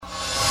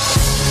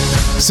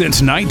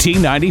Since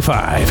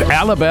 1995,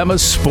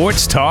 Alabama's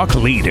sports talk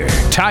leader,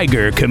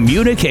 Tiger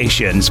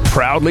Communications,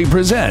 proudly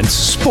presents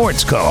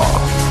Sports Call.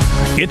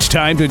 It's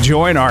time to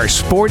join our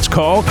Sports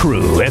Call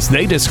crew as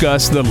they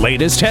discuss the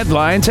latest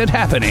headlines and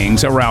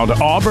happenings around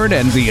Auburn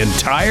and the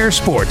entire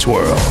sports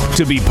world.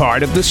 To be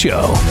part of the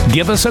show,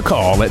 give us a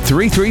call at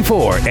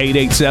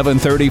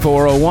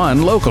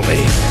 334-887-3401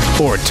 locally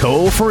or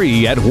toll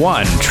free at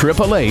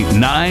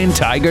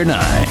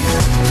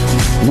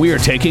 1-888-9-TIGER-9. We're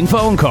taking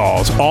phone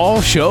calls all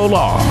show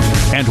long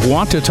and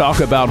want to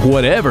talk about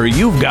whatever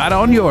you've got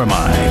on your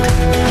mind.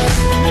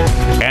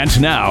 And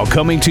now,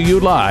 coming to you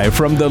live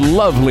from the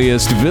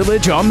loveliest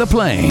village on the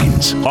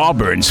plains,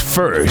 Auburn's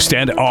first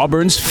and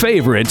Auburn's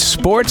favorite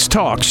sports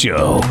talk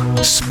show,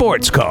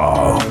 Sports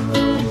Call.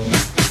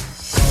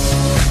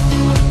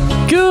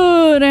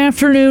 Good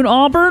afternoon,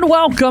 Auburn.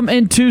 Welcome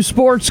into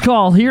Sports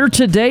Call here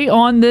today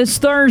on this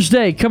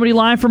Thursday. Coming to you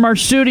live from our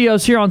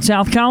studios here on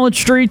South College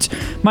Street.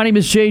 My name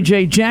is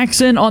J.J.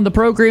 Jackson. On the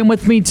program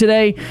with me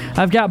today,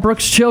 I've got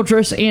Brooks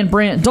Childress and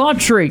Brant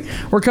Daughtry.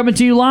 We're coming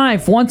to you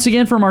live once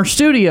again from our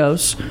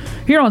studios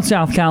here on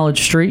South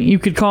College Street. You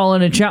could call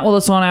in and chat with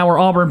us on our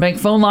Auburn Bank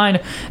phone line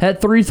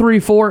at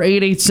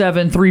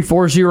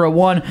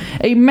 334-887-3401.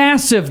 A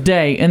massive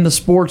day in the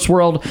sports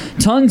world.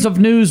 Tons of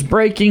news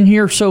breaking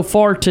here so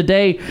far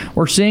today.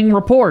 We're seeing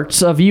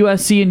reports of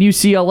USC and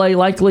UCLA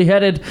likely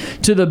headed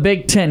to the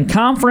Big Ten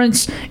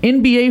Conference.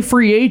 NBA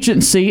free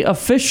agency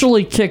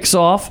officially kicks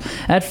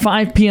off at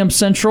 5 p.m.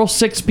 Central,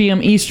 6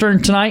 p.m. Eastern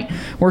tonight.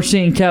 We're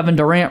seeing Kevin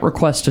Durant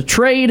request a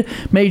trade.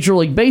 Major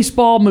League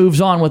Baseball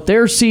moves on with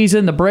their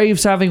season. The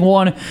Braves having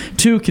won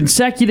 2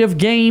 consecutive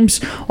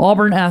games.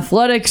 Auburn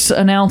Athletics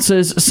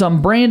announces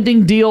some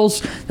branding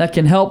deals that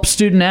can help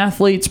student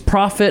athletes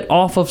profit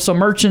off of some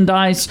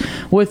merchandise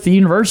with the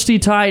university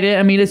tied in.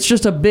 I mean, it's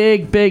just a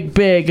big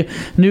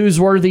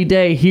newsworthy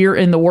day here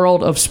in the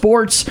world of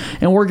sports,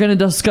 and we're going to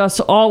discuss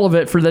all of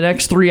it for the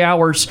next 3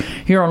 hours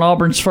here on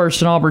Auburn's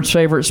first and Auburn's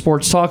favorite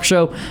sports talk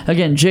show.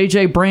 Again,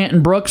 J.J. Brant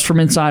and Brooks from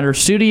Insider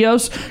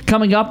Studios.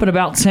 Coming up in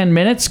about 10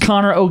 minutes,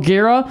 Connor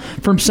O'Gara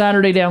from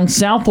Saturday Down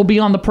South will be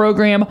on the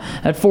program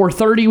at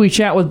 4:30. We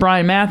chat with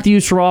Brian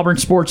Matthews from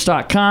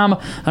auburnsports.com,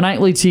 a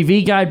nightly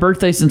TV guide,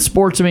 birthdays and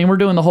sports. I mean, we're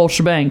doing the whole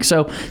shebang.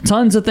 So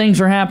tons of things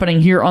are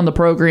happening here on the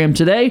program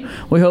today.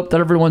 We hope that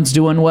everyone's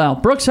doing well.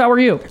 Brooks, how are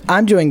you?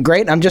 I'm doing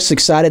great. I'm just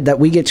excited that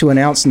we get to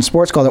announce in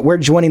Sports Call that we're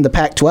joining the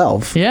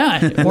Pac-12.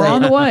 Yeah, we're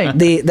on the way.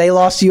 They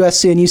lost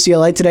USC and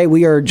UCLA today.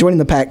 We are joining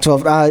the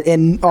Pac-12.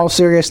 In all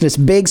seriousness,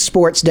 big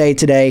sports day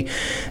today.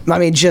 I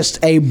mean, just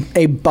a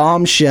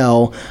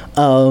bombshell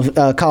of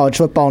college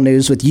football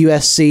news with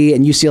USC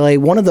and UCLA.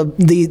 One of the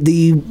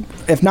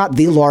if not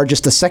the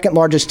largest, the second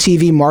largest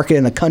TV market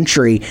in the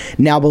country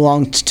now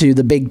belongs to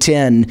the Big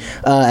Ten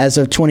as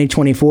of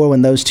 2024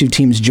 when those two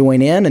teams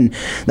join in. And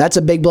that's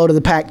a big blow to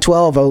the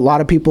Pac-12. A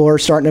lot of people are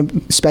starting to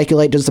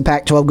speculate, does the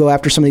Pac-12 go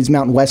after some of these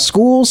Mountain West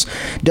schools?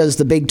 Does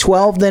the Big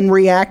 12 then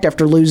react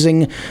after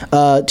losing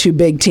 2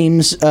 big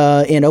teams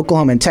in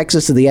Oklahoma and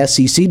Texas to the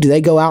SEC? Do they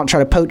go out and try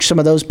to poach some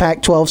of those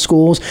Pac-12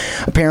 schools?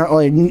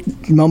 Apparently,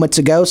 moments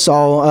ago,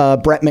 saw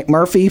Brett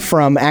McMurphy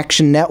from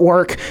Action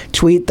Network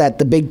tweet that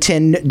the Big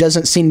Ten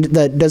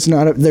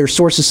their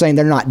sources saying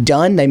they're not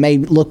done. They may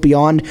look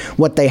beyond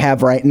what they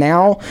have right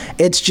now.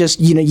 It's just,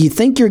 you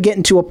think you're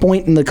getting to a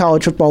point in the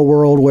college football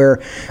world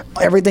where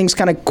everything's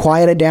kind of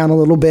quieted down a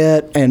little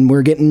bit, and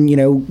we're getting,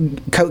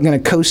 going to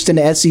coast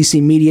into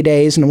SEC media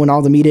days, and when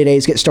all the media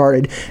days get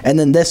started, and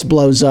then this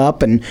blows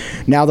up, and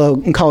now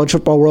the college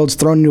football world's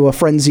thrown into a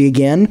frenzy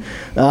again.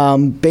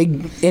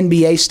 Big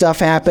NBA stuff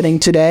happening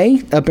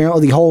today.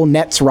 Apparently, the whole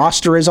Nets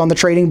roster is on the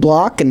trading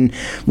block, and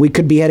we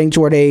could be heading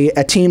toward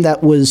a team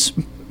that was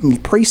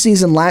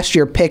preseason last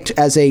year picked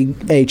as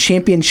a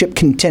championship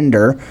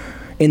contender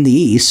in the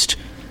East.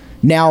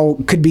 Now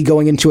could be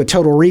going into a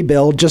total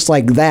rebuild just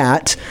like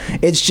that.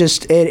 It's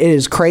just, it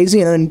is crazy.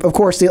 And then, of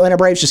course, the Atlanta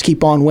Braves just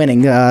keep on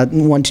winning. Have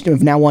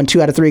now won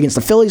 2 out of 3 against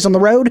the Phillies on the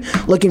road,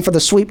 looking for the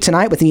sweep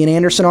tonight with Ian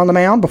Anderson on the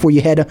mound before you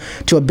head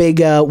to a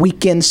big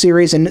weekend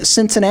series in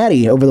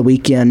Cincinnati over the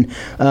weekend.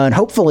 And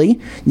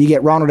hopefully you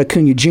get Ronald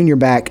Acuna Jr.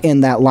 back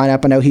in that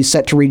lineup. I know he's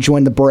set to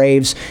rejoin the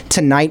Braves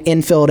tonight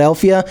in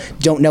Philadelphia.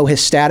 Don't know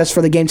his status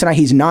for the game tonight.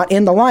 He's not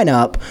in the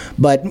lineup,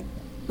 but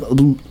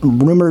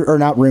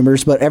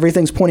but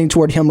everything's pointing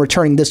toward him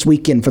returning this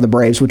weekend for the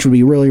Braves, which would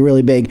be really,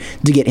 really big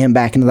to get him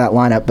back into that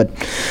lineup. But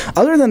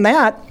other than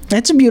that,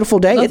 it's a beautiful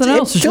day. Nothing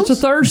else. It's just a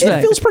Thursday.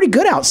 It feels pretty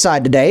good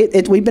outside today.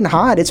 We've been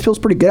hot. It feels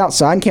pretty good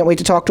outside. And can't wait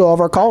to talk to all of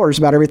our callers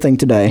about everything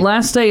today.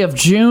 Last day of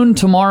June.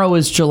 Tomorrow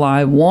is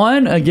July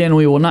 1. Again,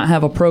 we will not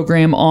have a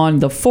program on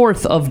the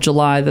 4th of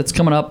July. That's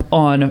coming up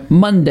on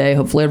Monday.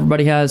 Hopefully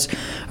everybody has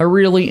a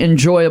really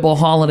enjoyable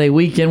holiday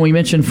weekend. We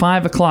mentioned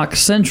 5 o'clock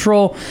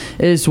Central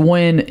is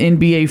when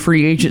NBA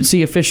free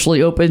agency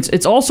officially opens.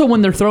 It's also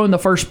when they're throwing the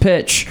first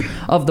pitch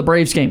of the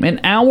Braves game. An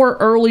hour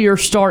earlier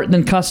start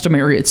than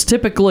customary. It's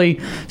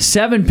typically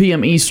 7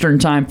 p.m. Eastern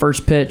time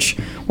first pitch.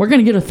 We're going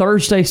to get a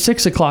Thursday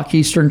 6 o'clock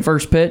Eastern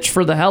first pitch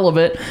for the hell of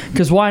it,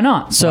 because why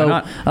not?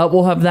 So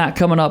we'll have that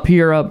coming up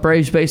here.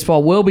 Braves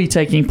baseball will be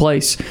taking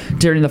place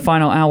during the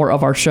final hour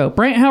of our show.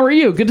 Brant, how are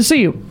you? Good to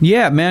see you.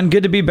 Yeah, man,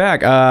 good to be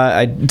back.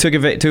 I took a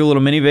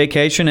little mini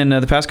vacation, and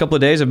the past couple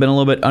of days I've been a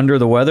little bit under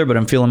the weather, but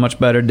I'm feeling much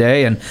better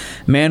today. And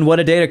man, what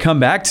a day to come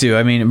back to.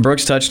 I mean,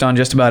 Brooks touched on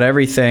just about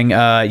everything.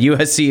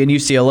 USC and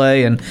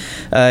UCLA, and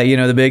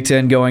the Big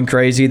Ten going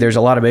crazy. There's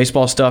a lot of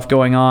baseball stuff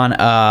going on.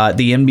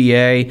 The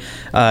NBA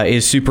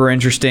is super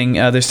interesting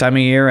this time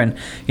of year, and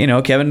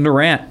Kevin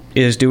Durant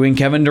is doing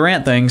Kevin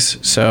Durant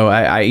things. So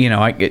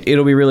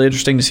it'll be really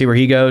interesting to see where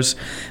he goes.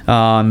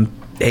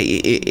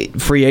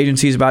 Free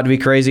agency is about to be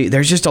crazy.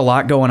 There's just a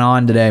lot going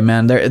on today,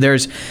 man.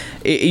 There's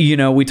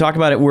we talk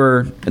about it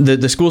where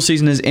the school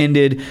season has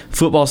ended.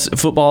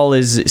 Football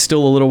is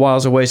still a little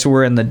whiles away, so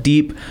we're in the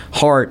deep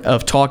heart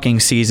of talking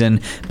season.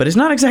 But it's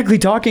not exactly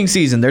talking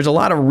season. There's a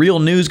lot of real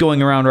news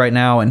going around right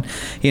now, and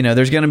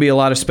there's going to be a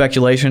lot of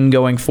speculation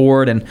going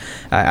forward. And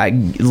I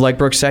like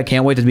Brooks said,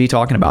 can't wait to be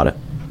talking about it.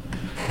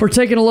 We're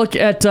taking a look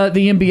at the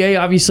NBA.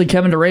 Obviously,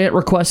 Kevin Durant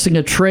requesting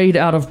a trade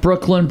out of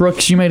Brooklyn.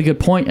 Brooks, you made a good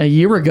point a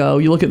year ago.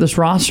 You look at this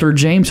roster,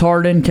 James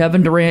Harden,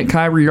 Kevin Durant,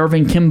 Kyrie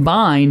Irving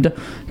combined,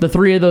 the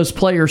three of those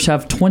players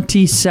have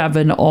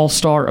 27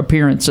 All-Star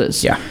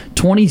appearances. Yeah.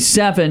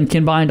 27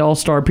 combined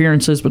All-Star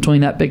appearances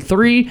between that big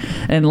three,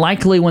 and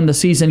likely when the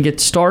season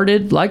gets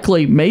started,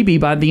 likely maybe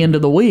by the end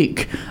of the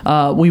week,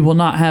 we will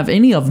not have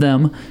any of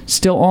them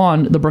still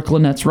on the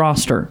Brooklyn Nets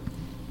roster.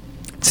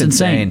 It's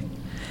insane.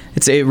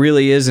 It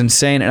really is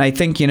insane. And I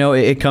think,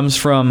 it comes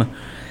from,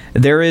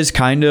 there is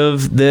kind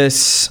of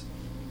this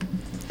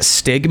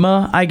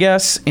stigma, I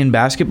guess, in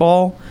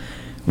basketball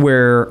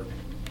where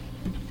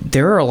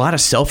there are a lot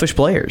of selfish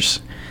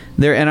players.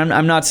 And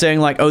I'm not saying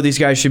like, these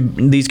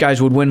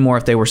guys would win more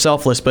if they were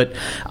selfless, but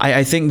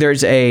I think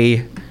there's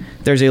a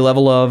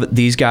level of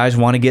these guys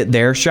want to get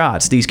their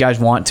shots. These guys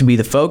want to be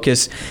the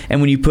focus. And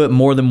when you put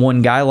more than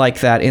one guy like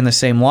that in the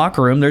same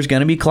locker room, there's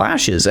going to be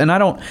clashes. And I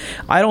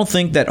don't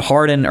think that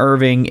Harden,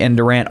 Irving, and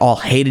Durant all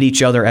hated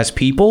each other as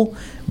people,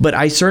 but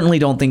I certainly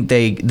don't think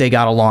they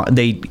got along.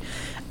 I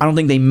don't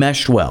think they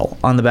meshed well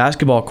on the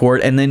basketball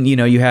court. And then,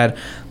 you had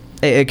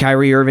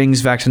Kyrie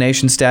Irving's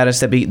vaccination status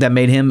that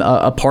made him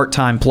a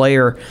part-time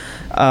player,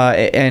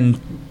 and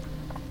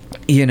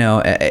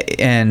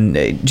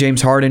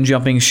James Harden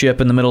jumping ship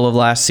in the middle of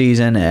last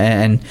season,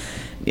 and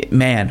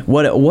man,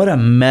 what a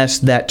mess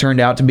that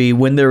turned out to be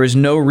when there is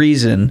no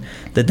reason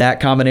that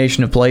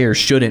combination of players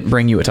shouldn't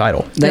bring you a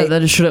title. That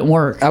it shouldn't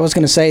work. I was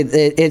going to say,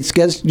 it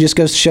just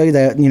goes to show you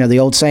that, the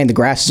old saying, the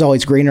grass is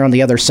always greener on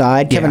the other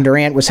side. Yeah. Kevin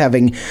Durant was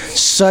having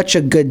such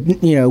a good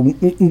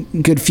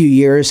few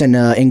years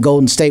in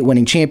Golden State,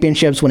 winning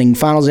championships, winning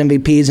finals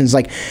MVPs, and it's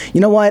like,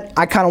 you know what,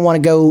 I kind of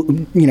want to go,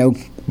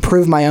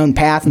 prove my own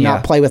path and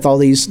not play with all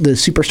the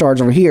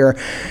superstars over here.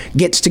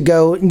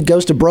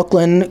 Goes to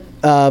Brooklyn.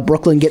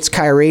 Brooklyn gets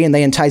Kyrie, and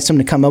they entice him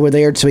to come over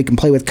there so he can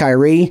play with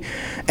Kyrie,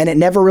 and it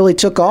never really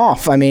took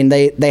off. I mean,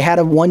 they had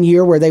a 1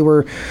 year where they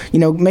were,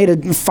 made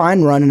a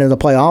fine run into the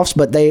playoffs,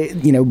 but they,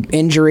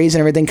 injuries and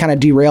everything kind of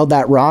derailed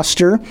that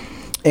roster.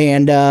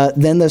 And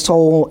then this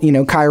whole,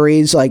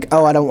 Kyrie's like,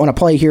 I don't want to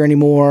play here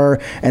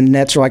anymore. And the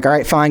Nets are like, all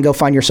right, fine, go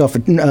find yourself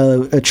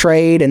a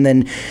trade. And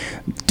then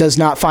does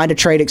not find a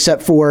trade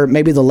except for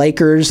maybe the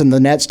Lakers. And the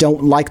Nets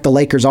don't like the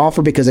Lakers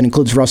offer because it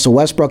includes Russell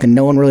Westbrook, and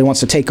no one really wants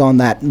to take on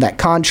that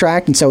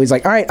contract. And so he's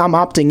like, all right, I'm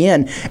opting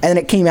in. And then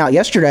it came out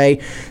yesterday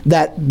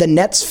that the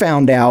Nets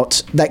found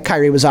out that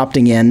Kyrie was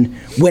opting in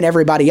when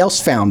everybody else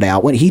found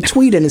out. When he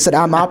tweeted and said,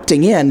 I'm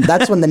opting in,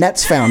 that's when the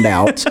Nets found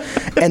out.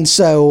 And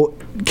so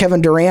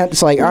Kevin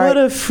Durant's like, all right. What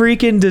a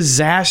freaking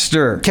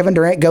disaster. Kevin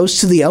Durant goes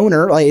to the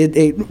owner. Adrian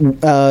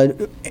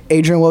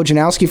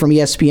Wojnarowski from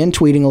ESPN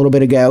tweeting a little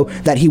bit ago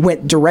that he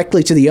went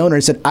directly to the owner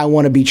and said, I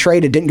want to be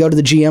traded. Didn't go to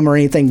the GM or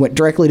anything, went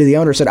directly to the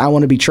owner, said, I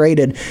want to be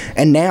traded.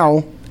 And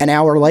now, an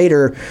hour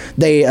later,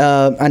 they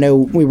I know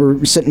we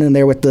were sitting in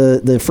there with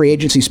the free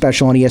agency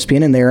special on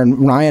ESPN in there,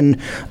 and Ryan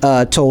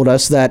told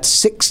us that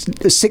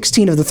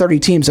 16 of the 30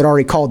 teams had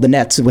already called the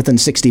Nets within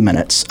 60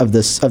 minutes of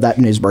that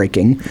news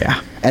breaking.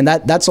 Yeah. And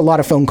that's a lot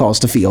of phone calls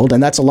to field,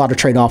 and that's a lot of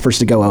trade offers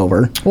to go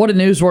over. What a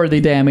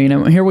newsworthy day. I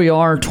mean, here we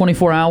are,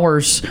 24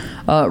 hours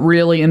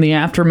really in the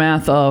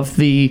aftermath of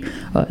the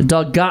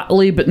Doug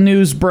Gottlieb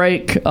news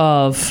break,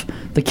 of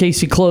the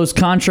Casey Close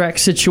contract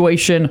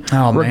situation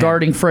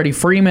regarding Freddie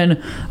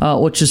Freeman,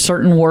 which is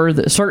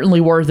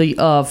certainly worthy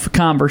of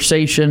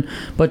conversation.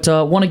 But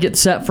want to get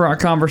set for our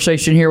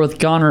conversation here with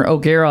Gunnar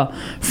O'Gara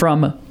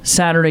from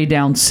Saturday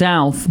Down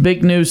South.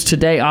 Big news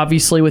today,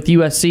 obviously, with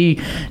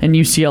USC and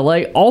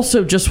UCLA.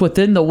 Also, just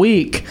within the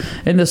week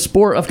in the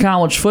sport of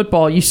college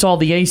football, you saw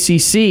the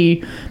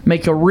ACC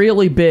make a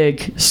really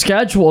big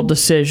schedule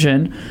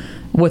decision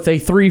with a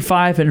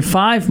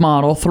 3-5-5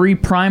 model, 3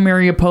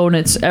 primary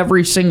opponents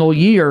every single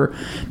year,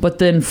 but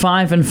then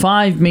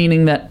 5-5,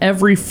 meaning that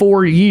every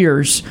 4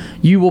 years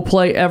you will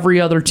play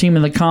every other team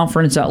in the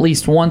conference at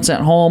least once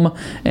at home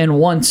and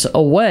once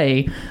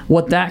away.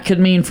 What that could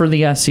mean for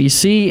the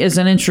SEC is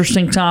an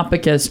interesting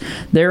topic as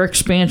their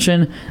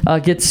expansion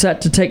gets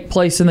set to take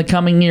place in the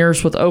coming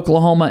years with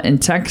Oklahoma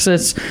and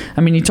Texas.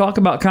 I mean, you talk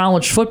about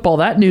college football,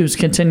 that news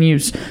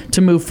continues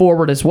to move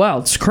forward as well.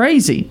 It's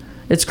crazy.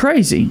 It's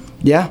crazy.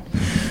 Yeah.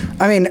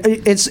 I mean,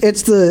 it's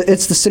the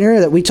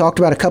scenario that we talked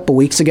about a couple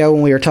weeks ago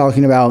when we were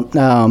talking about,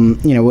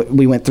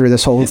 we went through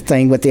this whole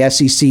thing with the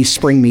SEC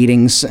spring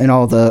meetings and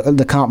all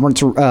the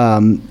conference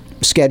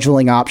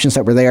scheduling options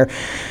that were there.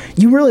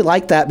 You really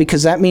like that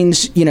because that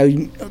means,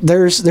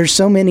 there's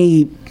so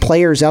many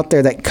players out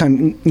there that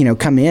come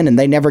in and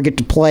they never get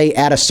to play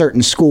at a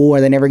certain school,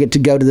 or they never get to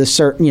go to this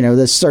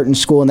certain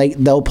school,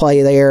 and they'll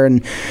play there.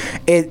 And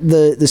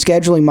the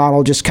scheduling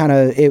model just kind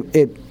of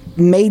it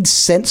made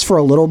sense for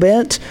a little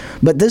bit,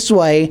 but this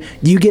way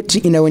you get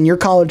to, in your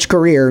college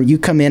career, you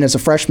come in as a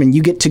freshman,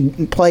 you get to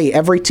play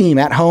every team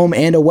at home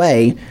and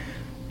away,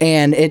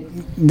 and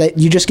that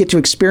you just get to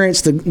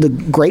experience the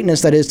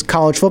greatness that is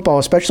college football,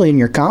 especially in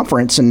your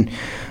conference. And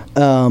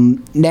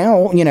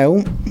now,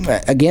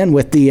 again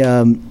with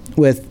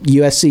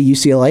USC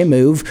UCLA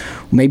move,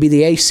 maybe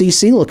the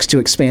ACC looks to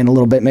expand a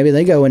little bit. Maybe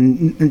they go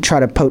and try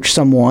to poach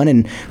someone,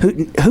 and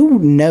who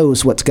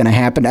knows what's going to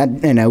happen.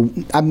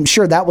 I'm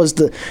sure that was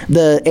the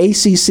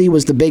ACC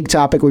was the big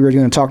topic we were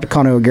going to talk to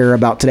Connor O'Gara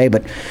about today,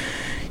 but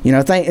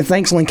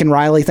thanks Lincoln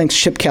Riley, thanks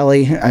Chip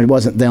Kelly. It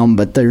wasn't them,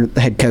 but they're the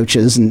head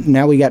coaches, and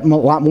now we got a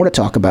lot more to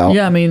talk about.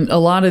 Yeah, I mean, a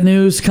lot of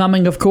news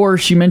coming, of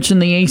course. You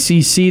mentioned the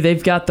ACC.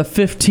 They've got the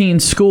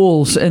 15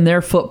 schools in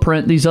their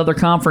footprint. These other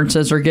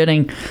conferences are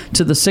getting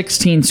to the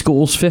 16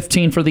 schools,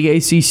 15 for the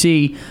ACC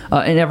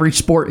in every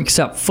sport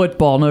except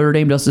football. Notre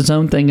Dame does its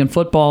own thing in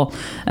football,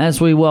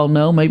 as we well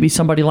know. Maybe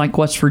somebody like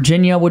West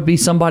Virginia would be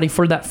somebody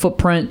for that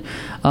footprint,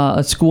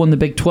 a school in the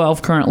Big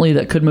 12 currently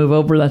that could move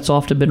over. That's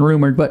often been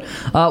rumored. But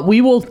we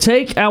will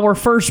take our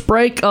first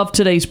break of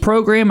today's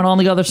program, and on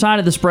the other side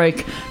of this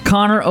break,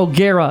 Connor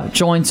O'Gara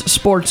joins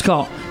Sports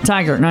Call,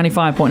 Tiger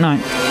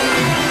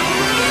 95.9.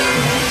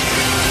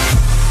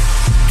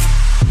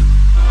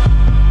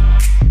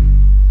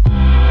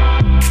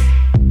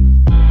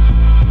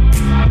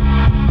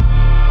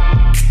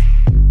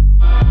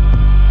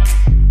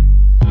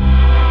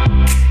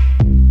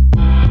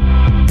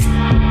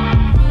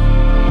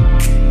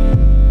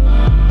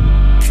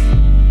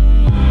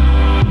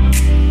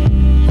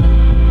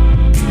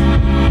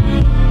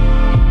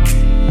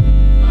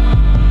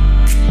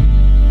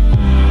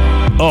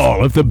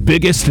 All of the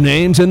biggest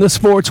names in the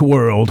sports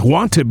world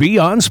want to be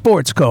on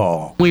Sports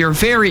Call. We are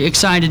very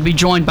excited to be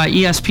joined by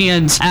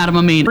ESPN's Adam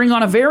Amin. Bring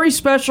on a very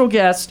special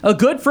guest, a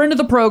good friend of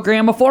the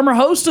program, a former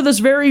host of this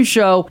very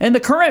show, and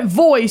the current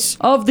voice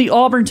of the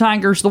Auburn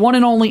Tigers, the one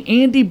and only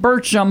Andy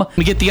Burcham.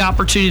 We get the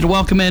opportunity to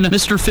welcome in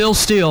Mr. Phil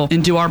Steele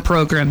into our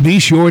program. Be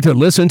sure to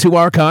listen to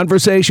our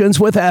conversations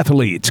with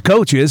athletes,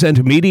 coaches,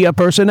 and media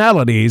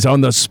personalities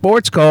on the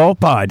Sports Call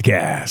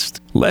podcast.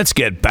 Let's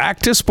get back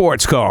to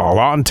Sports Call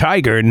on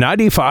Tiger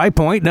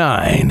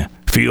 95.9.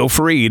 Feel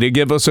free to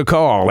give us a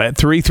call at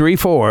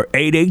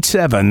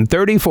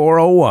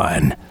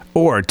 334-887-3401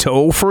 or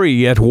toll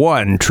free at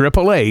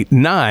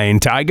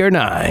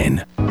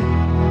 1-888-9-TIGER-9.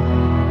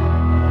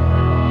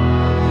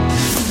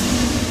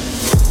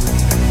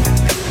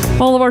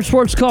 All of our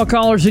Sports Call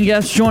callers and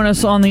guests join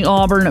us on the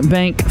Auburn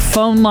Bank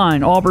phone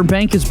line. Auburn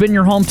Bank has been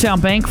your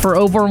hometown bank for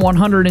over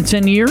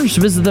 110 years.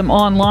 Visit them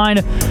online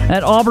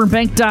at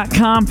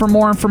auburnbank.com for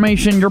more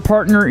information. Your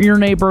partner, your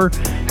neighbor,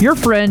 your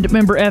friend,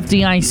 member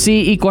FDIC,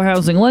 equal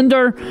housing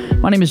lender.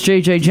 My name is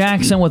JJ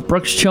Jackson with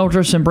Brooks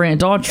Childress and Brant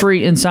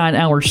Daughtry inside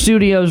our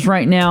studios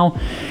right now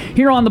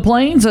here on the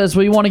Plains as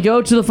we want to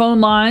go to the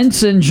phone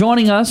lines. And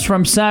joining us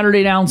from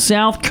Saturday Down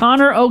South,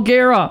 Connor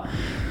O'Gara,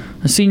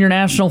 a senior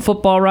national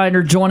football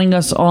writer, joining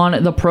us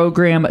on the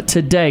program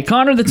today.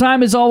 Connor, the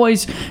time is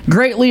always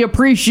greatly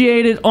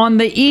appreciated on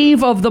the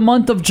eve of the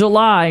month of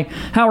July.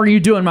 How are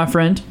you doing, my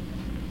friend?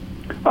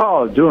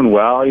 Oh, doing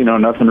well.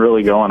 Nothing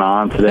really going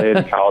on today in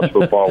the college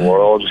football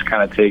world. Just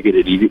kind of taking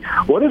it easy.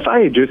 What if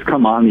I had just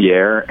come on the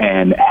air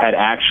and had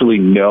actually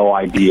no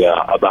idea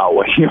about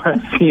what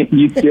USC and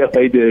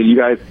UCLA did? You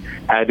guys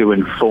had to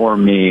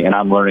inform me, and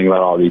I'm learning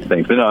about all these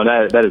things. But no,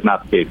 that is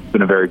not the case. It's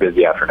been a very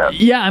busy afternoon.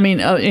 Yeah, I mean,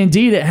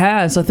 indeed it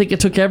has. I think it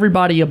took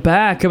everybody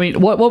aback. I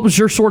mean, what was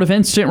your sort of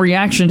instant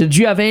reaction? Did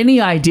you have any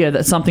idea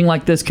that something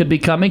like this could be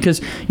coming? Because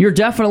you're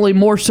definitely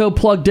more so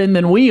plugged in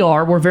than we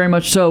are. We're very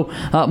much so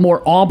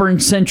more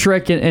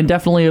Auburn-centric and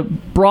definitely a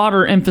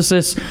broader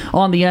emphasis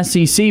on the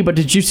SEC. But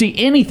did you see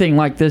anything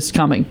like this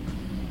coming?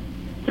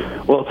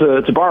 Well,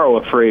 to borrow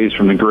a phrase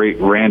from the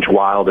great Ranch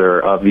Wilder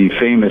of the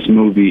famous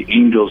movie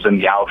Angels in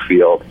the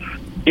Outfield,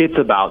 it's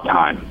about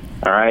time.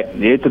 All right?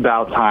 It's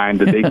about time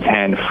the Big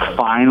Ten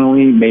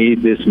finally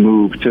made this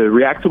move to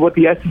react to what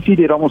the SEC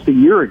did almost a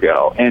year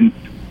ago. And,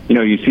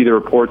 you see the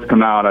reports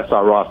come out. I saw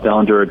Ross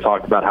Dellinger had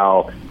talked about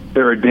how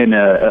there had been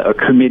a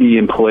committee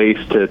in place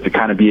to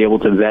kind of be able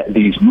to vet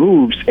these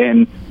moves.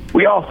 And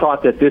we all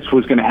thought that this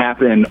was going to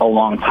happen a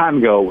long time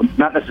ago,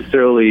 not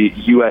necessarily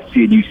USC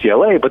and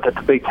UCLA, but that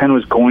the Big Ten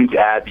was going to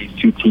add these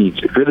two teams.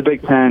 If you're the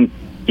Big Ten,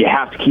 you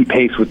have to keep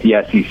pace with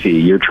the SEC.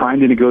 You're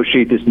trying to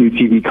negotiate this new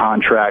TV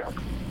contract,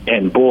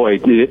 and boy,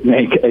 did it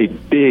make a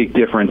big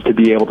difference to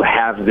be able to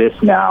have this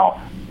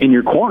now in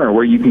your corner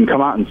where you can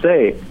come out and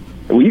say,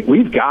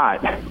 we've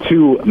got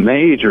two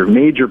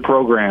major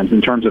programs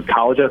in terms of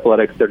college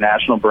athletics, their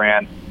national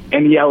brand,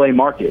 and the LA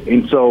market.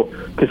 And so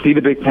to see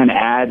the Big Ten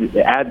add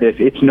this,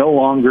 it's no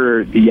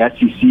longer the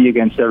SEC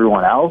against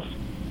everyone else.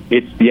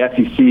 It's the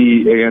SEC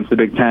against the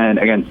Big Ten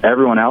against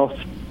everyone else.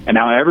 And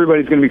now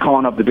everybody's going to be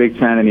calling up the Big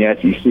Ten and the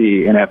SEC,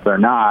 and if they're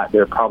not,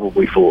 they're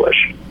probably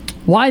foolish.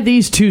 Why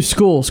these two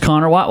schools,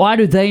 Connor? Why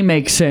do they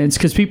make sense?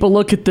 Because people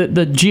look at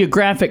the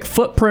geographic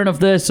footprint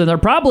of this, and they're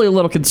probably a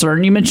little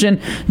concerned. You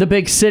mentioned the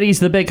big cities,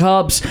 the big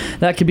hubs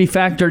that could be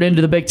factored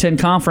into the Big Ten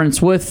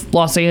Conference with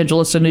Los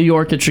Angeles and New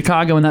York and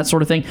Chicago and that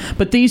sort of thing.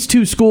 But these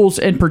two schools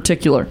in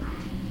particular.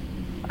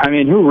 I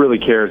mean, who really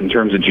cares in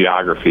terms of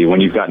geography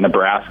when you've got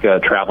Nebraska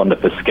traveling to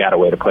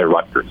Piscataway to play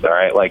Rutgers, all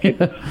right? Like,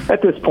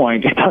 at this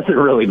point, it doesn't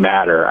really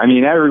matter. I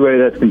mean, everybody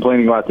that's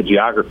complaining about the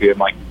geography, I'm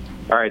like,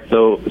 all right,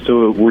 so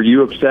were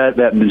you upset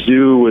that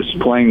Mizzou was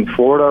playing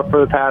Florida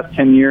for the past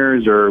 10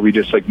 years, or we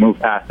just, like,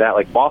 moved past that?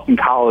 Like, Boston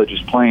College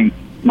is playing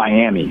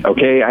Miami,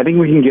 okay? I think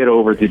we can get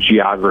over the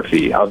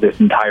geography of this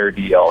entire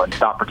deal and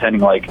stop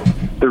pretending like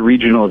the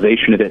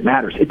regionalization of it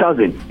matters. It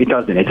doesn't.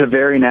 It's a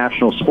very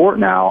national sport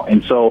now,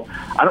 and so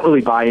I don't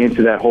really buy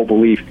into that whole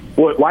belief.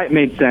 Why it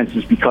made sense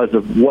is because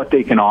of what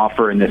they can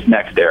offer in this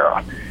next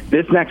era.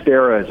 This next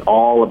era is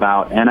all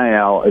about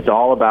NIL. It's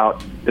all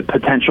about the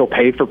potential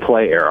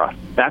pay-for-play era.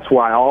 That's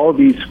why all of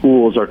these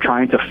schools are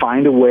trying to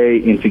find a way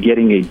into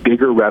getting a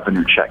bigger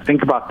revenue check.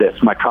 Think about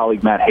this. My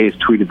colleague Matt Hayes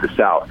tweeted this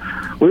out.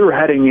 We were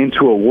heading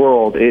into a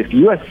world, if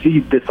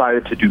USC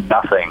decided to do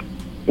nothing,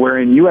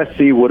 wherein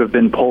USC would have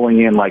been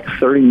pulling in like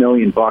 $30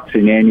 million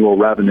in annual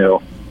revenue,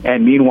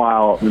 and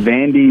meanwhile,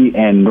 Vandy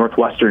and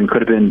Northwestern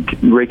could have been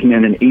raking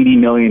in an $80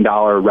 million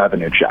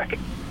revenue check.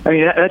 I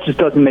mean, that just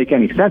doesn't make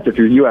any sense if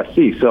you're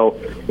USC. So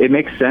it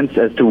makes sense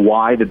as to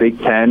why the Big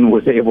Ten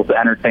was able to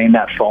entertain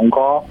that phone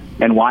call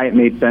and why it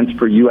made sense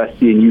for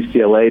USC and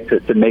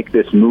UCLA to make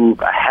this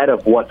move ahead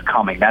of what's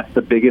coming. That's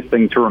the biggest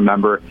thing to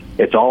remember.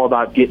 It's all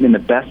about getting in the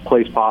best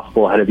place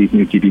possible ahead of these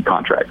new TV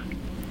contracts.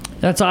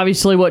 That's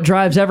obviously what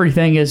drives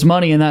everything is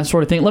money and that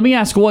sort of thing. Let me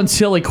ask one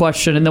silly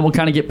question, and then we'll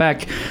kind of get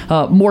back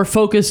more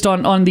focused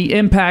on the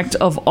impact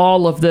of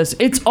all of this.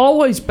 It's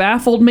always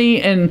baffled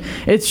me, and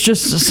it's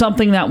just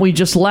something that we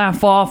just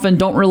laugh off and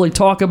don't really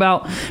talk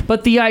about.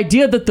 But the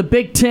idea that the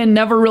Big Ten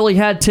never really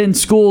had 10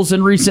 schools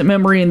in recent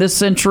memory in this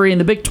century, and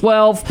the Big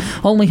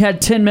 12 only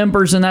had 10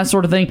 members and that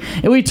sort of thing.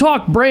 And we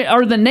talk,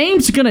 are the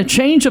names going to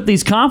change of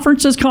these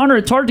conferences, Connor?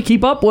 It's hard to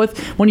keep up with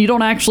when you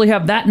don't actually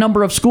have that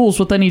number of schools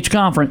within each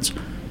conference.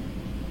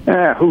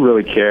 Who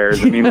really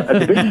cares? I mean,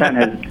 the Big Ten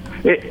has,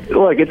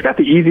 it's got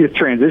the easiest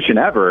transition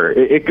ever.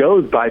 It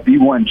goes by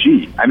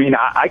B1G. I mean,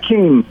 I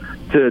came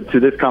to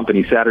this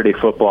company, Saturday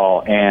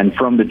Football, and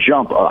from the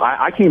jump,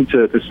 I came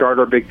to start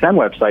our Big Ten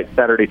website,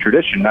 Saturday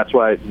Tradition. That's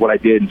what I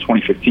did in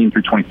 2015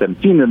 through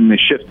 2017, and then they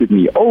shifted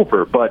me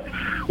over. But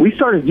we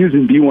started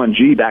using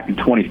B1G back in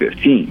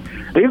 2015.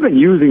 They've been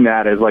using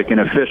that as like an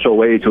official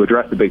way to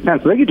address the Big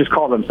Ten, so they could just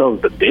call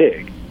themselves the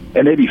Big.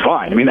 And they'd be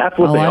fine. I mean, that's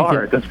what they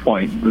are at this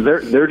point.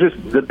 They're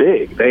just the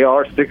Big. They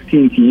are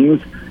 16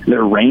 teams.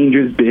 Their range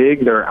is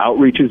big. Their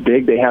outreach is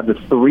big. They have the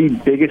three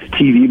biggest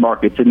TV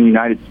markets in the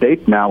United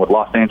States now with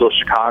Los Angeles,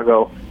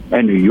 Chicago,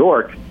 and New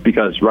York,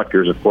 because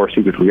Rutgers, of course,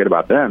 who could forget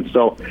about them.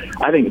 So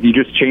I think you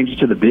just change it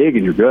to the Big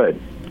and you're good.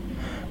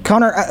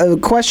 Connor, a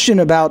question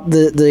about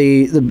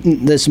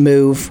this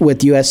move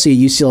with USC,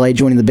 UCLA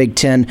joining the Big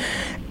Ten.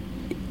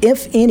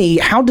 If any,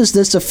 how does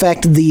this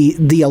affect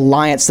the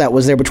alliance that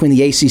was there between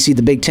the ACC,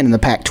 the Big Ten, and the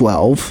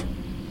Pac-12?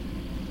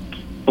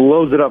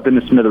 Blows it up into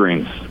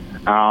smithereens.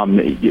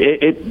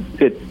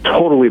 It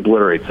totally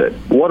obliterates it.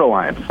 What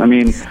alliance? I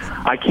mean,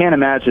 I can't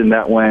imagine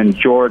that when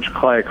George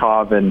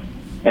Kliavkoff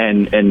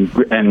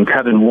and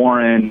Kevin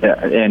Warren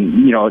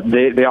and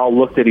they all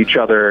looked at each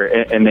other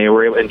and they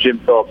were able, and Jim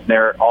Phillips, and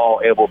they're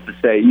all able to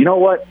say, you know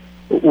what?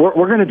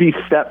 We're going to be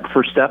step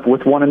for step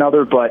with one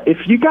another, but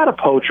if you got to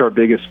poach our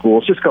biggest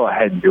schools, just go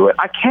ahead and do it.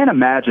 I can't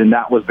imagine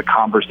that was the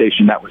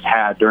conversation that was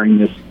had during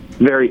this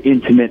very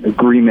intimate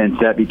agreement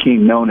that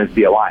became known as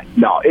the alliance.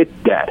 No, it's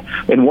dead.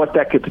 And what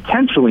that could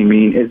potentially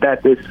mean is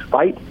that this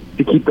fight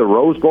to keep the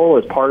Rose Bowl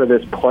as part of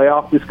this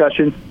playoff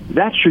discussion,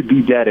 that should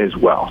be dead as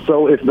well.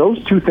 So if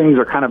those two things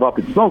are kind of up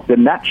in smoke,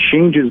 then that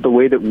changes the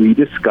way that we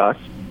discuss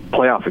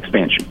playoff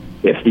expansion.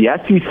 If the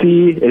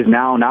SEC is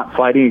now not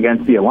fighting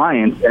against the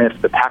alliance, and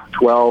if the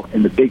Pac-12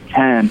 and the Big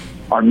Ten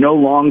are no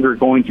longer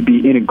going to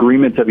be in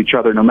agreement of each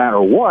other no matter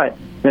what,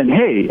 then,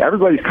 hey,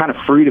 everybody's kind of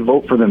free to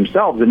vote for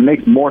themselves, and it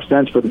makes more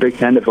sense for the Big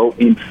Ten to vote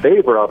in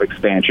favor of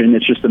expansion.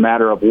 It's just a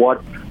matter of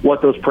what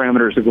those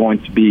parameters are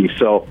going to be.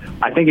 So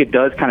I think it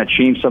does kind of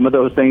change some of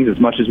those things as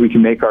much as we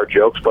can make our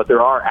jokes, but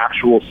there are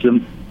actual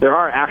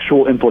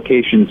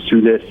implications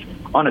to this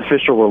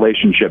unofficial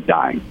relationship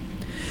dying.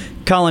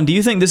 Colin, do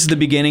you think this is the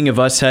beginning of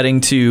us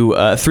heading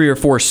to 3 or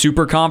 4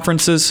 super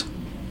conferences?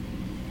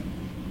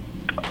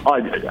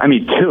 I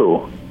mean,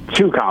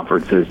 two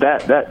conferences.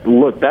 That's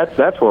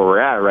where we're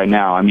at right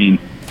now. I mean,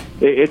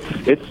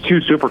 it's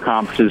 2 super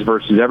conferences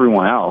versus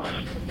everyone else.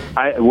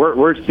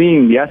 We're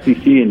seeing the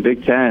SEC and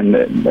Big Ten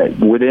that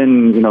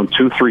within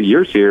 2-3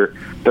 years here,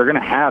 they're going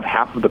to have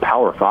half of the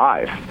Power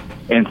 5.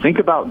 And think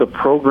about the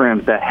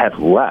programs that have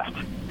left: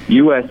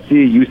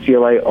 USC,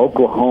 UCLA,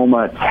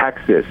 Oklahoma,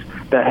 Texas,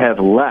 that have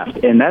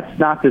left. And that's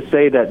not to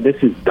say that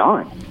this is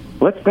done.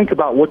 Let's think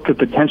about what could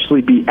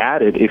potentially be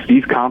added if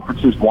these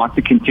conferences want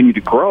to continue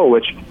to grow,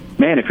 which,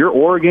 man, if you're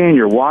Oregon,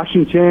 you're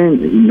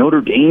Washington,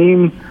 Notre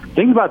Dame,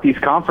 think about these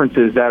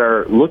conferences that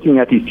are looking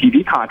at these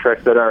TV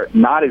contracts that are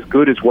not as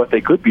good as what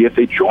they could be if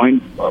they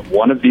joined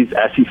one of these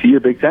SEC or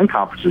Big Ten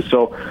conferences.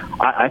 So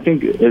I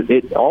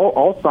think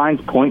all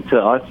signs point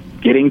to us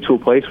getting to a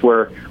place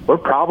where we're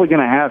probably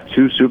going to have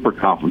 2 super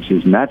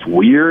conferences, and that's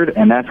weird,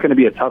 and that's going to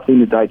be a tough thing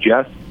to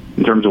digest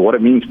in terms of what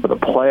it means for the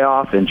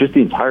playoff and just the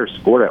entire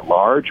sport at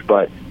large,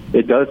 but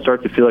it does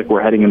start to feel like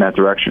we're heading in that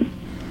direction.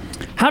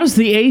 How does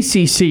the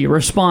ACC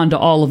respond to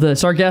all of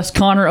this? Our guest,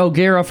 Connor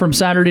O'Gara from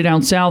Saturday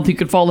Down South. You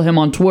can follow him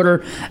on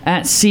Twitter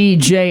at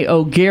CJ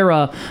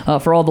O'Gara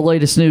for all the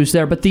latest news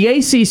there. But the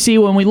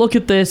ACC, when we look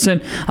at this,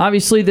 and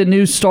obviously the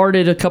news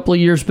started a couple of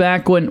years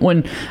back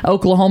when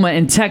Oklahoma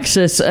and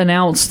Texas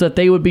announced that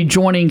they would be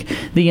joining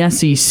the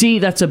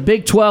SEC. That's a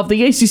Big 12.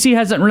 The ACC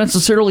hasn't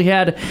necessarily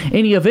had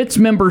any of its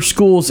member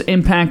schools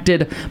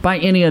impacted by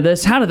any of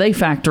this. How do they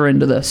factor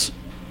into this?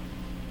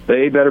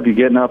 They better be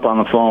getting up on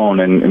the phone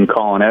and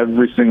calling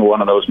every single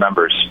one of those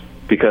members,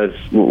 because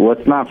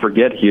let's not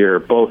forget here,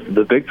 both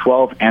the Big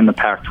 12 and the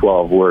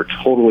Pac-12 were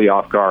totally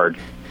off guard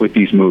with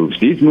these moves.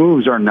 These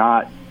moves are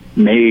not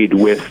made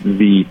with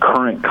the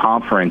current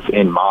conference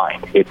in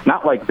mind. It's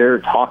not like they're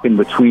talking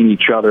between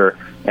each other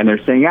and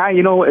they're saying,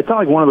 it's not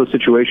like one of those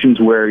situations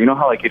where,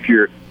 how like if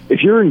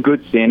you're in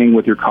good standing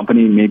with your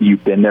company, maybe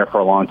you've been there for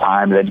a long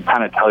time, and then you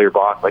kind of tell your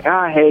boss, like,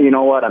 hey, you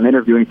know what, I'm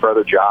interviewing for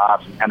other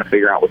jobs and kind of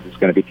figure out what this is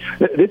going to be.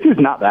 This is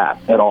not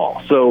that at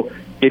all. So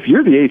if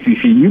you're the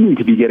ACC, you need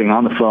to be getting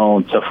on the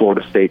phone to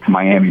Florida State, to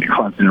Miami, to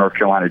Clemson, North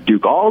Carolina,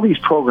 Duke, all these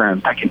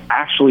programs that can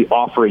actually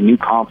offer a new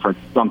conference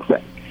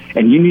something.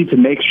 And you need to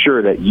make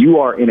sure that you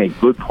are in a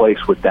good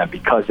place with them,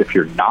 because if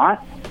you're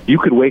not, you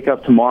could wake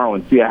up tomorrow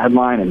and see a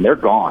headline and they're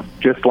gone,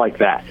 just like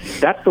that.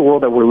 That's the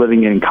world that we're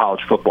living in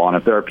college football. And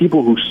if there are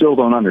people who still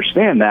don't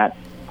understand that,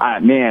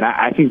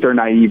 I think they're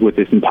naive with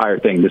this entire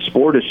thing. The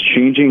sport is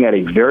changing at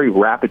a very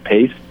rapid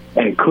pace,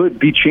 and it could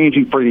be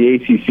changing for the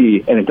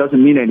ACC, and it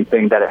doesn't mean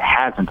anything that it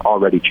hasn't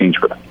already changed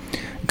for them.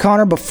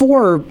 Connor,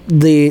 before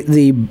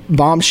the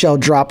bombshell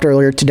dropped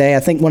earlier today, I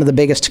think one of the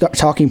biggest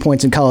talking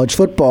points in college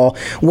football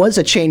was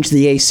a change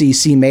the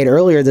ACC made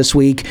earlier this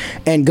week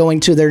and going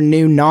to their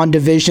new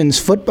non-divisions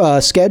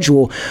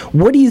schedule.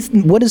 What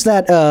does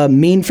that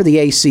mean for the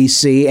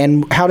ACC,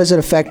 and how does it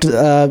affect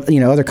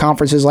other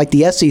conferences like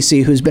the SEC,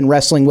 who's been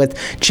wrestling with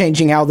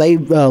changing how they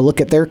look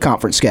at their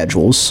conference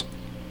schedules?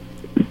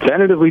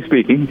 Tentatively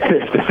speaking,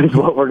 this is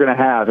what we're going to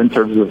have in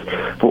terms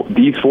of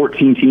these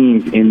 14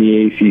 teams in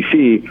the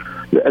ACC.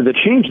 The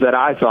change that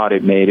I thought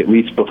it made, at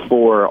least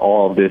before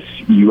all of this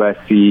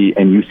USC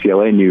and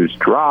UCLA news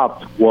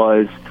dropped,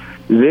 was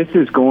this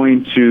is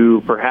going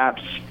to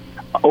perhaps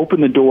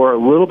open the door a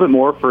little bit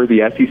more for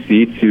the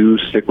SEC to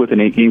stick with an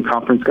 8-game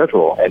conference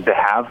schedule and to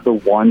have the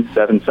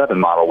 1-7-7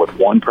 model with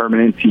one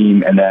permanent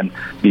team and then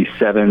the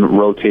 7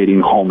 rotating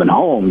home and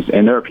homes.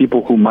 And there are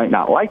people who might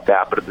not like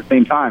that, but at the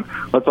same time,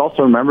 let's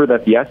also remember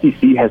that the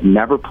SEC has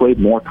never played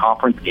more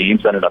conference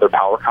games than another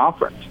power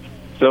conference.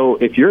 So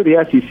if you're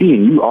the SEC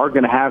and you are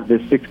going to have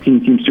this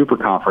 16-team super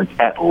conference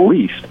at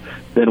least,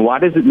 then why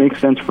does it make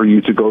sense for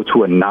you to go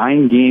to a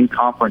 9-game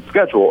conference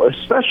schedule,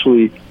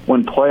 especially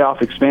when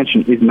playoff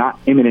expansion is not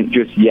imminent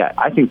just yet?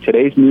 I think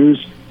today's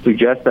news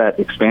suggests that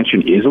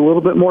expansion is a little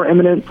bit more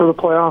imminent for the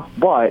playoff,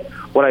 but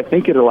what I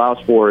think it allows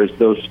for is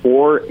those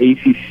 4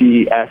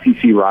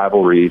 ACC-SEC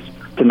rivalries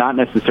to not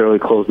necessarily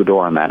close the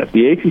door on that. If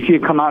the ACC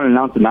had come out and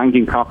announced a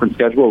 9-game conference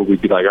schedule,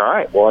 we'd be like, all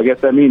right, well, I guess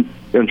that means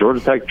Georgia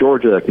Tech,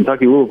 Georgia,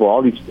 Kentucky, Louisville,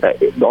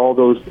 all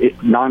those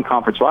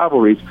non-conference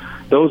rivalries,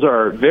 those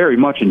are very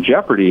much in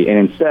jeopardy.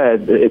 And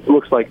instead, it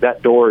looks like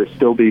that door is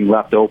still being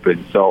left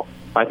open. So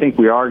I think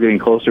we are getting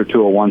closer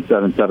to a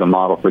 1-7-7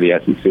 model for the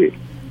SEC.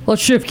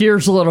 Let's shift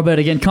gears a little bit.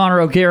 Again, Connor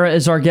O'Gara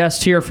is our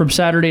guest here from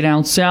Saturday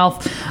Down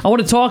South. I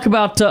want to talk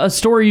about a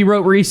story you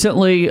wrote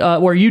recently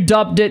where you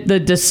dubbed it the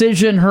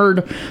decision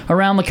heard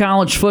around the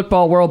college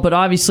football world, but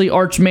obviously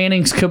Arch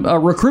Manning's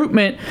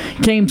recruitment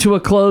came to a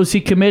close.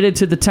 He committed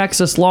to the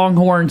Texas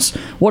Longhorns.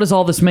 What does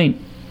all this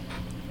mean?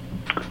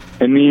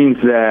 It means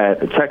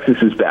that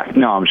Texas is back.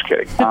 No, I'm just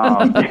kidding.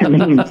 It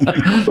means,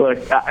 look,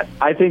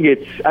 I think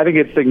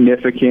it's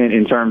significant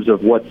in terms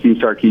of what Steve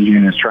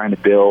Sarkisian is trying to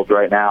build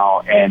right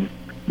now, and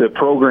the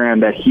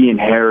program that he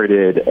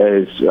inherited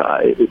is,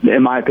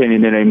 in my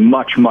opinion, in a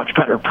much, much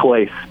better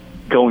place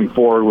going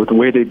forward with the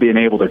way they've been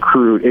able to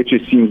recruit. It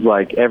just seems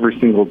like every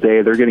single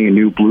day they're getting a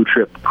new blue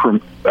chip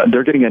commitment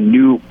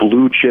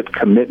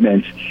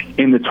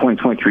in the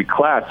 2023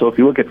 class. So if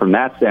you look at it from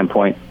that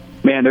standpoint,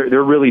 man,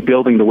 they're really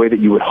building the way that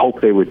you would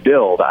hope they would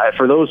build.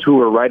 For those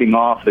who are writing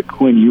off the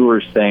Quinn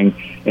Ewers thing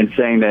and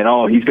saying that,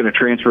 oh, he's going to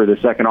transfer the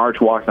second Arch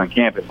walks on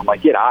campus, I'm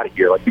like, get out of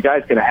here. Like, the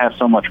guy's going to have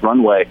so much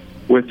runway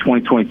with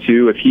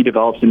 2022 if he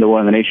develops into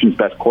one of the nation's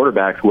best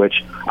quarterbacks,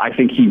 which I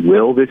think he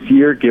will this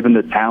year, given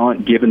the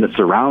talent, given the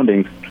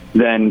surroundings.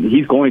 Then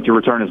he's going to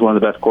return as one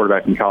of the best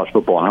quarterbacks in college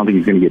football. I don't think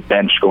he's going to get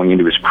benched going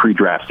into his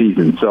pre-draft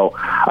season. So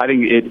I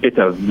think it's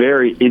a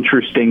very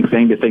interesting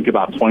thing to think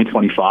about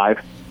 2025.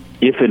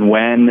 If and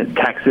when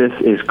Texas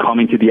is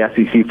coming to the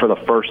SEC for the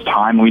first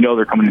time, we know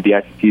they're coming to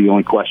the SEC. The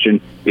only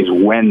question is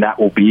when that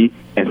will be.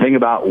 And think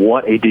about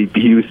what a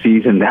debut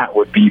season that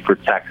would be for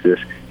Texas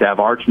to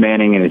have Arch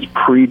Manning in his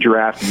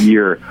pre-draft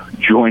year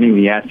joining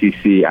the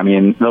SEC. I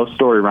mean, those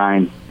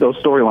storylines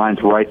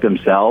write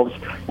themselves,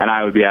 and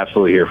I would be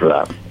absolutely here for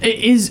that.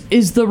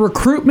 Is the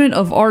recruitment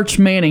of Arch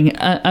Manning?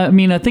 I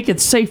mean, I think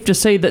it's safe to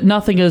say that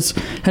nothing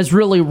has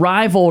really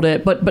rivaled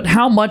it, but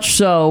how much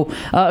so?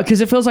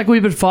 Because it feels like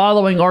we've been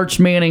following Arch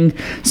Manning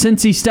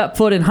since he stepped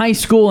foot in high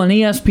school, and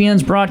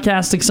ESPN's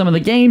broadcasting some of the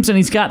games, and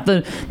he's got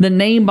the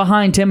name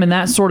behind him and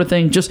that sort of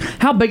thing. Just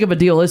how big of a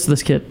deal is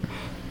this kid?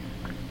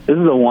 This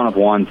is a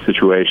one-of-one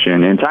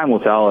situation, and time will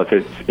tell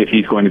if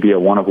he's going to be a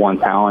one-of-one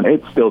talent.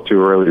 It's still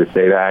too early to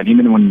say that.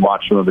 Even when you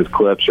watch some of his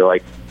clips, you're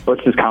like,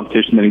 what's this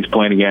competition that he's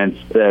playing against?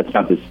 That's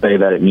not to say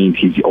that it means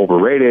he's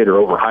overrated or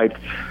overhyped,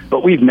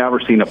 but we've never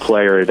seen a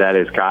player that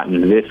has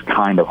gotten this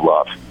kind of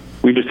love.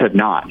 We just have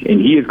not, and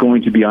he is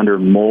going to be under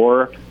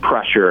more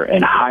pressure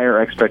and higher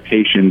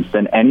expectations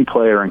than any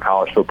player in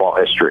college football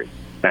history.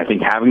 And I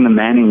think having the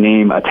Manning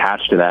name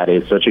attached to that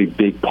is such a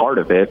big part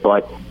of it,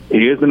 but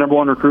he is the number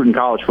one recruit in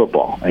college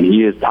football, and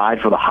he is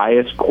tied for the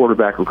highest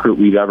quarterback recruit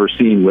we've ever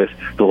seen with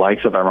the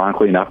likes of,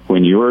 ironically enough,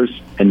 Quinn Ewers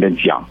and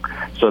Vince Young.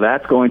 So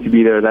that's going to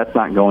be there. That's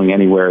not going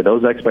anywhere.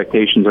 Those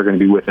expectations are going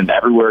to be with him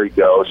everywhere he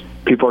goes.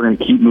 People are going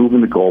to keep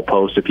moving the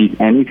goalposts. If he's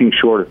anything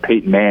short of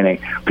Peyton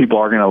Manning, people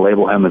are going to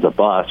label him as a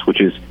bust,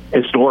 which is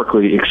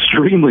historically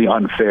extremely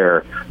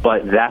unfair,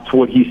 but that's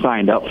what he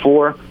signed up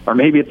for. Or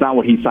maybe it's not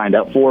what he signed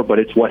up for, but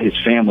it's what his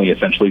family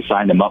essentially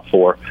signed him up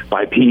for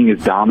by being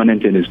as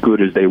dominant and as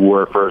good as they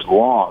were for as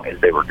long as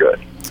they were good.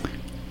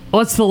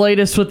 What's the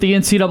latest with the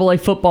NCAA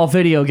football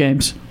video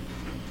games?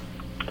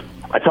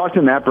 I talked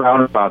to Matt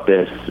Brown about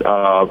this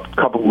a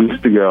couple of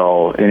weeks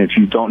ago, and if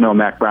you don't know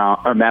Matt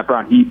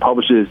Brown, he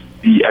publishes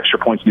the Extra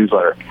Points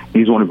newsletter.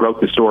 He's the one who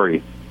broke the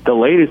story. The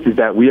latest is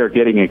that we are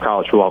getting a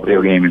college football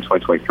video game in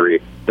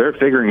 2023. They're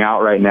figuring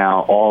out right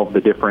now all of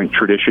the different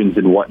traditions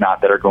and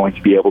whatnot that are going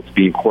to be able to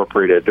be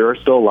incorporated. There are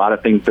still a lot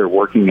of things they're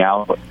working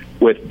out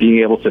with being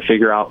able to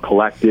figure out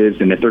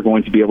collectives, and if they're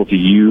going to be able to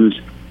use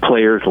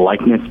players'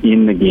 likeness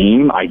in the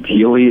game.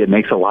 Ideally, it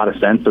makes a lot of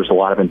sense. There's a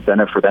lot of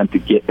incentive for them to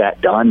get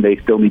that done. They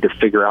still need to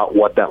figure out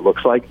what that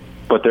looks like.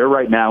 But they're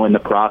right now in the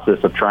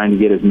process of trying to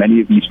get as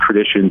many of these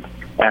traditions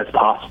as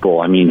possible.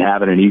 I mean,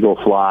 having an eagle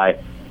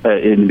fly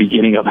in the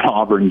beginning of an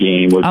Auburn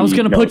game would I was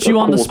going to put you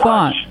on the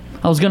spot.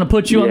 I was going to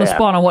put you on the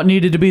spot on what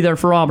needed to be there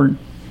for Auburn.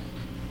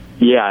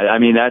 Yeah, I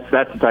mean, that's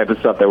the type of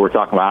stuff that we're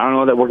talking about. I don't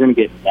know that we're going to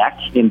get neck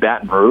in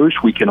Baton Rouge.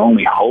 We can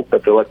only hope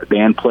that they'll let the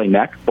band play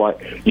neck. But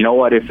you know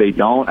what? If they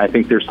don't, I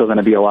think there's still going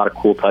to be a lot of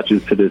cool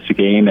touches to this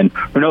game. And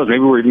who knows,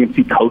 maybe we're even going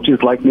to see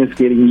coaches' likeness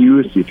getting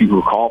used. If you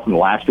recall from the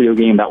last video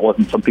game, that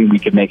wasn't something we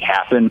could make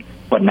happen.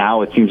 But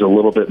now it seems a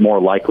little bit more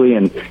likely.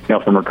 And, you know,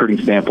 from a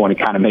recruiting standpoint, it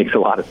kind of makes a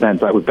lot of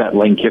sense. I would bet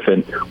Lane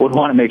Kiffin would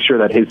want to make sure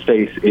that his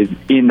face is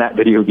in that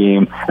video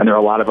game. And there are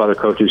a lot of other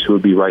coaches who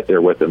would be right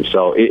there with him.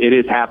 So it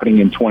is happening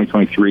in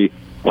 2023.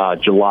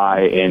 July,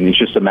 and it's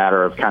just a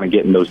matter of kind of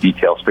getting those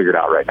details figured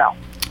out right now.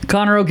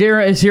 Connor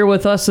O'Gara is here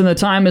with us, and the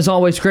time is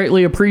always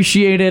greatly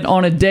appreciated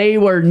on a day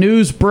where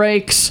news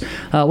breaks.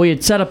 We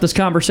had set up this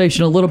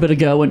conversation a little bit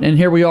ago, and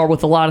here we are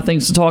with a lot of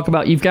things to talk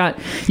about. You've got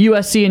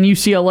USC and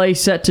UCLA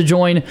set to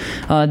join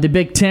the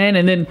Big Ten,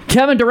 and then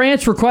Kevin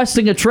Durant's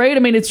requesting a trade.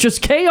 I mean, it's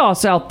just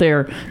chaos out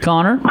there,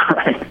 Connor.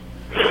 Right.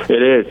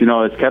 It is. You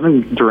know, is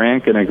Kevin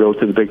Durant going to go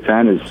to the Big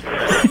Ten? Is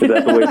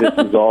that the way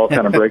this is all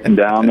kind of breaking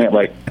down?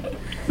 Like,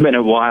 it's been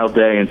a wild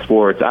day in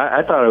sports.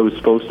 I thought it was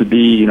supposed to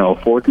be,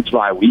 4th of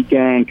July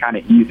weekend, kind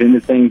of ease into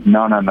things.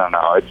 No.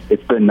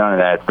 It's been none of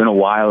that. It's been a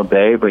wild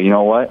day, but you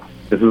know what?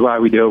 This is why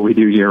we do what we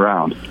do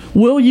year-round.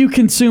 Will you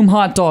consume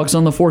hot dogs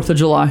on the 4th of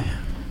July?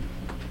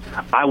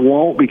 I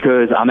won't,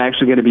 because I'm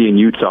actually going to be in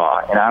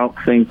Utah, and I don't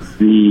think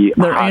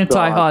they're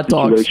anti-hot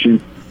dogs.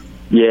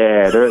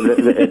 Yeah, they're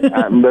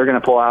going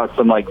to pull out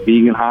some like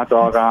vegan hot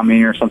dog on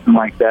me or something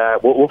like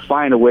that. We'll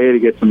find a way to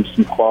get some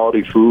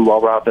quality food while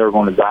we're out there. We're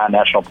going to Zion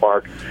National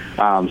Park,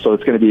 so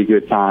it's going to be a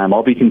good time.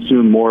 I'll be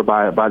consumed more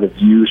by the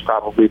views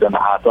probably than the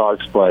hot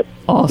dogs, but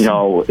awesome. You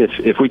know,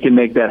 if we can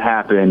make that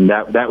happen,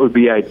 that would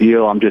be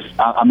ideal. I'm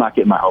not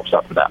getting my hopes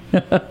up for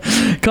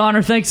that.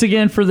 Connor, thanks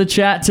again for the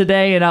chat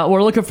today, and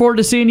we're looking forward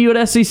to seeing you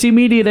at SEC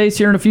Media Days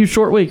here in a few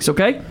short weeks.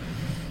 Okay.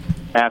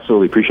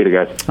 Absolutely. Appreciate it,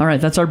 guys. All right,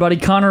 that's our buddy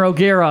Connor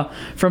O'Gara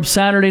from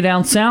Saturday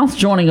Down South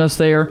joining us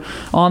there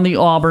on the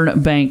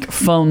Auburn Bank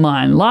phone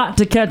line. Lot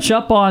to catch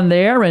up on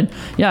there, and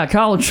yeah,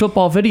 college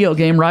football video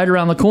game right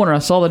around the corner. I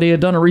saw that he had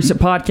done a recent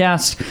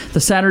podcast,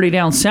 the Saturday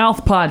Down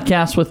South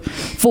podcast, with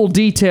full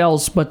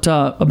details, but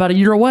about a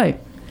year away.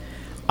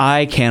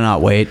 I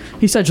cannot wait.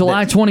 He said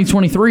July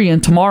 2023,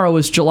 and tomorrow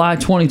is July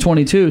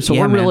 2022, so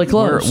we're really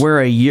close. We're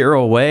a year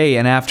away,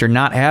 and after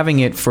not having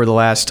it for the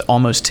last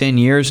almost 10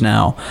 years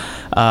now,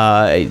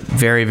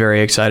 very, very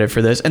excited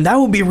for this. And that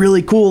would be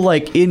really cool,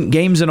 like in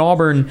games in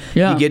Auburn,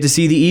 you get to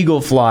see the eagle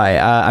fly.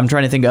 I'm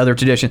trying to think of other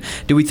traditions.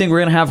 Do we think we're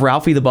going to have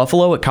Ralphie the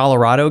Buffalo at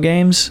Colorado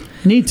games?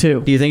 Need to.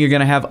 Do you think you're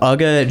going to have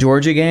UGA at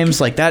Georgia games?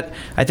 Like that,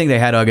 I think they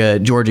had UGA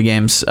at Georgia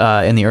games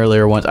in the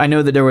earlier ones. I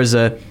know that there was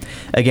a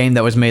game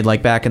that was made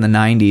like back in the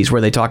 90s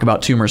where they talk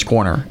about Toomer's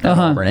Corner at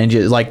Auburn. And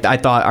just, like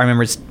I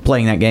remember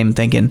playing that game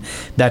thinking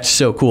that's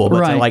so cool.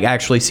 But to like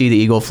actually see the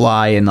eagle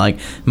fly and like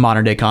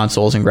modern day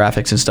consoles and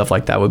graphics and stuff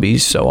like that would be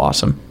so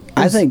awesome.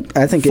 I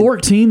think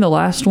 14 the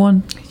last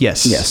one?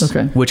 Yes.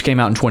 Okay. Which came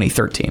out in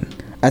 2013.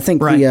 I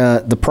think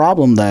the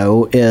problem,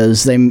 though,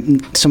 is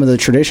some of the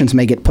traditions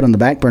may get put on the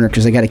back burner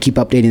because they got to keep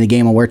updating the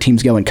game on where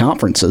teams go in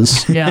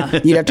conferences. Yeah.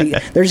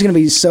 There's going to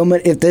be so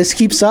many. If this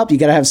keeps up, you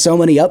got to have so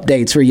many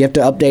updates where you have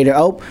to update it.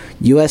 Oh,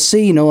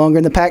 USC no longer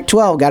in the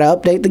Pac-12. Got to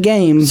update the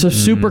game. So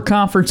super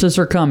conferences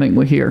are coming,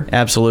 we hear.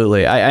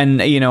 Absolutely.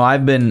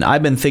 I've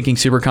been thinking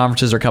super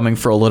conferences are coming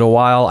for a little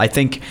while. I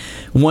think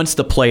once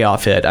the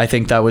playoff hit, I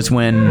think that was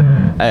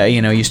when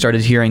you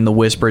started hearing the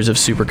whispers of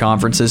super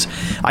conferences.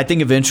 I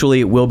think eventually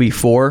it will be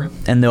 4,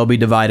 and they'll be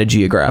divided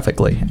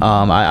geographically.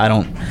 I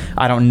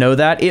don't know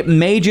that. It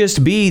may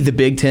just be the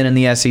Big Ten and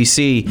the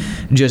SEC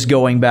just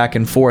going back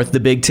and forth. The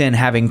Big Ten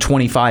having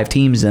 25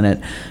 teams in it,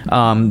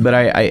 but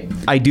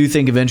I do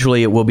think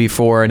eventually it will be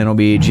 4, and it'll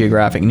be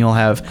geographic. And you'll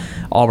have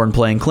Auburn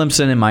playing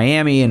Clemson and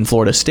Miami and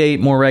Florida State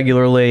more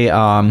regularly.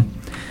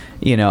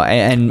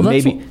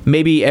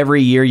 Maybe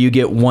every year you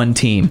get one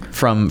team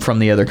from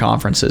the other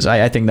conferences.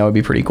 I think that would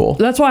be pretty cool.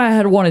 That's why I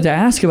had wanted to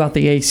ask about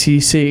the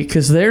ACC,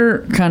 because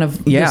they're kind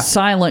of the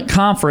silent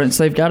conference.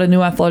 They've got a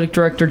new athletic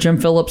director. Jim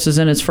Phillips is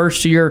in his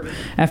first year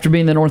after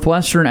being the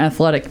Northwestern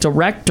athletic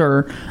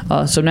director.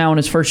 So now in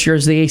his first year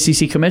as the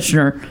ACC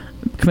commissioner,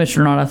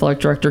 not athletic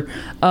director.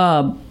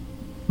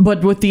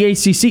 But with the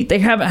ACC, they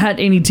haven't had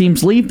any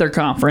teams leave their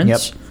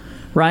conference. Yep.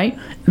 Right?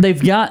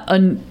 They've got a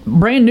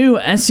brand new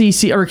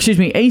ACC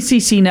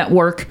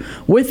network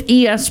with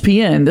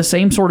ESPN, the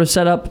same sort of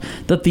setup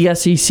that the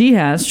SEC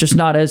has, just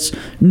not as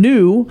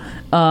new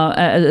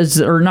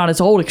not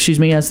as old,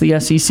 as the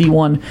SEC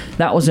one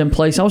that was in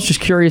place. I was just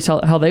curious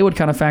how they would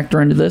kind of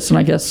factor into this, and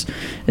I guess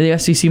the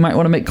SEC might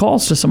want to make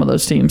calls to some of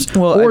those teams,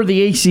 or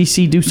the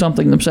ACC do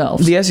something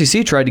themselves. The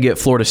SEC tried to get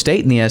Florida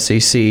State in the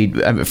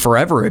SEC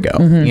forever ago.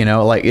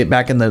 Mm-hmm.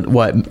 Back in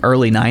the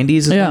early 90s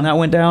is when that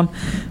went down,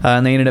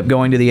 and they ended up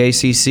going to the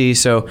ACC.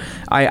 So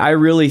I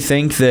really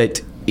think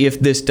that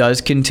if this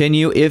does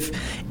continue, if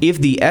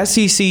the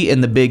SEC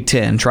and the Big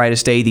Ten try to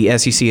stay the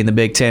SEC and the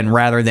Big Ten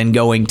rather than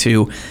going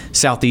to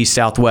Southeast,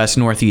 Southwest,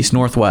 Northeast,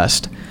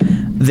 Northwest,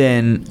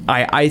 then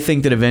I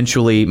think that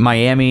eventually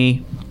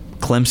Miami,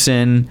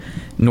 Clemson,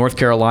 North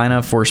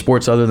Carolina for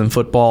sports other than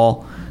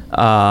football,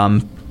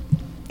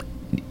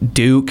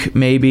 Duke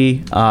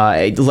maybe.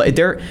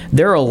 There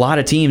are a lot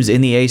of teams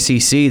in the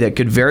ACC that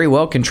could very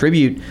well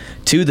contribute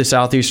to the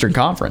Southeastern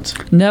Conference.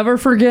 Never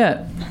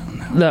forget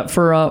that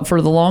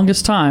for the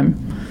longest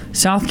time,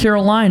 South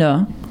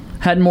Carolina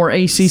had more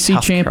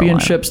ACC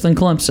championships than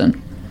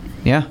Clemson.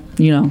 Yeah.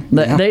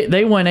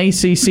 They went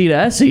ACC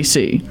to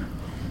SEC.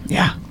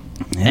 Yeah.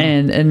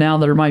 And now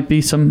there might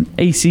be some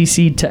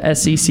ACC to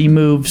SEC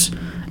moves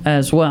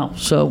as well.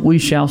 So we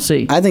shall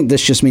see. I think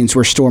this just means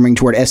we're storming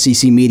toward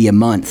SEC Media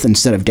Month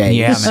instead of days.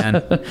 Yeah,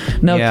 man.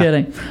 No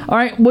kidding. All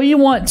right. Well, you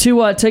want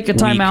to take a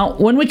time out.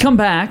 When we come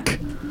back,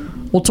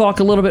 we'll talk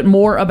a little bit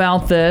more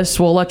about this.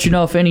 We'll let you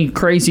know if any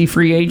crazy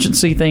free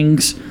agency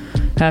things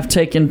have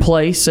taken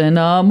place and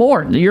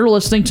more. You're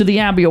listening to the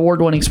Abby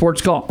Award-winning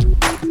Sports Call.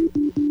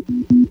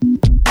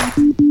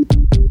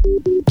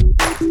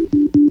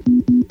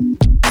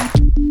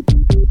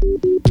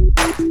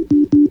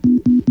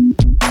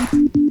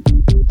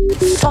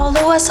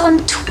 Follow us on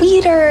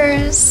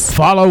Tweeters.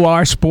 Follow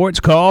our Sports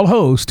Call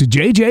host,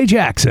 JJ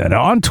Jackson,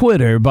 on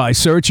Twitter by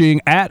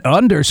searching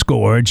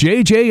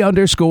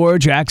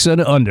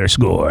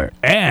 @JJ_Jackson_.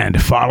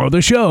 And follow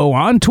the show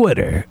on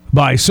Twitter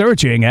by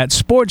searching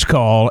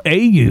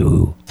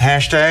 @SportsCallAU.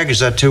 Hashtag, is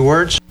that 2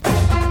 words?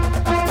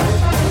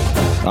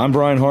 I'm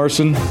Brian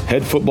Harsin,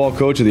 head football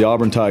coach of the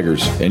Auburn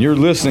Tigers, and you're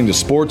listening to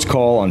Sports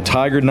Call on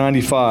Tiger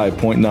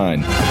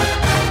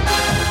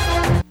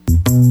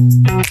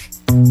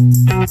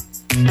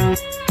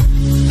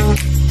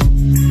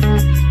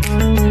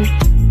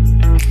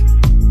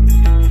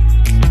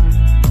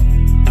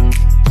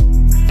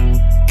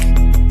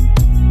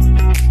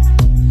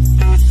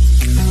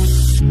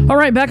All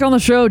right, back on the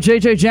show,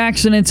 JJ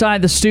Jackson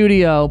inside the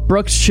studio,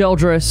 Brooks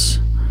Childress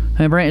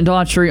and Brandon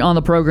Daughtry on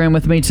the program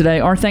with me today.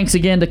 Our thanks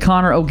again to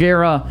Connor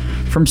O'Gara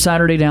from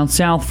Saturday Down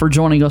South for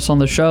joining us on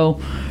the show.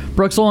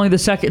 Brooks, only the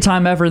second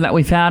time ever that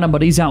we've had him,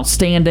 but he's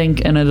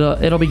outstanding, and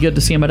it'll be good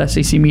to see him at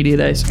SEC Media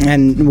Days.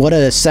 And what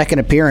a second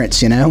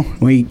appearance, you know.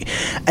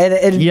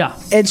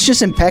 It's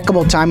just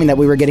impeccable timing that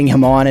we were getting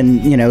him on,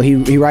 and you know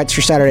he writes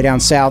for Saturday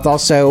Down South.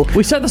 Also,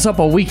 we set this up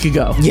a week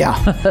ago. Yeah,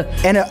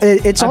 and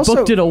it's also I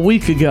booked it a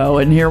week ago,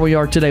 and here we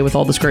are today with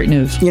all this great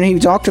news. You know, he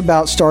talked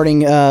about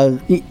starting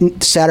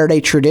Saturday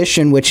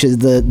Tradition, which is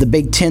the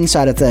Big Ten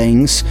side of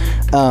things,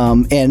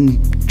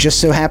 and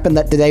just so happened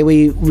that today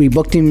we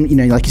booked him. You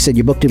know, like you said,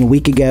 you booked him a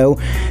week ago.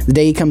 The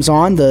day he comes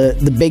on,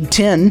 the Big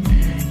Ten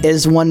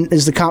is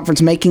the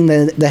conference making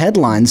the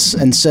headlines,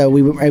 and so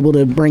we were able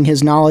to bring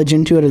his knowledge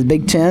into it as the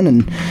Big Ten,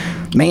 and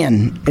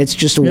man, it's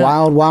just a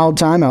wild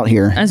time out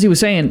here. As he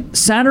was saying,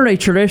 Saturday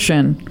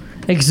Tradition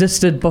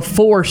existed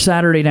before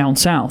Saturday Down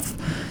South.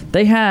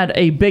 They had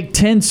a Big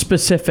Ten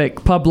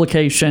specific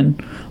publication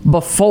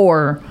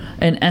before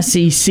an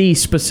SEC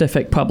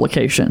specific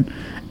publication,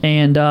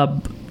 and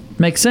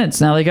makes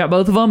sense. Now they got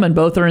both of them, and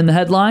both are in the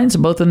headlines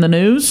and both in the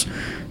news.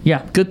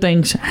 Yeah, good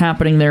things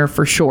happening there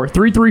for sure.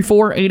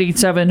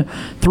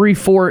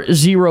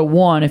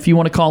 334-887-3401 if you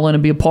want to call in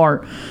and be a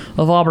part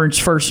of Auburn's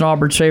first and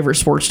Auburn's favorite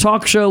sports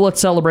talk show. Let's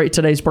celebrate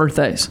today's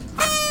birthdays.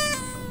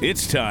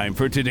 It's time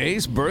for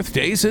today's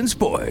birthdays in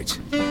sports.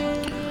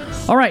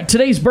 All right,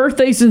 today's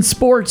birthdays in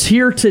sports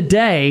here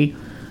today.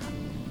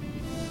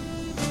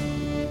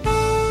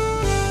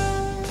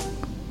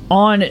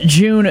 On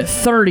June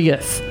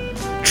 30th.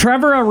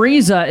 Trevor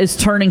Ariza is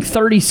turning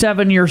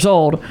 37 years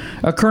old,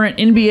 a current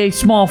NBA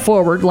small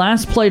forward,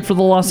 last played for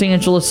the Los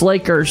Angeles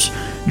Lakers,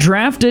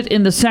 drafted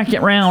in the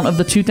second round of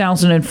the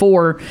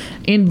 2004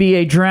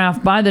 NBA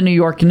draft by the New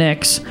York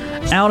Knicks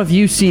out of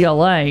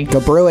UCLA.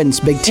 Go Bruins,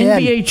 Big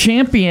Ten. NBA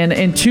champion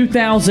in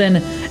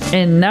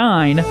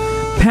 2009,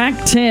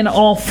 Pac-10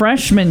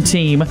 All-Freshman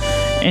team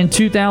in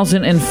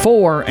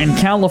 2004, and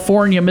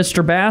California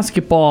Mr.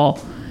 Basketball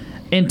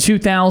in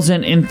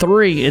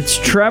 2003. It's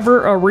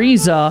Trevor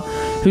Ariza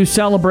who's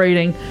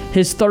celebrating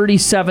his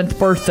 37th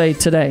birthday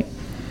today.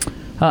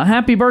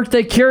 Happy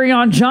birthday,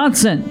 Kerryon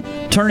Johnson,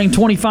 turning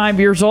 25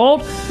 years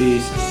old.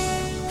 Peace.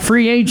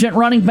 Free agent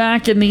running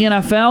back in the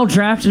NFL,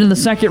 drafted in the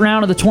second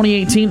round of the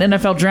 2018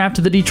 NFL Draft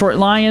to the Detroit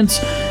Lions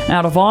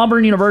out of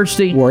Auburn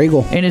University. War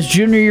Eagle. In his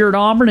junior year at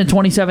Auburn in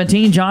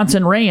 2017,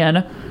 Johnson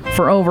ran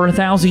for over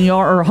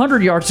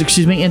 100 yards,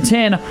 in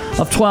 10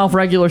 of 12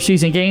 regular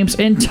season games.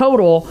 In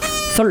total,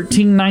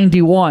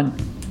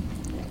 1,391.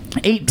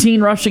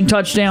 18 rushing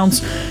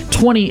touchdowns,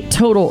 20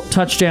 total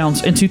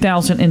touchdowns in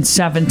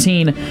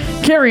 2017.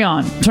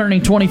 Kerryon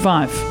turning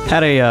 25.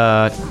 Had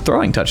a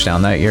throwing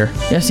touchdown that year.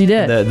 Yes, he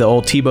did. The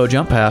old Tebow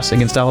jump pass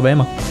against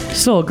Alabama.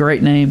 Still a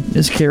great name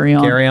is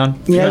Kerryon. Kerryon,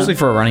 especially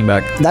for a running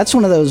back. That's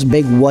one of those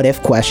big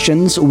what-if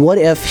questions. What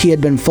if he had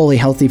been fully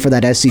healthy for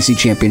that SEC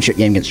championship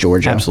game against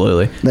Georgia?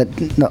 Absolutely.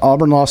 That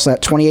Auburn lost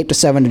that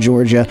 28-7 to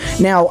Georgia.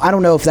 Now, I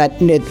don't know if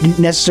that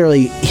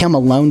necessarily him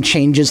alone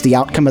changes the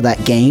outcome of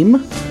that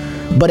game,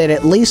 but it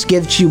at least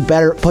puts you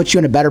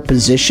in a better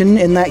position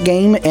in that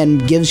game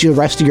and gives you the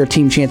rest of your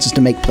team chances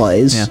to make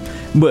plays. Yeah.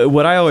 But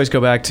what I always go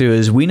back to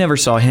is we never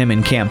saw him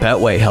and Cam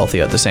Petway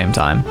healthy at the same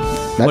time.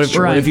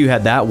 What if you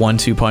had that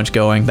 1-2 punch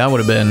going? That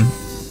would have been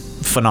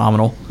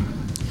phenomenal.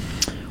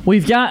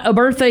 We've got a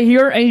birthday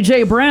here.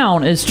 A.J.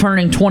 Brown is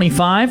turning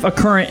 25, a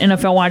current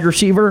NFL wide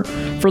receiver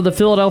for the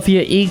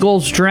Philadelphia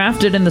Eagles,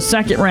 drafted in the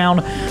second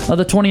round of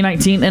the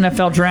 2019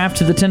 NFL Draft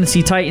to the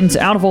Tennessee Titans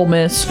out of Ole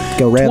Miss.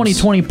 Go Rebs.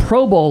 2020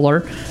 Pro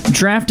Bowler,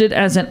 drafted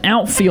as an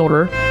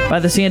outfielder by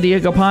the San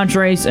Diego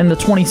Padres in the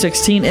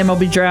 2016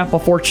 MLB Draft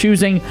before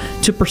choosing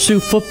to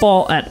pursue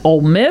football at Ole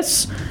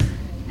Miss.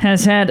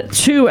 Has had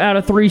 2 out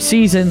of 3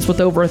 seasons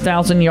with over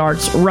 1,000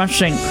 yards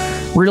rushing.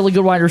 Really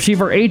good wide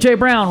receiver. A.J.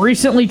 Brown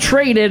recently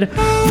traded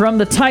from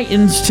the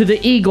Titans to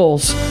the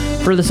Eagles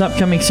for this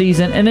upcoming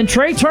season. And then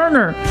Trey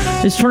Turner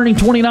is turning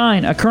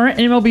 29, a current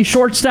MLB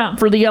shortstop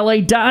for the LA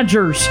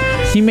Dodgers.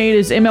 He made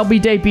his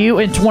MLB debut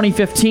in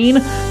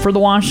 2015 for the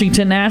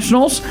Washington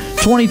Nationals,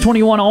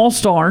 2021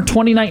 All-Star,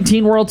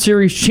 2019 World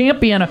Series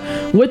champion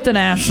with the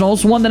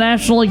Nationals, won the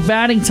National League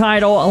batting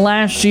title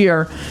last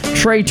year.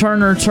 Trey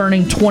Turner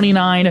turning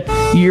 29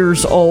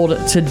 years old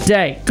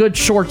today. Good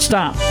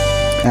shortstop.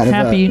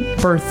 Happy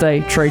birthday,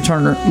 Trey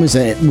Turner. Was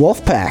at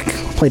Wolfpack.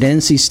 Played at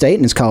NC State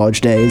in his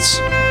college days.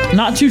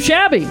 Not too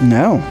shabby.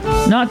 No.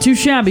 Not too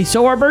shabby.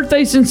 So our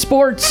birthdays in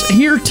sports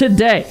here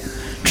today.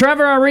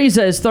 Trevor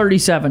Ariza is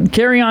 37.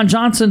 Kerryon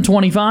Johnson,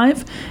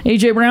 25.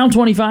 A.J. Brown,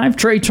 25.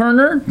 Trey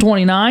Turner,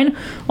 29.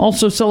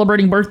 Also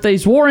celebrating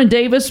birthdays, Warren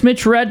Davis,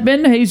 Mitch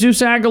Redmond,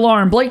 Jesus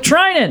Aguilar, and Blake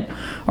Trinan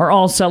are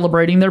all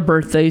celebrating their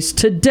birthdays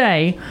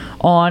today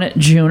on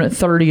June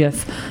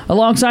 30th.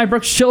 Alongside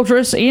Brooks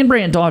Childress and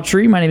Brant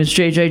Daughtry, my name is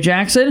JJ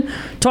Jackson,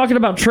 talking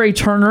about Trey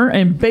Turner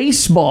and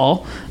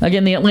baseball.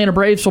 Again, the Atlanta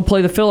Braves will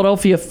play the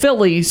Philadelphia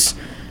Phillies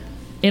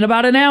in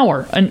about an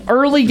hour. An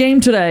early game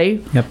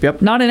today.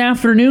 Yep. Not an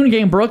afternoon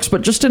game, Brooks,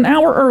 but just an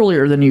hour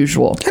earlier than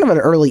usual. Kind of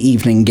an early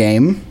evening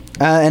game.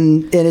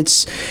 And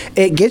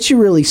it gets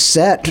you really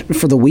set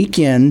for the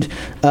weekend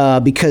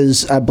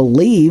because I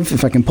believe,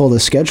 if I can pull the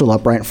schedule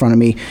up right in front of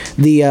me,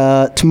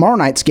 the tomorrow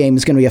night's game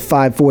is going to be a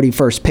 5:40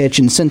 first pitch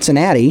in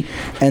Cincinnati,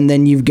 and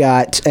then you've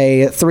got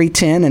a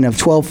 3:10 and a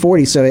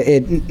 12:40.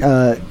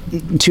 So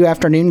two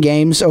afternoon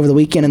games over the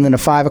weekend, and then a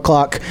 5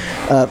 o'clock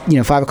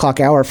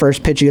hour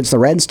first pitch against the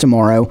Reds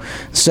tomorrow.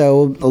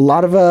 So a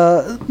lot of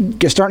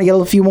you're starting to get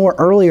a few more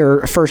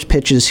earlier first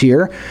pitches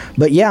here.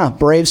 But yeah,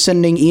 Braves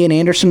sending Ian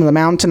Anderson to the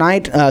mound tonight.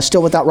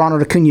 Still without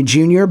Ronald Acuna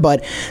Jr.,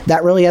 but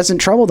that really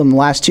hasn't troubled them the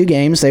last two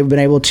games. They've been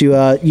able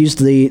to use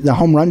the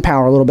home run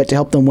power a little bit to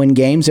help them win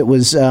games. It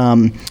was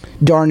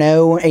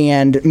d'Arnaud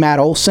and Matt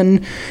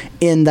Olson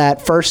in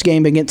that first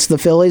game against the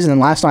Phillies, and then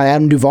last night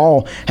Adam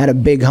Duvall had a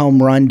big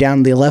home run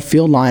down the left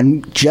field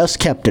line, just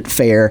kept it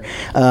fair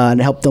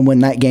and helped them win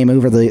that game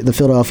over the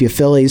Philadelphia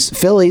Phillies.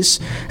 Phillies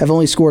have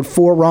only scored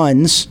 4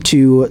 runs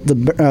to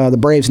the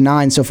Braves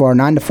 9 so far.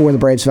 9-4, the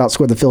Braves have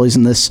outscored the Phillies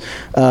in this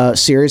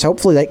series.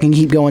 Hopefully that can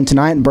keep going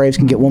tonight, and the Braves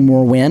can get one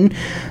more win.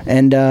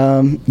 And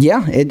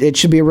it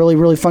should be a really,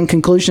 really fun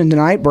conclusion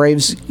tonight.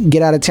 Braves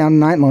get out of town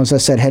tonight, and as I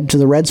said, head to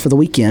the Reds for the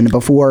weekend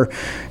before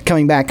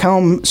coming back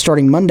home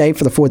starting Monday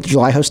for the 4th of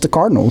July, host the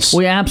Cardinals.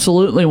 We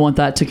absolutely want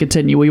that to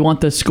continue. We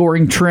want the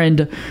scoring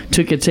trend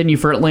to continue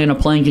for Atlanta,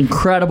 playing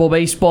incredible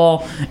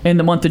baseball in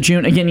the month of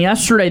June. Again,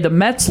 yesterday, the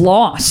Mets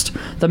lost.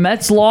 The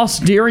Mets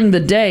lost during the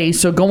day,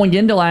 so going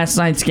into last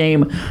night's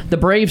game, the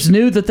Braves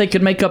knew that they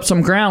could make up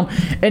some ground.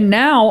 And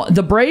now,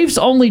 the Braves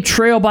only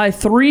trail by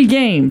 3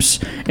 games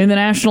in the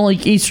National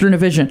League Eastern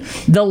Division.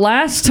 The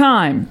last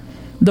time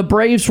the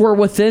Braves were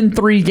within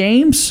 3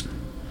 games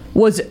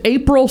was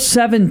April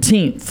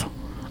 17th.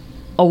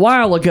 A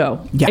while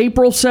ago. Yeah.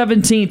 April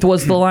 17th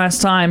was the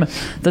last time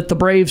that the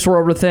Braves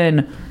were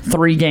within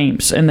 3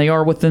 games, and they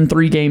are within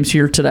 3 games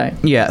here today.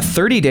 Yeah,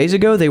 30 days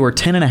ago, they were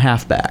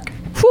 10.5 back.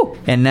 Whew.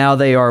 And now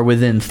they are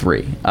within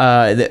 3.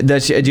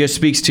 That just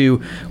speaks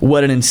to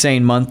what an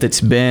insane month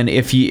it's been.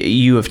 If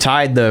you have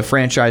tied the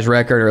franchise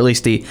record, or at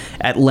least the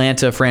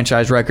Atlanta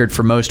franchise record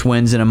for most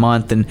wins in a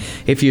month, and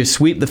if you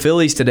sweep the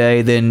Phillies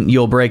today, then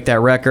you'll break that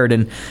record,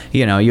 and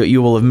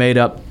you will have made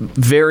up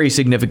very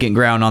significant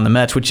ground on the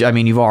Mets, which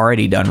you've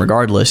already done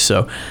regardless.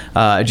 So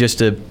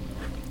just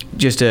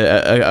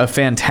a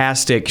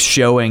fantastic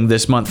showing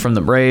this month from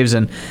the Braves.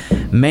 And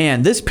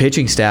man, this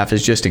pitching staff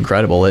is just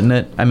incredible, isn't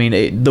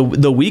it?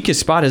 The weakest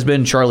spot has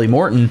been Charlie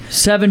Morton.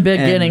 7 big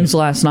innings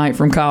last night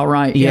from Kyle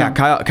Wright. Yeah,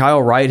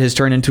 Kyle Wright has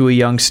turned into a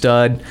young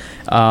stud.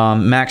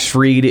 Max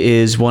Fried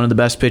is one of the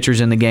best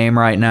pitchers in the game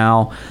right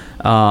now.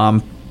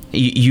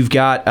 You've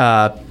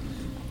got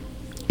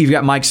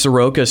Mike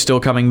Soroka still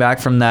coming back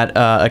from that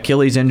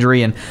Achilles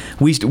injury, and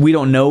we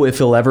don't know if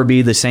he'll ever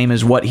be the same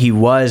as what he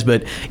was,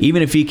 but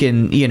even if he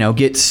can,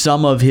 get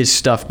some of his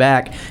stuff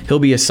back, he'll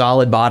be a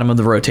solid bottom of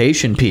the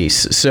rotation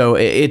piece. So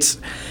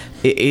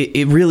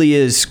it really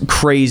is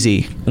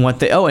crazy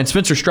and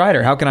Spencer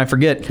Strider, how can I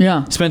forget?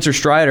 Yeah. Spencer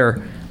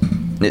Strider,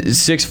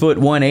 6 foot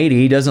 180.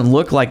 He doesn't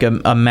look like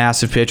a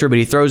massive pitcher, but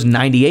he throws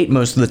 98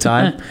 most of the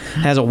time.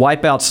 Has a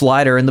wipeout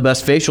slider and the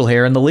best facial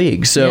hair in the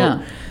league. So.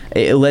 Yeah.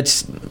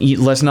 Let's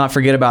not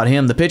forget about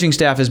him. The pitching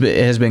staff has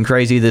been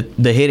crazy.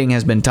 The hitting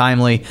has been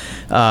timely.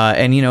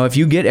 And if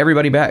you get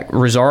everybody back,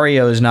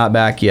 Rosario is not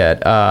back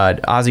yet.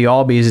 Ozzie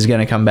Albies is going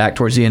to come back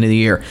towards the end of the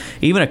year.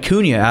 Even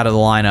Acuna out of the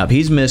lineup.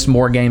 He's missed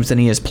more games than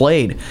he has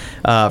played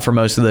for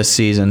most of this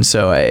season.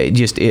 So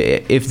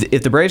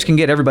if the Braves can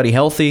get everybody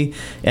healthy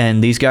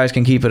and these guys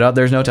can keep it up,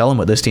 there's no telling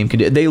what this team can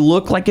do. They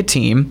look like a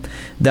team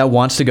that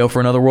wants to go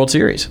for another World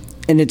Series.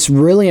 And it's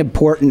really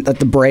important that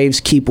the Braves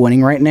keep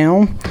winning right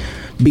now.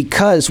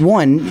 Because,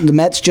 one, the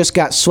Mets just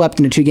got swept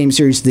in a 2-game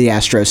series to the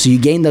Astros, so you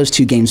gain those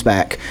 2 games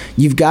back.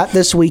 You've got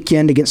this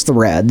weekend against the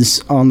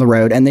Reds on the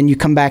road, and then you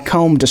come back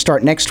home to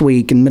start next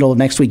week. In the middle of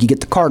next week, you get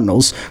the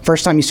Cardinals.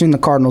 First time you've seen the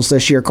Cardinals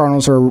this year.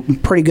 Cardinals are a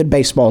pretty good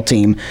baseball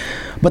team.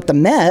 But the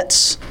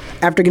Mets,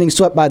 after getting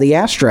swept by the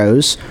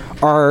Astros,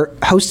 are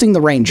hosting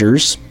the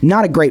Rangers,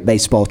 not a great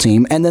baseball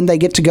team, and then they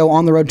get to go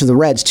on the road to the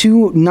Reds,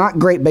 2 not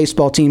great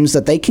baseball teams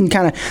that they can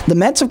the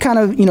Mets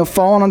have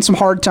fallen on some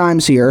hard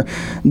times here.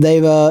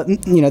 They've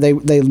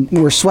they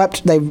were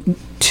swept. They've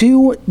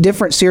two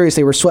different series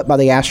they were swept by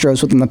the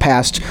Astros within the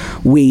past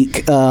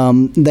week.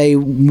 They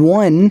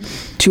won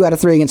 2 out of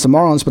 3 against the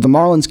Marlins, but the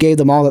Marlins gave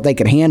them all that they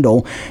could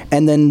handle.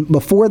 And then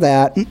before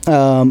that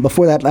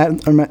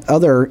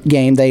other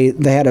game, they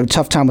had a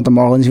tough time with the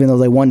Marlins, even though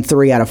they won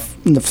 3 out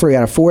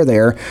of 4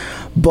 there.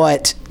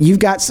 But you've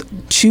got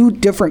 2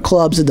 different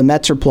clubs that the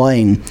Mets are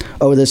playing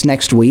over this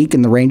next week,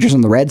 and the Rangers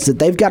and the Reds, that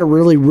they've got a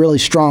really, really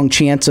strong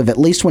chance of at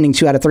least winning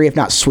 2 out of 3, if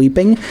not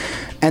sweeping.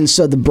 And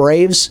so the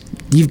Braves,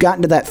 you've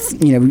gotten to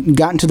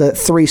that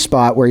 3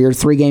 spot where you're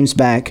 3 games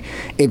back.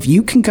 If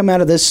you can come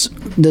out of this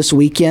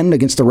weekend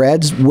against the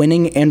Reds,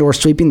 winning and or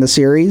sweeping the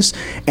series,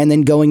 and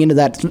then going into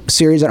that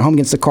series at home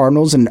against the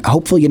Cardinals and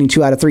hopefully getting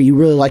 2 out of 3, you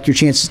really like your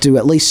chances to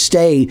at least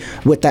stay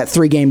with that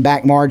 3-game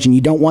back margin.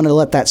 You don't want to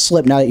let that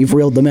slip now that you've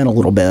reeled them in a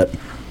little bit.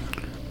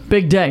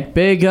 Big day.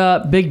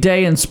 Big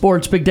day in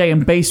sports, big day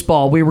in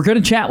baseball. We were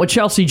going to chat with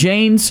Chelsea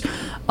Janes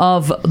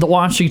of the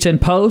Washington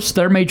Post,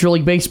 their Major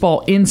League Baseball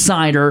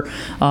insider.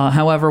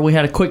 However, we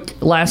had a quick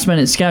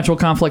last-minute schedule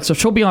conflict, so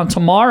she'll be on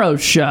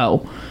tomorrow's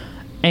show.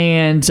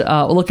 And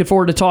looking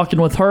forward to talking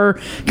with her.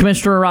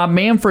 Commissioner Rob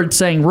Manfred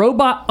saying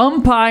robot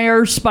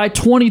umpires by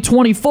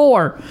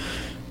 2024.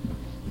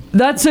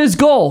 That's his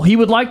goal. He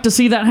would like to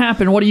see that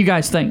happen. What do you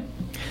guys think?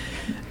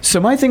 So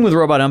my thing with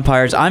robot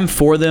umpires, I'm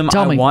for them.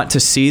 I want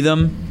to see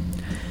them.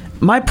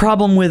 My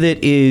problem with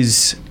it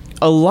is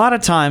a lot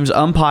of times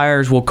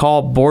umpires will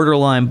call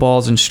borderline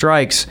balls and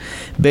strikes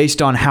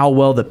based on how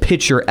well the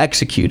pitcher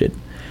executed,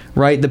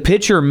 right? The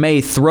pitcher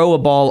may throw a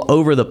ball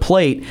over the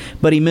plate,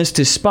 but he missed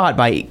his spot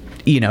by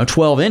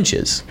 12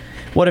 inches.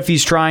 What if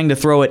he's trying to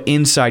throw it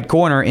inside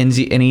corner and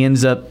he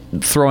ends up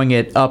throwing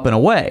it up and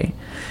away?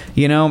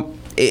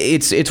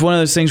 It's one of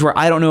those things where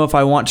I don't know if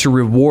I want to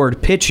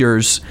reward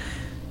pitchers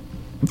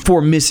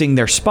for missing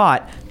their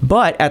spot,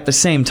 but at the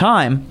same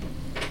time,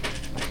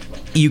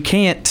 you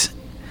can't.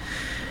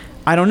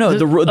 I don't know.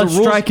 The rules,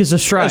 strike is a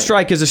strike. A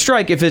strike is a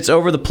strike. If it's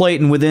over the plate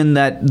and within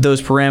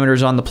those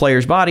parameters on the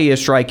player's body, a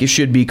strike, it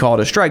should be called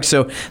a strike.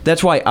 So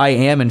that's why I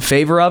am in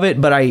favor of it.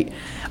 But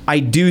I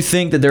do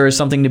think that there is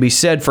something to be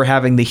said for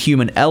having the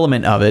human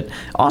element of it.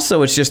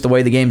 Also, it's just the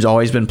way the game's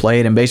always been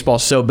played, and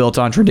baseball's so built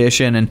on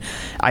tradition. And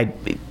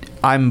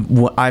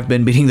I've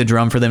been beating the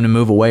drum for them to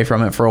move away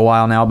from it for a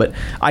while now, but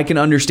I can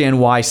understand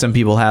why some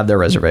people have their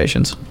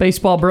reservations.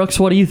 Baseball, Brooks,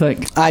 what do you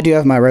think? I do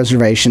have my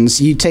reservations.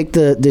 You take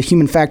the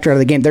human factor out of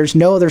the game. There's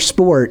no other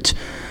sport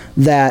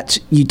that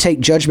you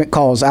take judgment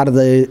calls out of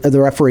the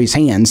referee's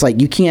hands.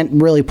 Like, you can't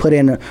really put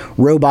in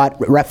robot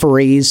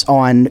referees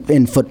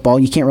in football.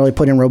 You can't really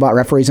put in robot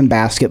referees in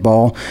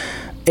basketball.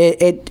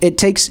 It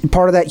takes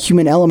part of that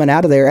human element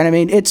out of there. And I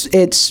mean, it's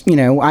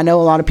I know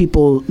a lot of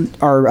people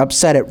are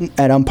upset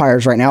at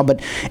umpires right now,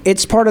 but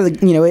it's part of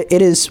the,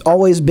 it has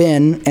always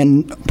been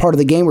and part of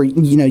the game where,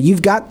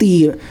 you've got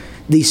the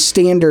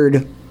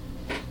standard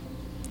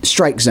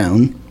strike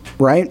zone,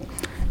 right?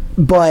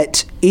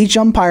 But each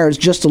umpire is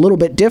just a little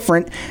bit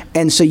different.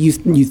 And so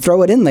you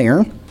throw it in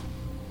there.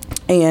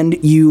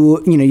 And you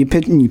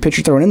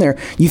pitcher throw it in there.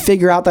 You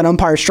figure out that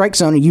umpire strike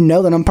zone, and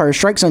that umpire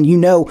strike zone.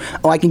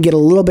 I can get a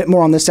little bit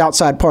more on this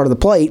outside part of the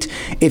plate.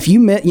 If you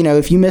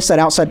miss that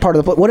outside part of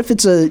the plate, what if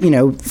it's a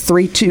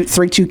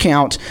 3-2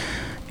 count,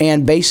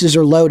 and bases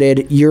are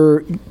loaded?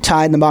 You're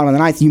tied in the bottom of the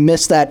ninth. You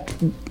miss that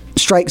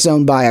strike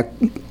zone by a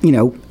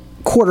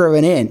quarter of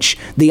an inch.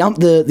 The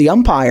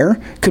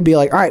umpire could be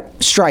like, all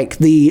right, strike.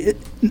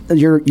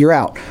 You're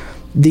out.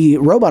 The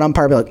robot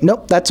umpire would be like,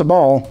 nope, that's a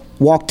ball.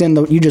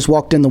 You just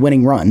walked in the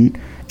winning run.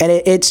 And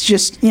it's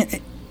just, I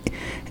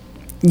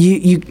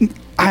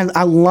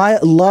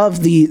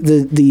love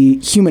the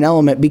human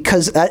element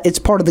because it's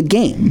part of the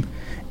game.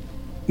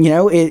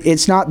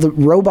 It's not, the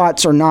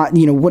robots are not,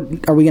 what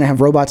are we going to have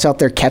robots out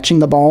there catching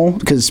the ball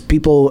because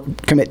people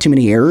commit too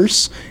many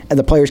errors and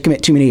the players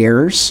commit too many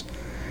errors?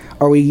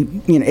 Are we,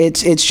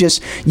 it's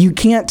just, you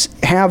can't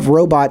have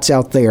robots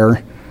out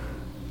there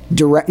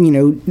nothing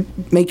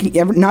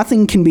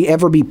can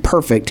ever be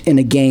perfect in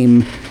a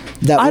game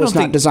that was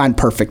not designed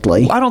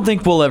perfectly. I don't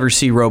think we'll ever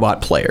see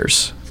robot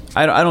players.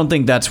 I don't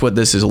think that's what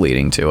this is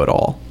leading to at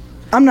all.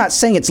 I'm not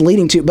saying it's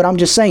leading to, but I'm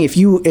just saying if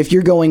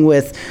you're going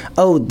with,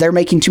 they're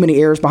making too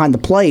many errors behind the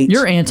plate.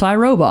 You're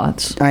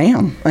anti-robots. I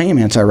am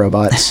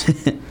anti-robots.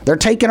 They're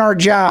taking our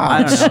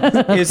jobs. I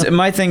don't know.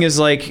 My thing is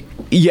like,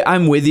 yeah,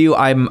 I'm with you.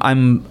 I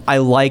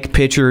like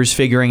pitchers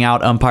figuring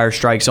out umpire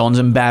strike zones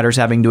and batters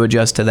having to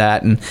adjust to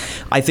that, and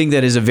I think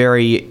that's a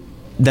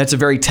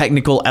very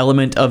technical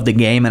element of the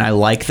game, and I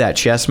like that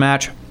chess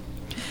match.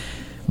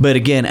 But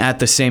again, at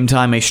the same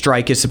time, a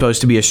strike is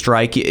supposed to be a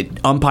strike.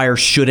 Umpires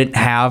shouldn't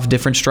have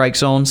different strike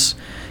zones.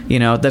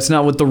 That's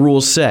not what the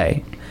rules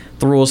say.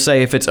 The rules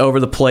say if it's over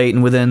the plate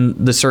and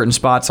within the certain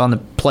spots on the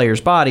player's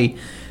body,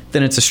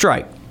 then it's a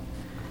strike.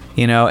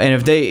 And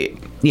if they,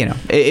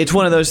 it's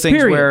one of those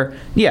things where,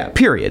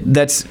 period.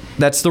 That's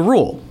the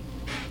rule.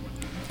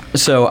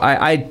 So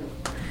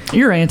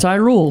You're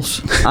anti-rules.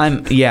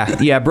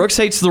 Brooks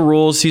hates the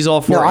rules. He's all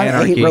for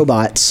anarchy.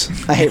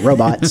 I hate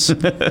robots.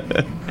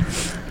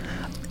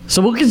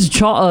 So we'll get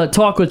to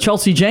talk with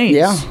Chelsea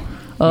Janes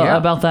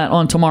about that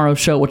on tomorrow's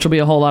show, which will be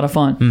a whole lot of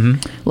fun.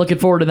 Looking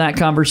forward to that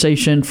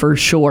conversation for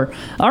sure.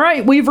 All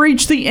right, we've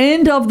reached the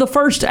end of the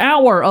first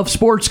hour of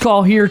Sports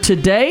Call here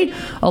today.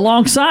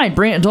 Alongside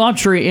Brant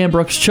Daughtry and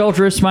Brooks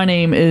Childress, my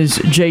name is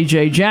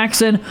JJ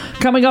Jackson.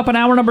 Coming up in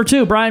hour number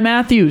 2, Brian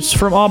Matthews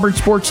from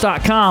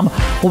AuburnSports.com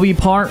will be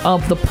part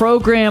of the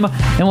program,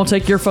 and we'll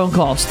take your phone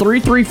calls.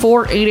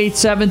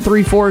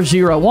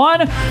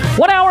 334-887-3401.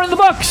 1 hour in the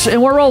books,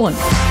 and we're rolling.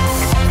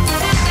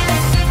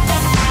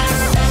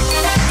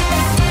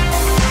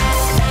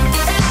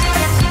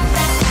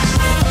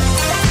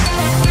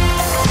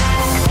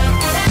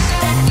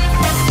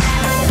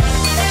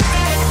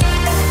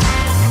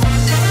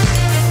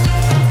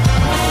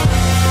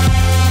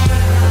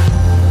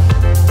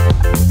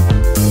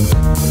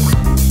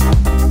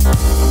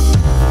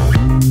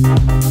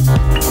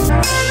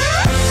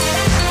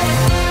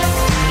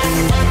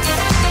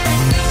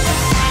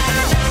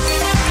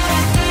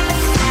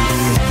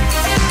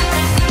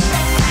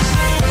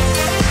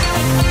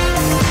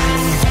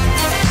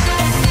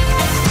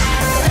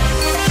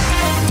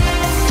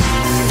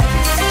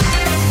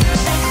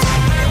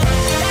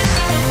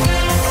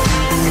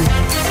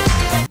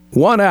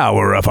 One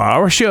hour of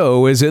our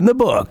show is in the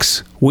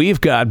books. We've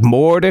got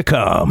more to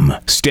come.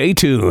 Stay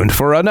tuned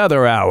for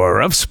another hour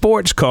of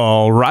Sports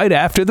Call right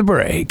after the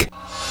break.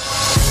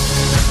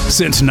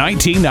 Since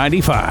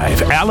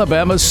 1995,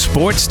 Alabama's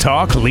sports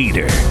talk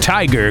leader,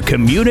 Tiger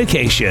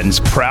Communications,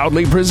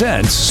 proudly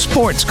presents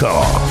Sports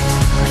Call.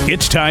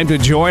 It's time to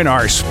join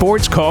our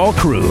Sports Call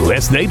crew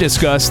as they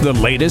discuss the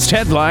latest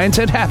headlines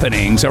and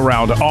happenings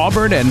around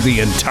Auburn and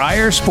the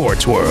entire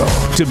sports world.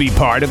 To be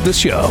part of the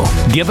show,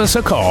 give us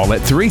a call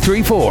at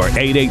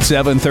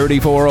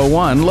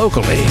 334-887-3401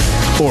 locally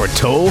or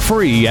toll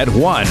free at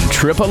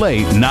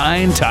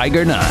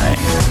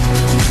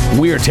 1-888-9-TIGER-9.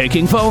 We're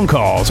taking phone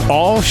calls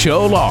all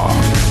show long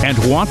and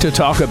want to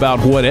talk about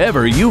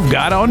whatever you've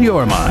got on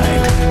your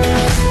mind.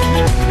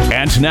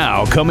 And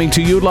now, coming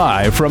to you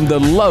live from the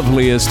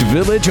loveliest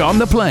village on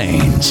the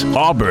plains,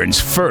 Auburn's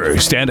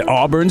first and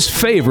Auburn's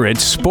favorite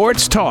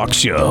sports talk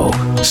show,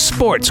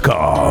 Sports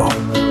Call.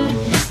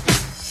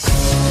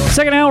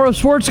 Second hour of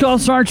Sports Call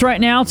starts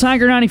right now.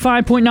 Tiger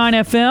 95.9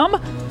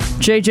 FM.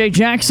 JJ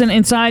Jackson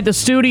inside the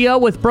studio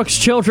with Brooks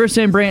Childress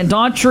and Brant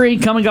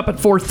Daughtry. Coming up at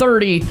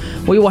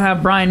 4:30, we will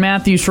have Brian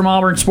Matthews from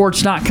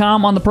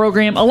AuburnSports.com on the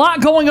program. A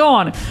lot going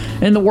on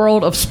in the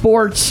world of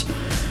sports.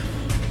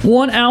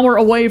 1 hour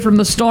away from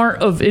the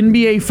start of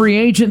NBA free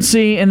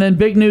agency, and then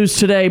big news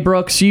today,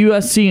 Brooks,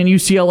 USC and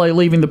UCLA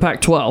leaving the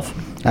Pac-12.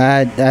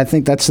 I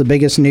think that's the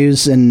biggest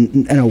news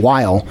in a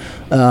while.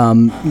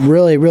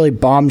 Really, really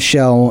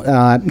bombshell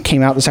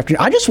came out this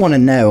afternoon. I just want to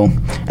know,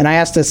 and I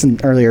asked this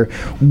earlier,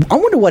 I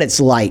wonder what it's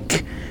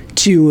like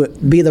to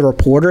be the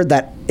reporter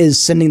that is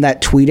sending that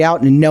tweet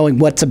out and knowing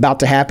what's about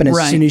to happen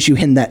as soon as you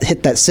hit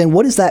that send.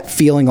 What is that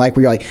feeling like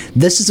where you're like,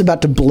 this is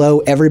about to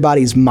blow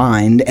everybody's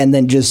mind, and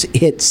then just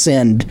hit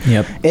send?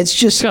 Yep.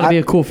 It's got to be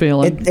a cool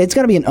feeling. It's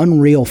got to be an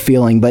unreal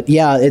feeling. But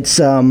yeah,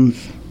 it's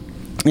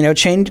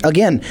change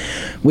again.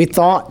 We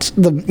thought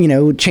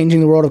changing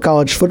the world of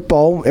college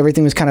football,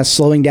 everything was kind of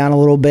slowing down a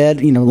little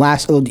bit.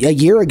 A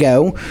year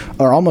ago,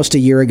 or almost a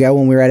year ago,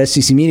 when we were at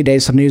SEC Media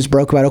Days, some news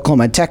broke about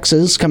Oklahoma,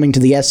 Texas coming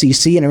to the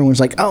SEC, and everyone was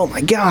like, "Oh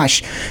my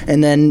gosh!"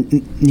 And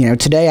then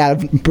today,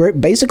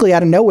 basically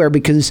out of nowhere,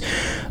 because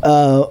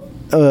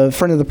a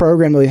friend of the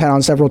program that we've had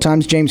on several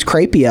times, James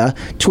Crapia,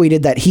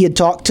 tweeted that he had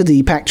talked to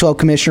the Pac-12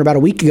 commissioner about a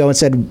week ago and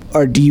said,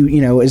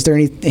 is there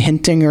any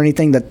hinting or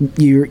anything that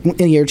any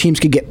of your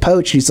teams could get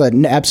poached? He said,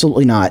 no,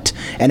 absolutely not,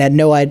 and had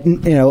no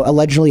idea,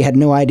 allegedly had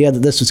no idea that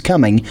this was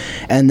coming.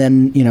 And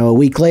then, a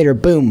week later,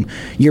 boom,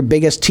 your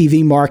biggest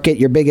TV market,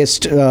 your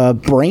biggest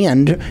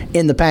brand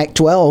in the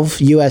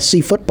Pac-12,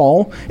 USC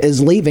football, is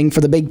leaving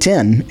for the Big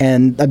Ten,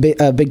 and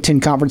a Big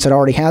Ten conference that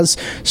already has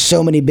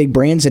so many big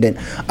brands in it.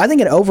 I think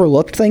an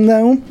overlooked thing,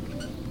 though,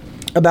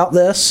 about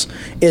this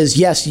is,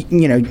 yes,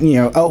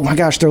 oh my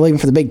gosh, they're leaving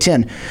for the Big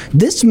Ten.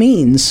 This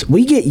means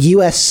we get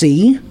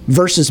USC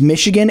versus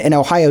Michigan and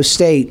Ohio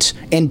State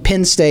and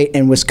Penn State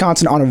and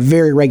Wisconsin on a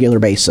very regular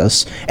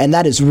basis, and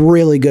that is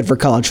really good for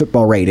college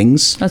football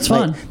ratings. That's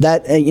fun.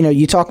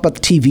 You talk about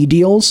the TV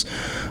deals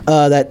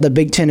that the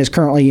Big Ten is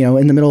currently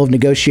in the middle of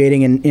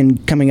negotiating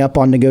and coming up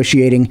on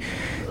negotiating.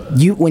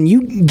 When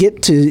you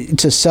get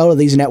to sell to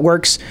these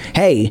networks,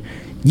 hey,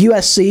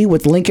 USC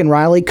with Lincoln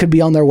Riley could be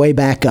on their way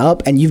back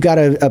up, and you've got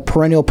a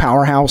perennial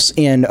powerhouse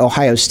in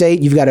Ohio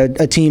State. You've got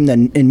a team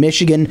in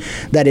Michigan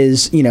that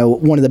is,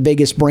 one of the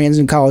biggest brands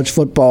in college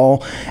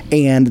football,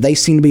 and they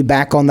seem to be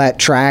back on that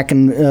track.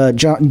 And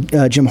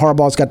Jim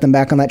Harbaugh's got them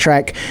back on that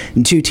track.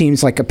 And two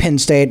teams like a Penn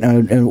State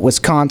and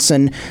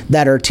Wisconsin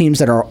that are teams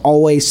that are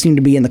always seem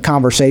to be in the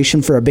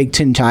conversation for a Big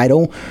Ten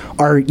title.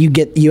 Or you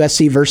get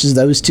USC versus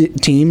those two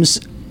teams,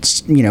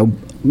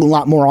 a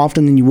lot more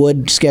often than you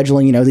would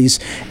scheduling, these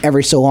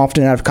every so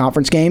often out of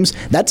conference games.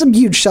 That's a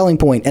huge selling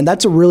point, and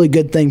that's a really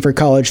good thing for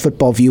college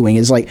football viewing.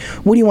 Is like,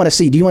 what do you want to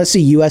see? Do you want to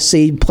see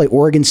USC play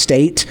Oregon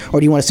State, or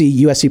do you want to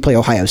see USC play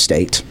Ohio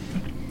State?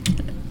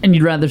 And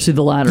you'd rather see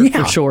the latter,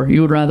 Yeah. for sure.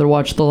 You would rather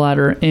watch the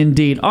latter,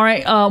 indeed. All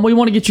right, we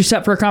want to get you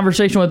set for a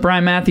conversation with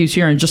Brian Matthews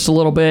here in just a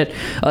little bit.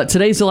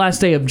 Today's the last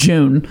day of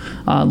June,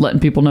 letting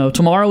people know.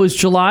 Tomorrow is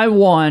July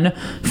 1.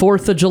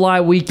 4th of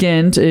July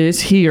weekend is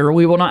here.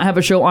 We will not have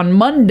a show on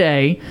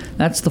Monday.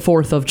 That's the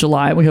 4th of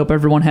July. We hope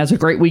everyone has a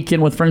great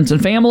weekend with friends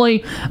and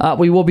family.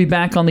 We will be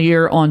back on the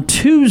air on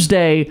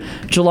Tuesday,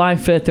 July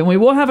 5th, and we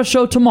will have a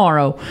show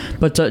tomorrow,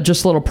 but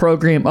just a little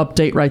program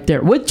update right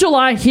there. With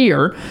July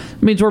here,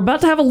 it means we're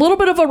about to have a little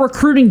bit of a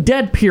recruiting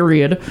dead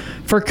period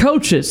for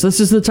coaches. This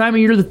is the time of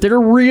year that they're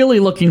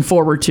really looking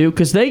forward to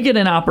because they get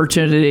an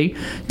opportunity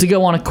to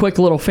go on a quick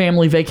little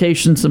family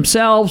vacations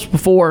themselves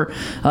before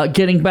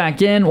getting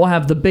back in. We'll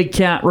have the Big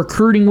Cat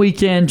recruiting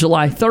weekend,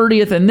 July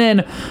 30th, and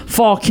then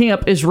fall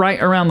camp is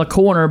right around the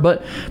corner.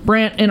 But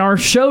Brant, in our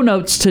show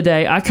notes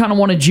today, I kind of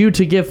wanted you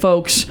to give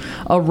folks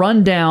a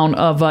rundown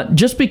of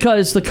just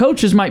because the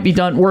coaches might be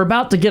done, we're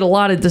about to get a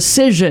lot of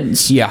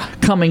decisions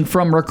coming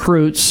from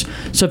recruits.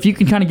 So if you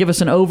can kind of give us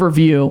an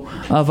overview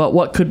of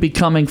what could be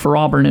coming for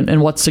Auburn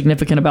and what's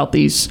significant about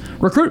these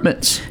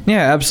recruitments.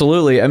 Yeah,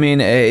 absolutely. I mean,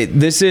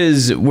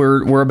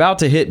 we're about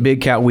to hit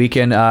Big Cat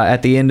weekend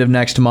at the end of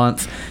next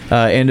month,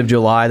 end of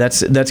July.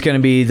 That's going to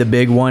be the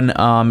big one.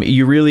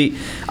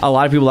 A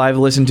lot of people I've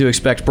listened to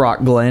expect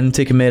Brock Glenn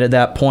to commit at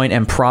that point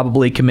and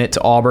probably commit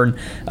to Auburn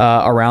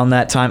around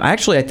that time.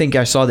 I think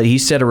I saw that he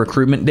set a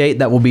recruitment date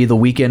that will be the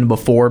weekend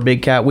before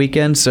Big Cat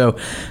weekend, so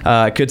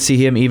could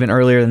see him even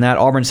earlier than that.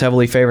 Auburn's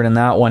heavily favored in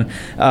that one.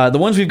 The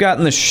ones we've got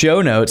in the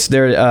show notes,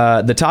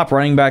 the top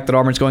running back that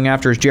Auburn's going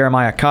after is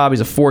Jeremiah Cobb.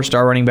 He's a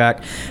 4-star running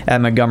back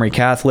at Montgomery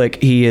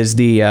Catholic. He is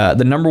the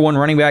number one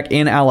running back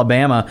in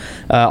Alabama.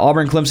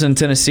 Auburn, Clemson, and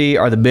Tennessee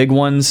are the big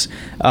ones.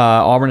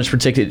 Auburn is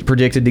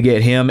predicted to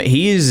get him.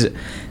 He's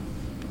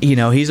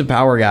a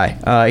power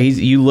guy.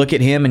 You look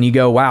at him and you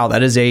go, wow,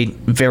 that is a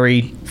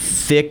very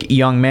thick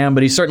young man,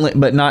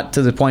 but not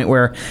to the point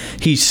where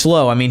he's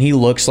slow. I mean, he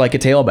looks like a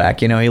tailback.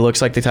 He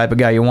looks like the type of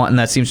guy you want, and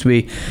that seems to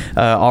be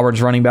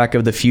Auburn's running back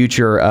of the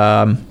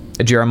future,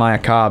 Jeremiah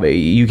Cobb.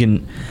 You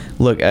can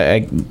look,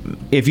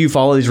 if you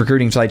follow these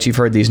recruiting sites, you've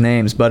heard these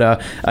names.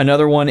 But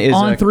another one is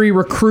On3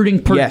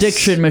 recruiting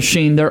prediction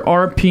machine. Their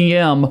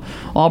RPM,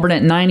 Auburn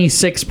at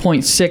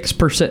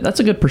 96.6%. That's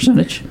a good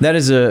percentage. That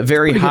is a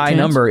very high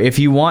number. If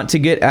you want to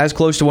get as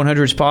close to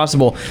 100 as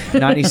possible,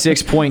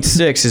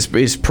 96.6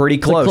 is pretty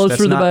close. The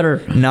closer the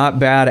better. Not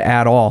bad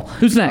at all.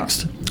 Who's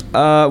next?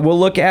 We'll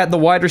look at the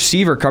wide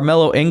receiver,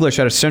 Carmelo English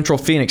out of Central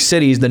Phoenix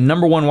City. He's the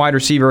number one wide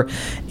receiver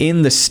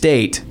in the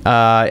state.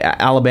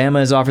 Alabama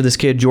has offered this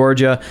kid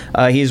Georgia.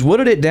 He's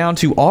whittled it down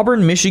to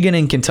Auburn, Michigan,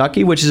 and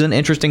Kentucky, which is an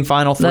interesting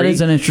Final three. That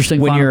is an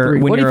interesting Final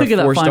Three. What do you think of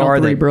that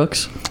Final Three,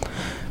 Brooks?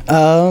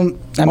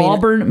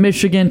 Auburn,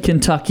 Michigan,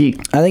 Kentucky.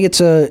 I think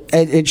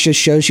it just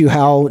shows you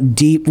how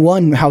deep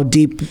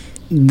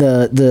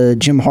the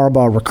Jim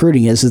Harbaugh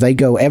recruiting is they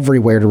go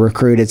everywhere to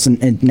recruit. It's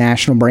a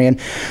national brand.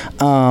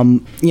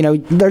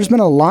 There's been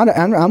a lot of.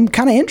 I'm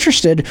kind of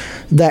interested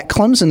that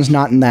Clemson's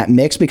not in that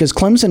mix because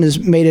Clemson has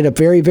made it a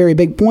very, very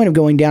big point of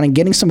going down and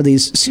getting some of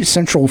these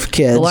Central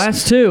kids. The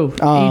last two,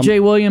 E.J.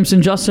 Williams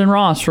and Justin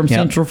Ross from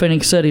Central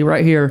Phoenix City,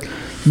 right here,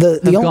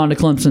 have gone to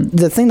Clemson.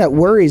 The thing that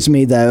worries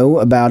me though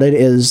about it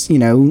is,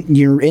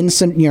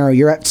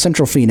 you're at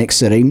Central Phoenix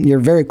City. You're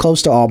very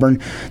close to Auburn.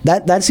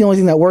 That's the only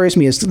thing that worries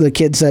me is the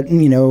kids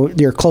that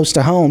you're close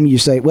to home. You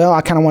say, well,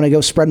 I kind of want to go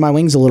spread my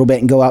wings a little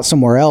bit and go out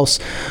somewhere else.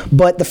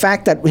 But the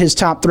fact that his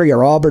top three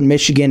are Auburn,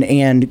 Michigan,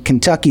 and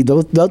Kentucky,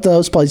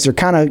 those places are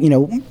kind of,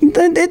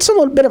 it's a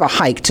little bit of a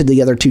hike to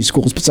the other two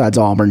schools besides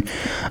Auburn.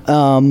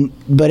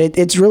 But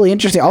it's really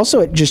interesting. Also,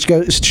 it just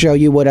goes to show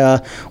you what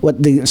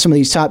some of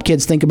these top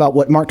kids think about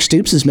what Mark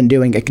Stoops has been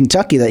doing at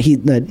Kentucky. That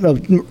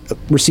the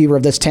receiver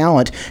of this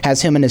talent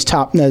has him in his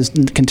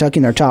Kentucky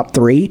in their top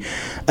three.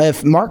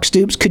 If Mark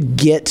Stoops could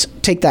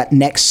take that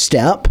next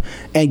step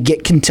and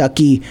get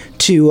Kentucky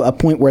to a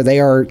point where they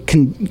are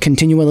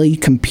continually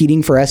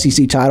competing for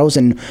SEC titles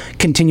and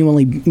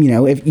continually,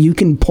 if you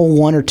can pull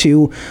one or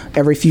two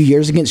every few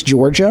years against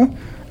Georgia,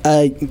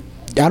 I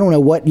don't know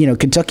what,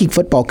 Kentucky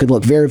football could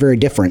look very, very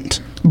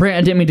different. Brant,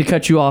 I didn't mean to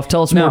cut you off.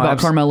 Tell us more about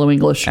Carmelo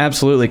English.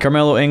 Absolutely.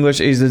 Carmelo English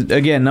is,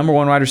 again, number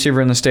one wide receiver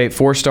in the state,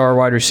 4-star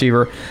wide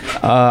receiver.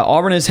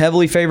 Auburn is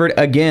heavily favored.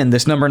 Again,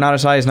 this number not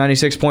as high as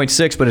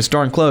 96.6, but it's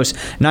darn close.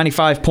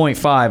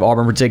 95.5.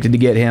 Auburn predicted to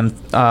get him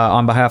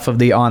on behalf of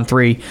the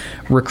On3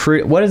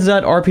 recruit. What does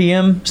that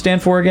RPM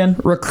stand for again?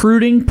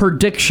 Recruiting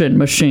prediction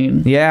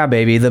machine. Yeah,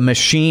 baby. The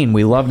machine.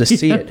 We love to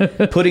see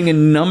it. Putting a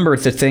number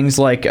to things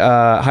like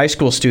high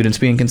school students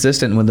being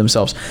consistent with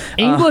themselves.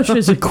 English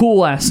is a cool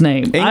last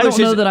name. I don't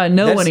know that I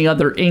know any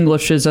other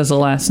Englishes as a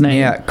last name.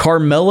 Yeah,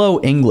 Carmelo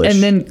English.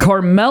 And then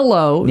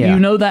Carmelo, you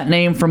know that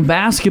name from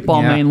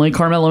basketball mainly,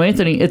 Carmelo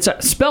Anthony. It's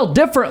spelled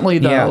differently,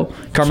 though. Yeah.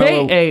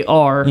 Carmelo,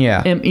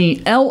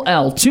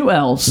 K-A-R-M-E-L-L, two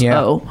L's,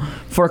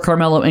 for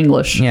Carmelo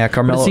English. Yeah,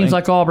 Carmelo. But it seems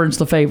like Auburn's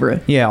the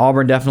favorite. Yeah,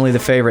 Auburn definitely the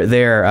favorite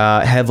there,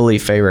 heavily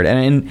favored.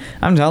 And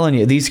I'm telling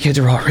you, these kids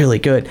are all really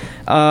good.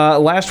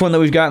 Last one that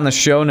we've got in the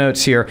show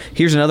notes here.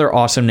 Here's another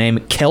awesome name,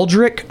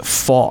 Keldrick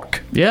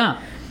Falk.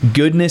 Yeah.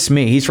 goodness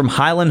me. He's from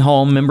Highland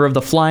Home, member of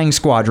the Flying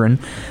Squadron.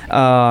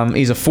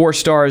 He's a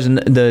 4-star, and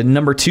the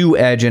number 2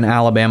 edge in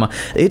Alabama.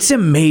 It's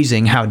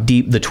amazing how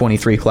deep the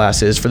 23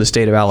 class is for the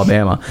state of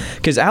Alabama,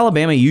 because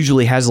Alabama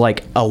usually has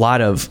like a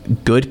lot of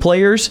good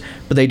players,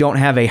 but they don't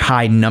have a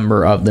high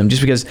number of them,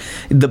 just because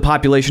the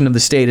population of the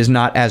state is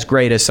not as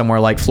great as somewhere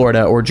like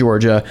Florida or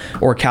Georgia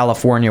or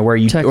California, where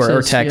you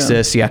or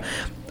Texas, yeah.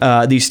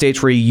 These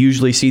states where you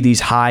usually see this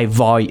high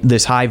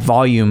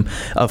volume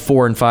of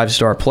 4- and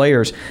 5-star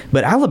players.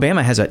 But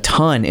Alabama has a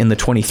ton in the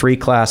 23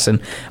 class, and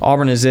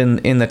Auburn is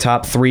in the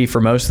top 3 for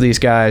most of these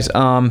guys.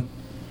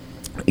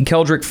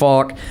 Keldrick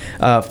Falk,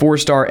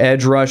 4-star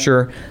edge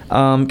rusher,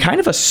 kind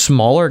of a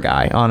smaller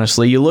guy,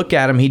 honestly. You look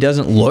at him, he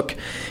doesn't look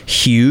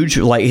huge,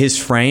 like his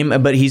frame,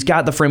 but he's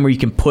got the frame where you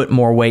can put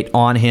more weight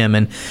on him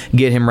and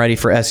get him ready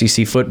for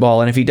SEC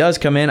football. And if he does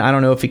come in, I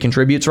don't know if he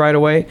contributes right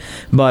away,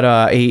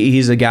 but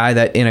he's a guy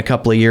that in a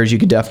couple of years you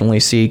could definitely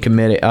see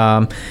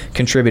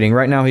contributing.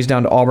 Right now he's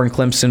down to Auburn,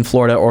 Clemson,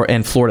 Florida,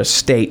 and Florida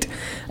State.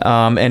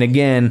 And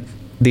again,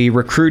 the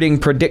recruiting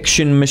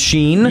prediction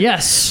machine,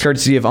 yes,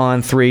 courtesy of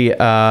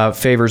On3,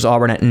 favors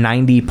Auburn at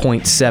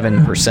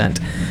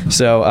 90.7%.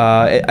 So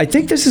I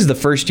think this is the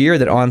first year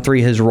that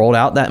On3 has rolled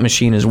out that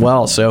machine as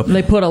well. So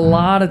they put a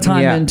lot of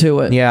time into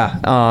it. Yeah,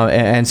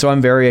 and so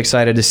I'm very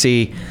excited to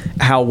see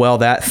how well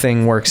that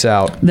thing works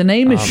out. The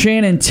name is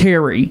Shannon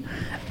Terry,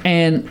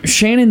 and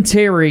Shannon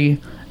Terry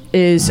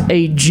is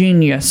a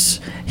genius.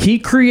 He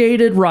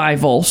created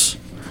Rivals,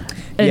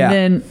 and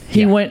then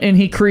he went and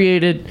he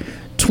created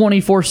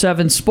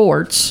 24/7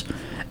 Sports,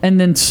 and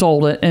then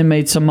sold it and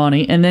made some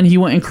money. And then he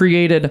went and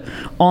created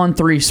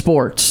On3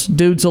 Sports.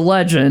 Dude's a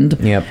legend.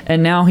 Yep.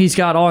 And now he's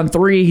got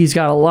On3. He's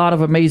got a lot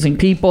of amazing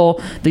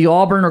people. The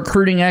Auburn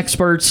recruiting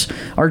experts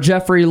are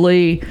Jeffrey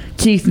Lee,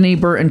 Keith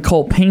Niebuhr, and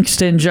Cole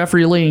Pinkston.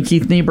 Jeffrey Lee and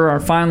Keith Niebuhr are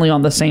finally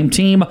on the same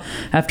team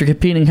after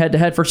competing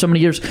head-to-head for so many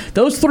years.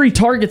 Those 3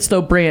 targets,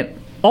 though, Brant,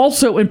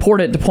 also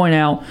important to point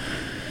out.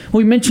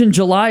 We mentioned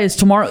July is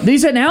tomorrow.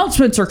 These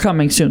announcements are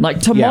coming soon.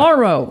 Like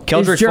tomorrow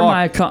is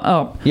Jeremiah.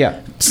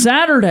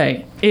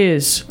 Saturday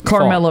is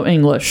Carmelo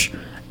English.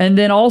 And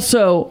then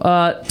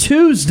also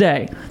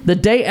Tuesday, the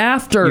day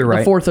after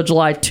the 4th of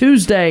July,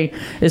 Tuesday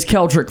is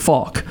Keldrick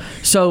Falk.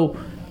 So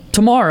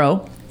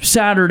tomorrow,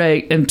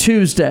 Saturday, and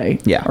Tuesday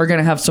are going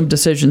to have some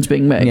decisions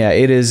being made. Yeah,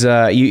 it is.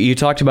 You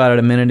talked about it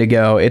a minute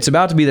ago. It's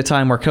about to be the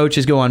time where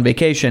coaches go on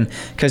vacation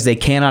because they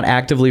cannot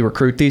actively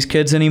recruit these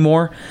kids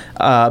anymore.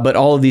 But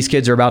all of these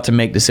kids are about to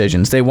make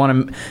decisions. They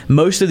want to.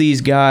 Most of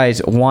these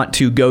guys want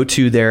to go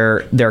to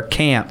their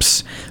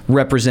camps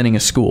representing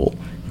a school.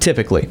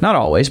 Typically, not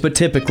always, but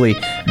typically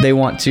they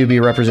want to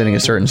be representing a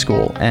certain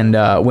school. And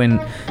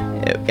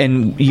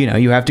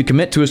you have to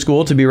commit to a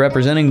school to be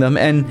representing them.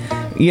 And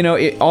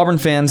Auburn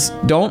fans,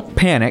 don't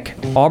panic.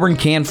 Auburn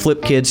can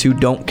flip kids who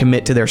don't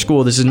commit to their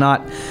school. This is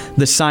not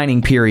the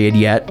signing period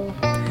yet,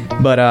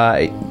 but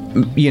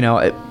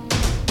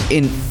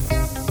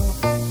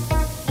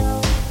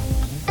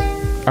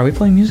Are we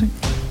playing music?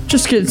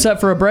 Just getting set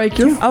for a break.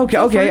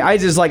 Okay. I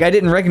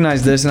didn't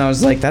recognize this, and I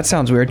was like, that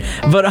sounds weird.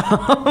 But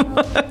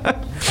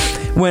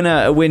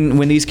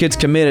when these kids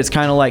commit, it's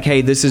kind of like,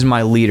 hey, this is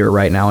my leader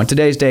right now. In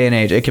today's day and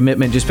age, a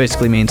commitment just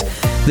basically means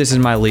this is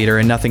my leader,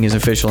 and nothing is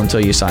official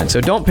until you sign.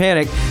 So don't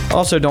panic.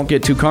 Also, don't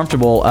get too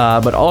comfortable,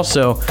 but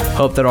also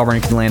hope that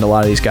Auburn can land a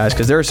lot of these guys,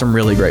 because there are some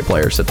really great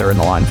players that they're in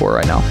the line for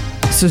right now.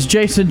 This is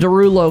Jason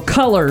Derulo,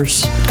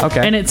 Colors.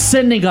 Okay. And it's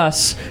sending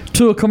us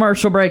to a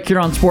commercial break here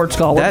on Sports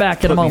Call. We're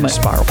back in a moment.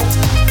 Spiral.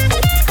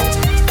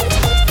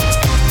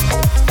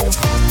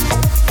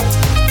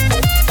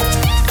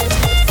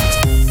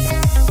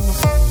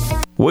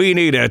 We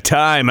need a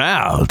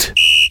timeout.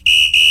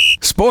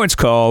 Sports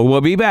Call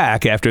will be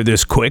back after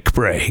this quick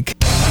break.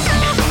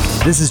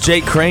 This is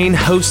Jake Crane,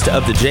 host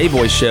of The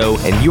J-Boy Show,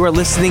 and you are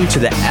listening to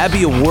the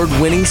Abby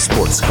Award-winning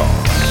Sports Call.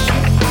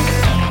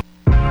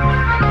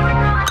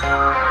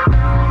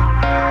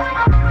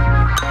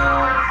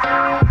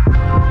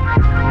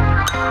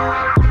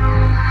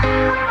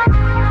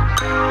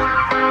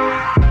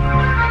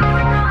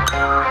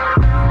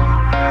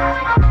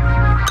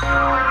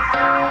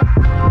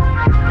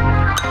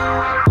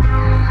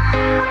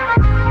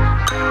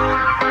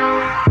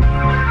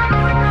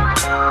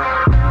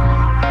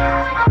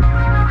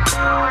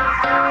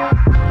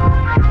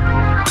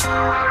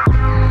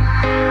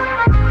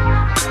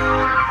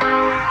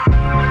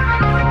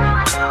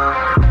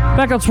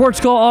 Back on Sports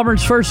Call,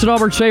 Auburn's first and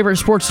Auburn's favorite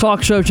sports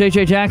talk show.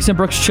 JJ Jackson,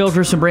 Brooks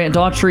Childress, and Brant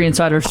Daughtry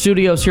inside our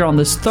studios here on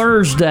this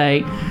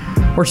Thursday.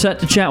 We're set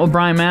to chat with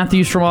Brian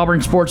Matthews from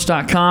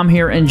AuburnSports.com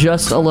here in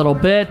just a little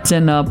bit.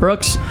 And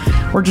Brooks,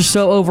 we're just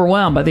so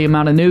overwhelmed by the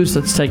amount of news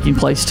that's taking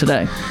place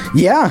today.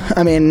 Yeah,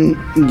 I mean,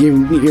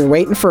 you're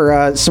waiting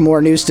for some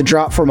more news to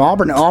drop from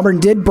Auburn. Auburn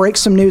did break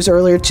some news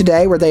earlier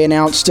today where they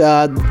announced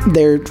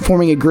they're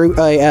forming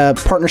a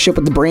partnership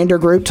with the Brander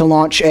Group to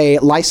launch a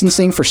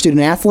licensing for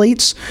student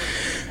athletes.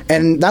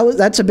 And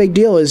that's a big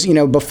deal. Is,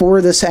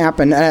 before this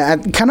happened,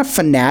 kind of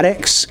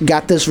Fanatics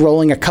got this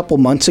rolling a couple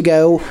months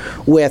ago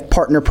with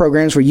partner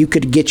programs where you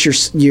could get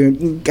your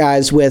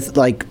guys with,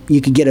 like, you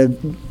could get a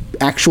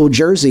actual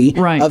jersey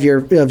of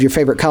your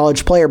favorite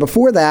college player.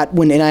 Before that,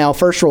 when NIL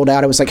first rolled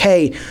out, it was like,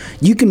 hey,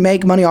 you can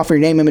make money off your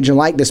name, image, and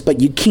likeness,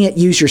 but you can't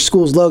use your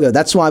school's logo.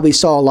 That's why we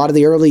saw a lot of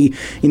the early,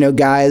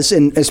 guys,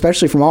 and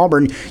especially from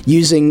Auburn,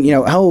 using,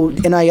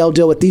 NIL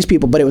deal with these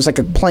people, but it was like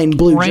a plain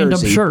blue random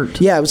jersey. shirt.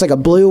 Yeah, it was like a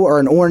blue or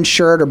an orange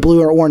shirt or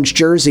blue or orange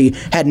jersey,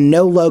 had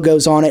no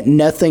logos on it,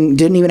 nothing,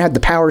 didn't even have the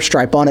power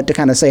stripe on it to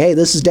kind of say, hey,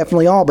 this is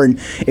definitely Auburn.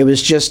 It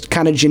was just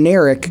kind of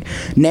generic.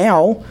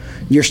 Now,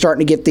 you're starting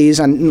to get these,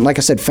 and like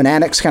I said,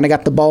 Fanatics kind of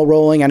got the ball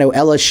rolling. I know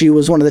LSU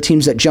was one of the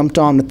teams that jumped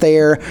on it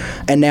there,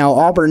 and now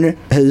Auburn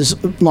has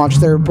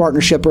launched their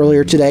partnership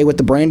earlier today with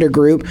the Brander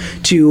Group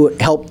to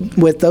help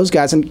with those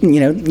guys. And,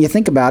 you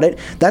think about it,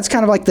 that's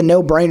kind of like the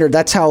no-brainer.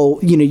 That's how,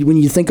 when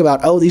you think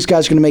about, these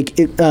guys are going to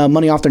make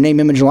money off their name,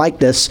 image, and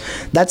likeness,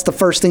 that's the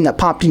first thing that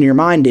popped into your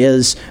mind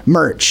is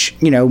merch.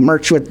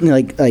 Merch with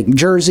like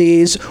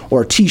jerseys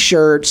or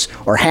T-shirts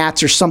or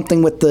hats or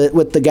something with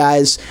the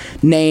guy's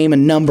name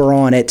and number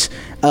on it.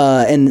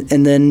 And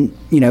then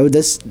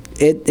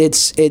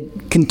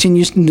it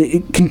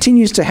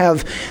continues to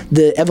have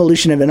the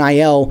evolution of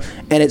NIL,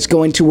 and it's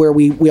going to where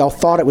we all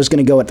thought it was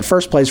going to go at the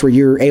first place, where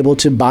you're able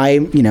to buy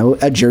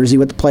a jersey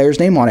with the player's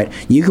name on it.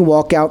 You can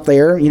walk out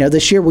there.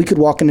 This year we could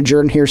walk into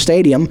Jordan Hare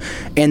Stadium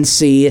and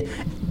see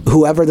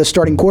whoever the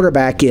starting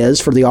quarterback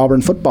is for the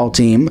Auburn football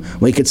team.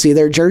 We could see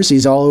their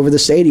jerseys all over the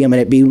stadium,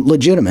 and it'd be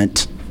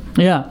legitimate.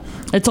 Yeah,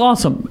 it's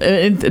awesome.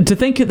 And to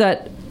think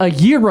that a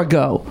year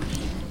ago,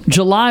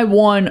 July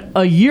 1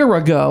 a year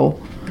ago,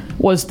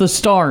 was the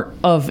start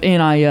of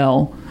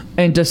NIL,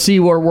 and to see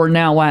where we're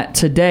now at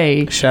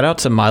today. Shout out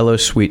to Milo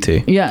Sweet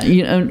Tea. Yeah,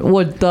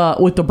 with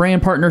the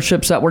brand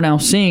partnerships that we're now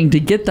seeing to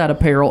get that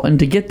apparel and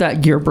to get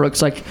that gear,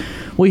 Brooks, like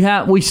we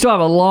still have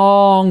a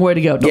long way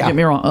to go. Don't get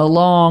me wrong, a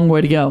long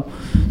way to go.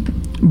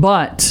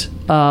 But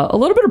a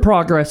little bit of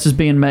progress is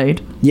being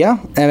made.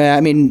 Yeah,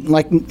 I mean,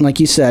 like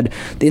you said,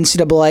 the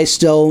NCAA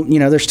still,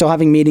 they're still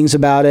having meetings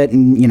about it,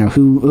 and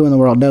who in the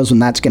world knows when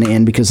that's going to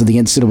end because of the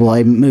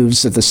NCAA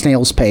moves at the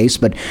snail's pace.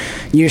 But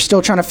you're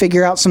still trying to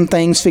figure out some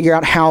things, figure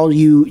out how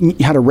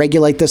to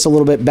regulate this a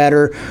little bit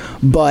better.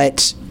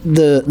 But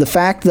the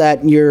fact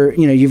that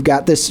you've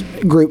got this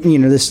group,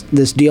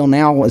 this deal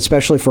now,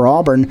 especially for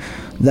Auburn,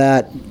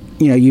 that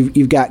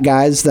you've got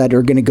guys that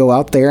are going to go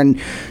out there, and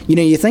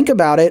you think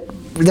about it.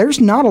 There's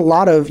not a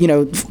lot of,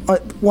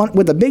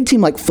 with a big team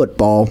like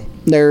football,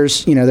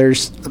 there's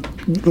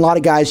a lot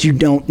of guys they're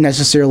not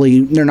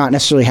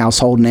necessarily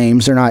household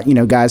names. They're not,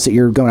 guys that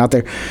you're going out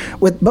there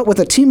with. But with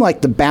a team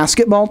like the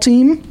basketball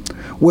team,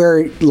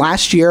 where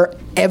last year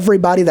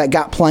everybody that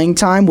got playing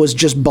time was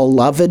just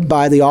beloved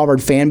by the Auburn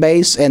fan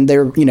base, and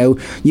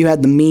you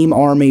had the meme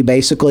army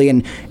basically,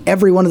 and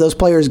every one of those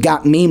players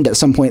got memed at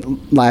some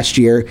point last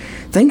year.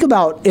 Think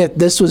about if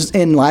this was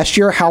in last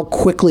year, how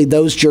quickly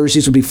those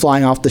jerseys would be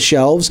flying off the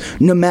shelves,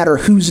 no matter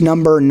whose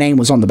number and name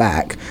was on the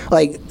back.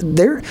 Like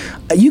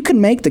you can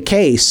make the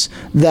case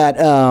that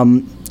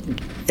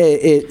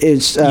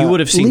you would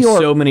have seen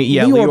so many.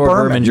 Yeah, Lior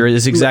Berman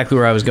is exactly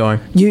where I was going.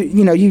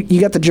 You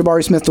got the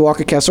Jabari Smith, the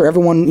Walker Kessler.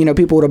 Everyone,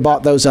 people would have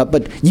bought those up.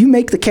 But you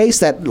make the case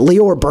that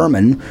Lior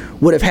Berman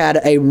would have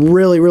had a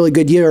really, really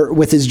good year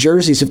with his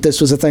jerseys if this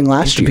was a thing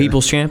last year. The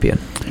People's Champion.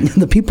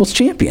 The People's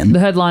Champion. The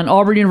headline: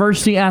 Auburn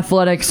University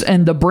Athletics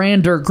and the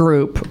Brander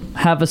Group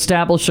have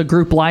established a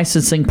group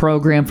licensing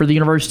program for the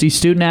university's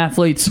student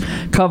athletes,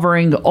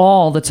 covering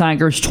all the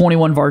Tigers'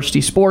 21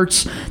 varsity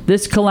sports.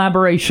 This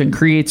collaboration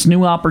creates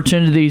new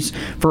opportunities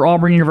for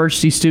Auburn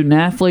University student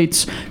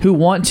athletes who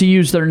want to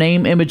use their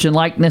name, image, and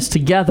likeness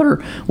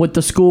together with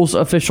the school's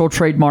official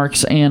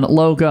trademarks and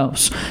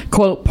logos.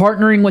 Quote,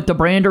 partnering with the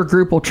Brander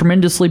Group will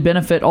tremendously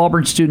benefit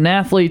Auburn student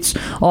athletes,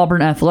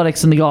 Auburn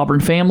athletics, and the Auburn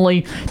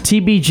family.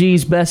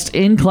 TBG's best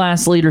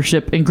in-class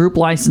leadership and group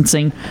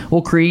licensing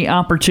will create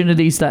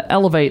opportunities that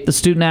elevate the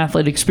student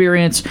athlete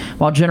experience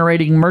while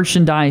generating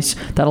merchandise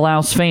that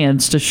allows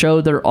fans to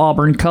show their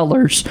Auburn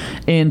colors.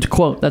 End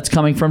quote. That's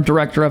coming from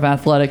Director of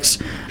Athletics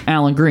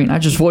Alan Green. I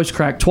just voice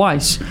cracked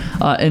twice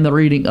in the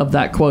reading of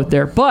that quote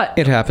there. But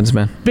it happens,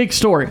 man. Big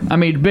story. I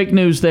mean, big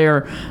news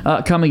there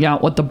coming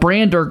out with the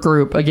Brander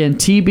Group. Again,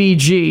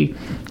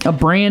 TBG, a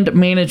brand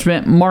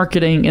management,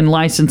 marketing, and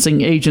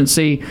licensing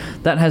agency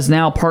that has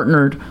now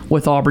partnered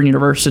with Auburn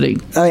University.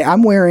 Today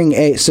I'm wearing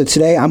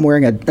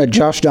a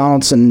Josh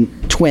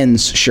Donaldson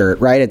Twins shirt,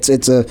 right?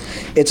 It's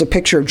a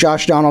picture of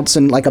Josh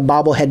Donaldson, like a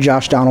bobblehead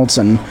Josh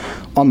Donaldson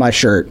on my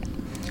shirt.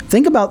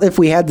 Think about if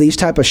we had these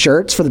type of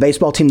shirts for the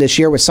baseball team this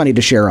year with Sonny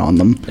DeShera on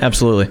them.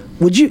 Absolutely.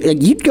 Would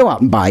you'd go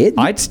out and buy it?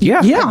 I'd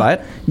buy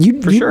it.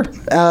 Sure.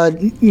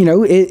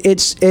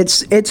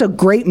 It's a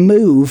great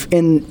move,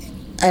 and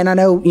I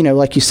know,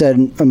 like you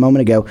said a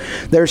moment ago,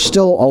 there's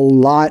still a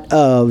lot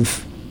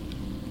of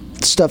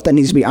stuff that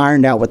needs to be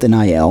ironed out with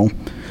NIL.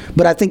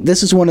 But I think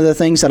this is one of the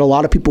things that a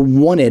lot of people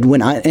wanted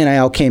when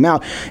NIL came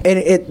out. And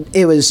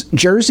it was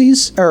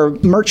jerseys or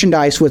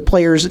merchandise with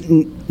players'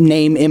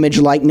 name, image,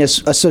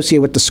 likeness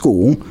associated with the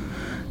school,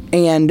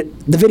 and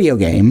the video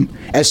game.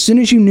 As soon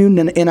as you knew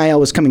NIL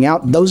was coming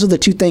out, those are the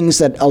two things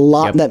that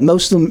that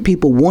most of the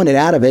people wanted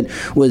out of it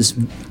was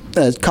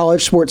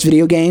college sports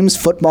video games,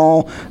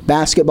 football,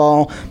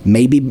 basketball,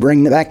 maybe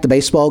bring back the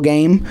baseball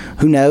game.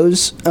 Who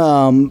knows?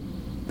 And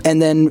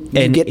then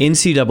an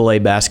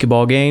NCAA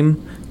basketball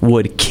game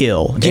would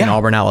kill in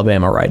Auburn,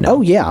 Alabama right now.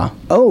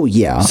 Oh,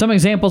 yeah. Some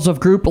examples of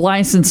group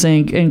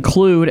licensing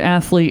include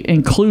athlete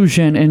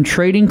inclusion in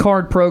trading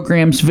card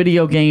programs,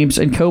 video games,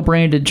 and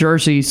co-branded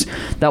jerseys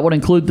that would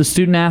include the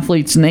student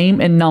athlete's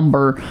name and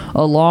number,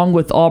 along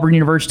with Auburn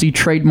University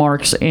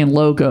trademarks and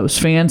logos.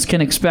 Fans can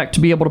expect to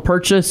be able to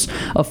purchase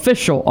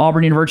official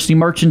Auburn University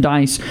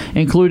merchandise,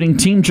 including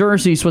team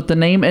jerseys with the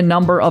name and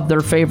number of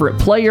their favorite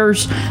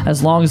players,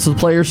 as long as the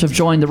players have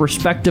joined the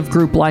respective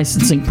group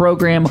licensing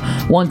program.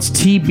 Once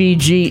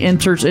TBG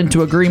enters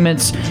into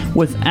agreements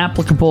with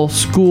applicable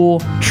school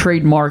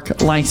trademark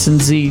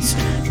licensees.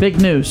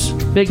 Big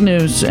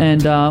news,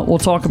 and we'll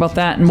talk about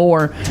that and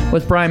more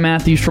with Brian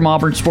Matthews from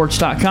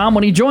AuburnSports.com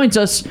when he joins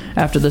us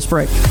after this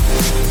break.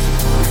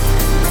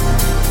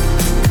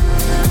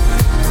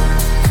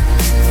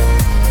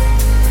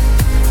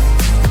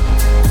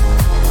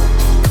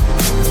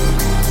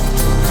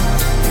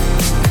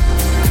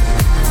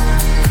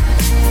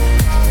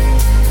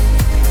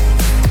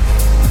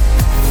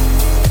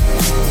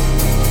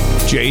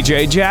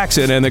 JJ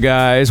Jackson and the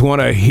guys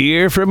want to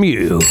hear from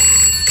you.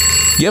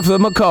 Give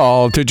them a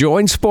call to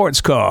join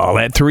Sports Call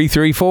at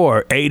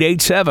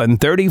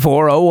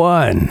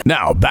 334-887-3401.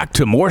 Now, back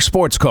to more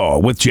Sports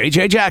Call with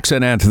JJ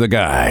Jackson and the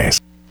guys.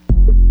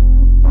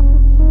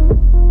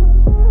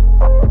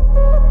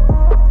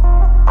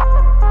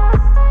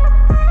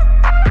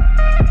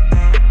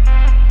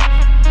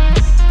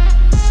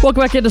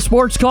 Welcome back into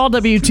Sports Call,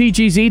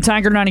 WTGZ,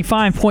 Tiger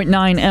 95.9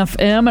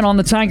 FM, and on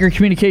the Tiger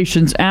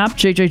Communications app.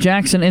 JJ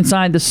Jackson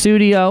inside the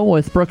studio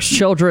with Brooks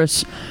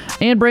Childress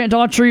and Brant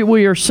Daughtry.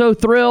 We are so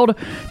thrilled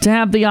to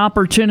have the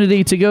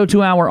opportunity to go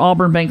to our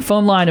Auburn Bank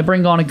phone line and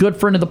bring on a good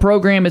friend of the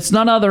program. It's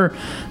none other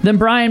than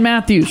Brian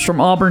Matthews from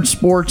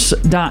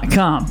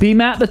AuburnSports.com.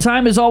 B-Matt, the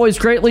time is always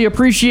greatly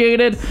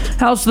appreciated.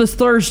 How's this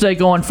Thursday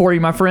going for you,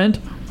 my friend?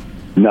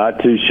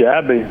 Not too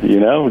shabby.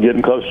 We're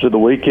getting close to the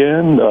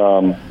weekend.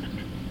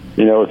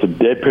 It's a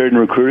dead period in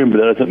recruiting, but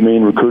that doesn't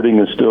mean recruiting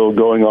is still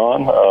going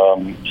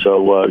on.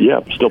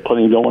 Still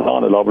plenty going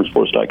on at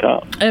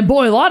AuburnSports.com. And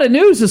boy, a lot of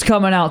news is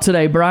coming out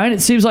today, Brian.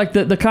 It seems like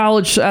the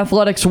college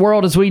athletics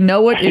world as we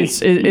know it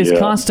is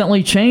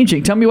constantly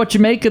changing. Tell me what you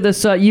make of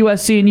this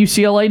USC and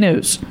UCLA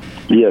news.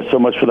 Yeah, so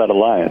much for that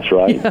alliance,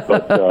 right? Yeah.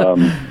 But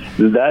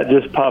that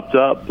just popped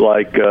up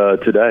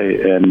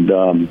today, and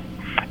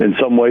in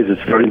some ways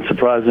it's very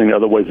surprising,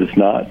 other ways it's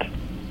not.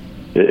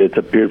 It's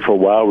appeared for a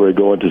while we're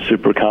going to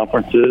super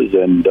conferences,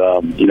 and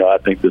I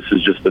think this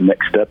is just the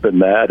next step in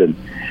that. And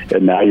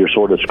now you're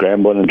sort of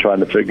scrambling and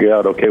trying to figure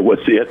out, okay,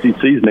 what's the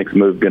SEC's next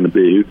move going to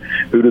be?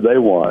 Who do they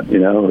want?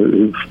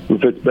 Who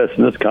fits best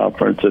in this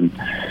conference? And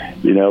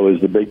is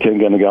the Big Ten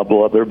going to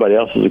gobble up everybody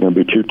else? Is it going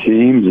to be two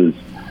teams? Is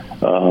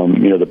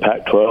the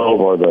Pac-12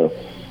 or the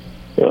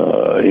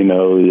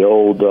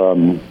old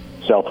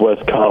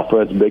Southwest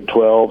Conference, Big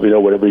 12,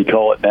 whatever you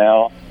call it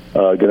now?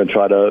 Going to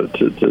try to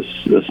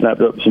snap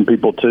up some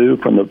people too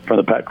from the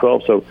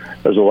Pac-12. So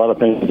there's a lot of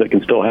things that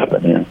can still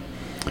happen here.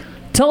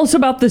 Tell us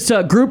about this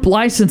group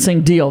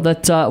licensing deal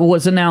that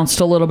was announced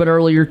a little bit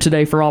earlier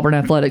today for Auburn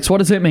Athletics. What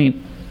does it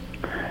mean?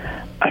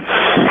 I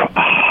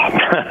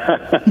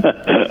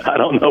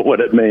don't know what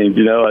it means.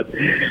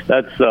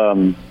 That's.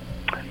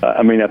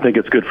 I think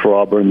it's good for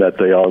Auburn that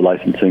they are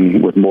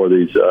licensing with more of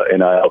these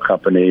NIL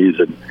companies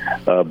and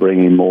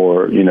bringing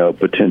more,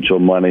 potential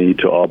money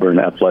to Auburn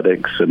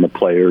athletics and the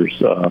players,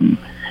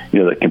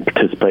 that can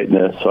participate in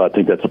this. So I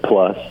think that's a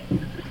plus.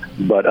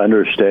 But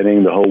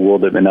understanding the whole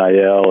world of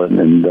NIL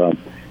and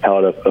how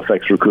it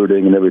affects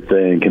recruiting and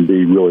everything can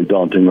be really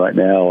daunting right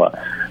now.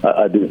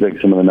 I do think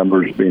some of the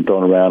numbers being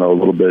thrown around are a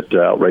little bit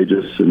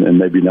outrageous and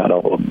maybe not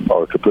all of them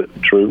are completely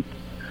true.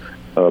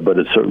 But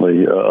it's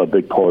certainly a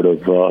big part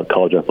of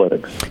college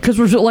athletics. Because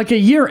we're like a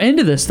year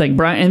into this thing,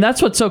 Brian, and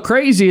that's what's so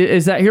crazy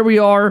is that here we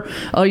are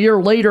a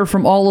year later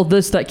from all of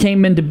this that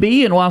came into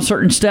be, and while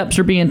certain steps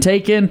are being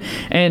taken,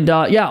 and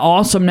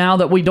awesome now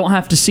that we don't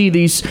have to see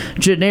these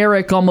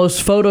generic,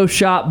 almost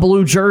Photoshop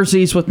blue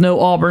jerseys with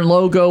no Auburn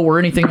logo or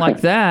anything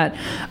like that.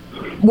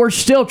 We're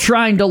still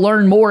trying to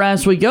learn more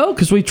as we go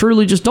because we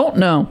truly just don't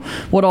know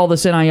what all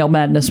this NIL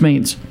madness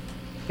means.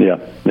 Yeah,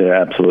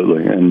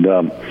 absolutely. And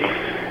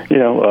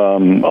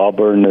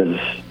Auburn is,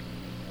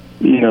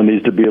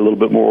 needs to be a little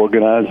bit more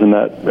organized in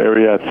that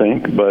area, I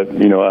think. But,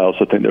 I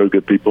also think there are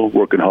good people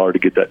working hard to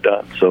get that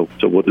done. So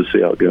we'll just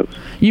see how it goes.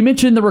 You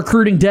mentioned the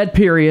recruiting dead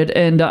period,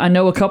 and I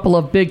know a couple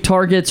of big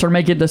targets are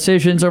making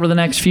decisions over the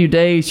next few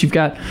days. You've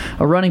got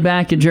a running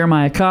back in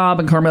Jeremiah Cobb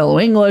and Carmelo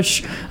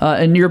English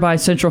in nearby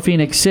Central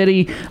Phoenix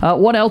City.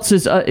 What else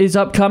is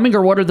upcoming,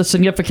 or what are the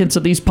significance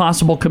of these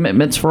possible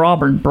commitments for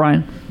Auburn,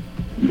 Brian?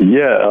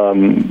 Yeah,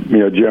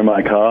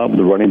 Jeremiah Cobb,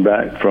 the running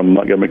back from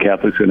Montgomery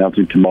Catholic, is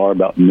announcing tomorrow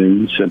about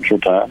noon Central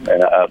Time,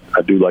 and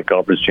I do like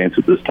Auburn's chance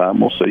at this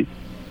time. We'll see.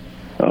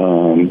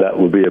 That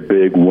would be a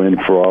big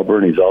win for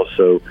Auburn. He's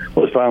also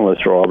his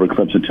finalist for Auburn,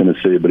 Clemson,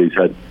 Tennessee, but he's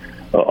had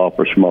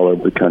offers from all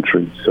over the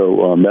country.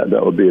 So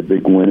that would be a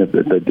big win if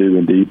they do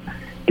indeed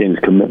gain his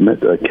commitment.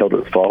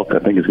 Keldrick Falk, I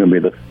think, is going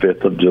to be the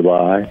 5th of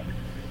July.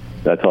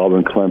 That's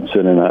Auburn,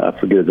 Clemson, and I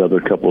forget his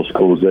other couple of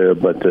schools there,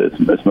 but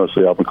it's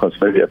mostly Auburn,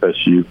 Clemson, maybe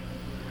FSU.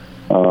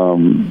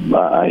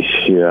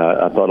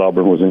 I thought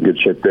Auburn was in good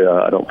shape there.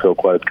 I don't feel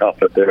quite as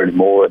confident there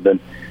anymore. And then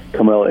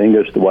Carmelo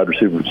English, the wide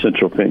receiver from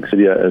Central Phoenix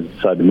City, has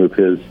decided to move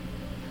his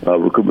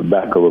recruitment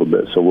back a little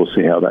bit. So we'll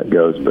see how that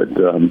goes. But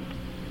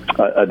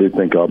I do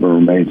think Auburn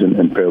remains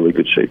in fairly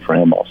good shape for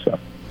him also.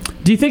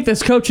 Do you think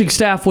this coaching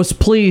staff was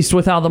pleased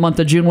with how the month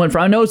of June went?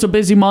 I know it's a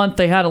busy month.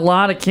 They had a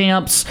lot of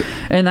camps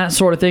and that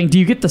sort of thing. Do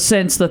you get the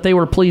sense that they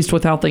were pleased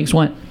with how things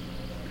went?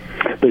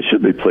 They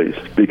should be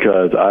pleased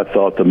because I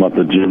thought the month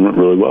of June went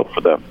really well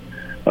for them.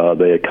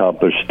 They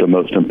accomplished the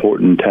most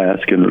important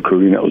task in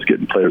recruiting, that was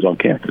getting players on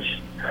campus.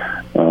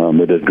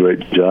 They did a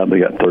great job. They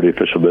got 30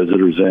 official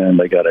visitors in.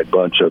 They got a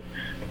bunch of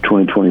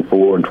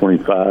 2024 and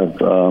 25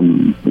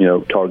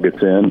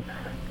 targets in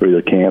for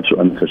either camps or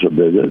unofficial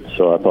visits.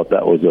 So I thought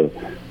that was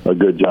a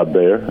good job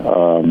there.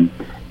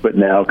 But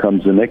now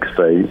comes the next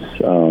phase.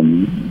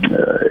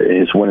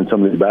 It's winning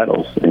some of these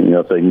battles. And,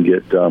 if they can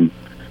get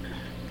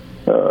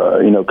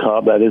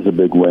Cobb, that is a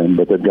big win,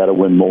 but they've got to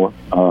win more,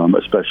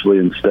 especially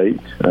in state,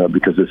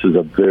 because this is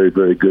a very,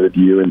 very good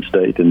year in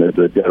state, and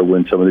they've got to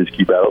win some of these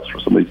key battles for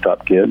some of these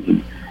top kids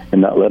and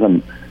not let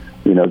them,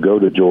 go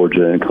to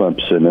Georgia and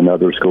Clemson and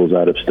other schools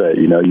out of state.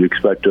 You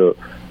expect to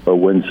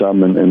win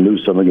some and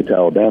lose some against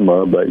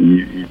Alabama, but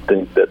you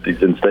think that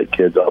these in-state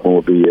kids often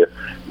will be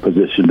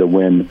positioned to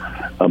win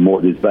more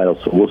of these battles.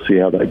 So we'll see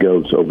how that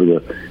goes over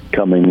the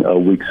coming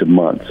weeks and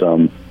months.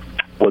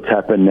 What's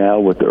happened now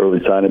with the early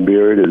signing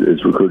period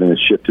is recruiting has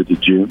shifted to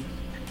June,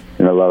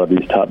 and a lot of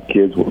these top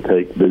kids will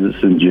take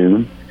visits in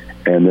June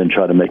and then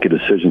try to make a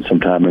decision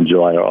sometime in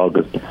July or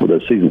August before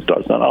their season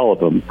starts. Not all of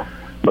them,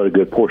 but a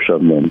good portion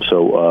of them.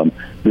 So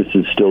this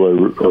is still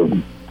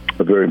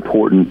a very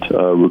important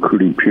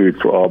recruiting period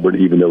for Auburn,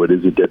 even though it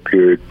is a dead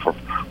period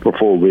for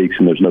 4 weeks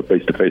and there's no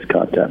face-to-face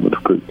contact with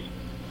recruits.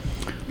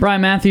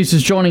 Brian Matthews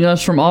is joining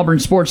us from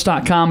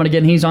auburnsports.com, and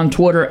again, he's on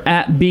Twitter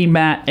at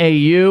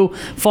BMattAU.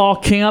 Fall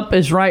camp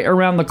is right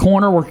around the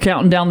corner. We're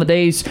counting down the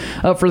days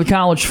for the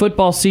college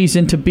football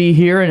season to be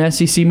here, and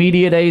SEC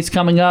Media Days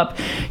coming up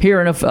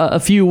here in a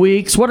few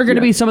weeks. What are going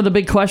to be some of the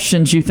big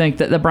questions you think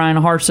that Brian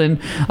Harsin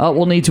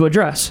will need to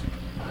address?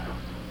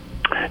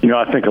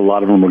 I think a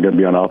lot of them are going to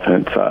be on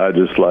offense. I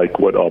just like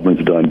what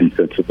Auburn's done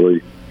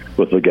defensively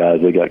with the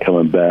guys they got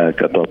coming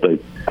back. I thought they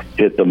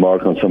hit the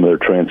mark on some of their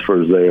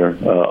transfers there.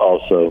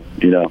 Also,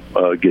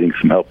 getting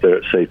some help there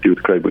at safety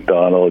with Craig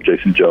McDonald,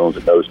 Jason Jones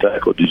at nose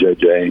tackle, DJ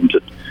James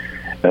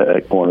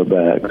at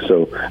cornerback.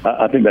 So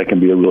I think that can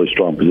be a really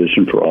strong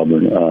position for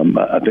Auburn.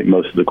 I think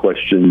most of the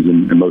questions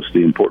and most of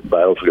the important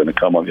battles are going to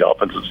come on the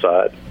offensive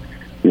side.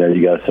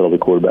 You got to settle the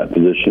quarterback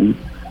position.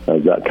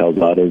 Zach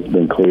Calzada has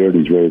been cleared.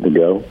 He's ready to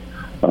go.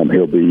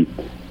 He'll be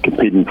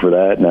competing for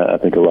that, and I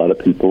think a lot of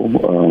people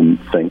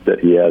think that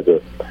he has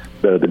a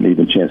better than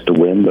even chance to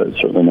win, but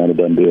certainly not a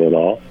done deal at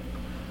all.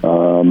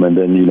 And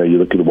then, you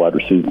look at the wide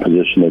receiver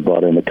position. They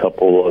brought in a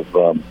couple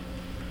of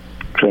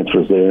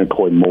transfers there,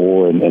 Coy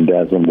Moore and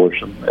Daslin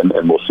Worsham,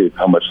 and we'll see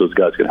how much those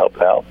guys can help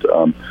out.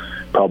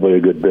 Probably a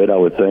good bit, I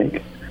would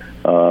think.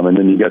 And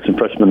then you got some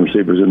freshman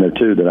receivers in there,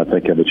 too, that I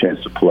think have a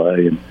chance to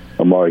play. And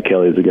Amari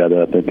Kelly is a guy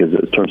that I think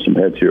has turned some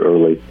heads here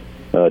early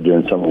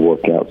during summer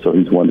workouts, so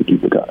he's one to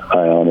keep an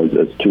eye on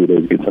as 2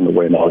 days gets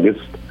underway in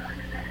August.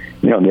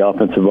 On the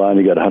offensive line,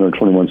 you got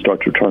 121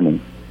 starts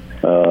returning,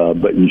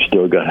 but you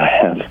still got to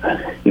have,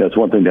 it's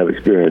one thing to have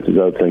experience, it's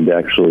another thing to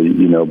actually,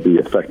 be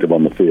effective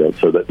on the field.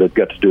 So that they've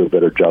got to do a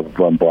better job of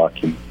run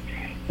blocking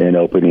and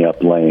opening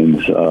up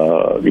lanes,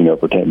 for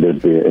Tank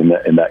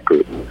Bigsby in that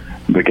group,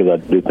 because I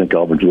do think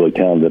Auburn's really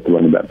talented at the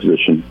running back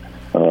position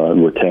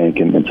with Tank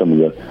and some of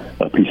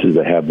the pieces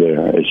they have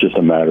there. It's just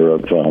a matter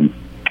of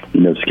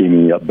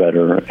scheming up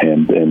better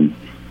and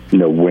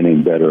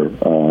winning better,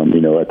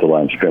 at the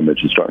line of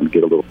scrimmage and starting to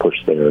get a little push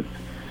there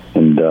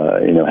and,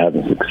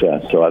 having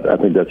success. So I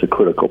think that's a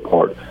critical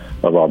part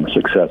of Auburn's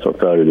success or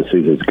failure this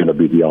season is going to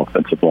be the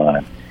offensive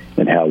line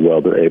and how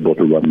well they're able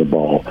to run the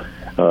ball,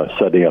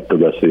 setting up the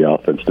rest of the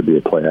offense to be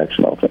a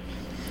play-action offense.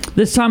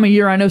 This time of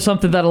year, I know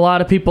something that a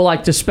lot of people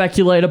like to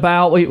speculate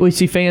about. We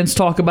see fans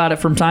talk about it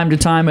from time to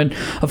time, and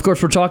of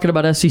course, we're talking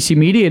about SEC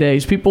Media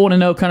Days. People want to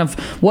know kind of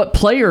what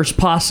players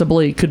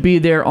possibly could be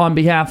there on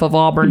behalf of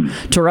Auburn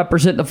to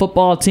represent the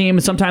football team.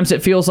 Sometimes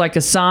it feels like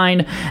a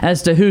sign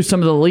as to who some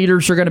of the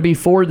leaders are going to be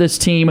for this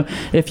team.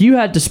 If you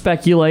had to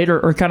speculate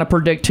or kind of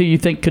predict who you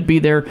think could be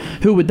there,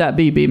 who would that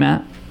be,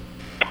 Matt?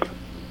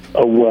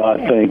 Well,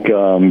 I think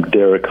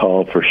Derek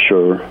Hall for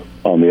sure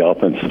on the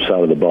offensive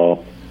side of the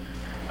ball.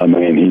 I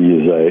mean, he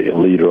is a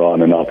leader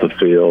on and off the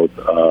field.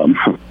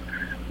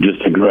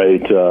 Just a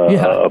great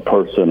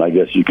person, I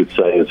guess you could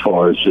say, as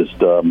far as just,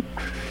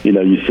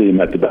 you see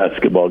him at the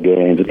basketball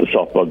games, at the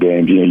softball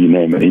games, you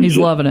name it. He's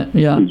loving it,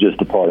 yeah. He's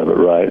just a part of it,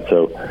 right?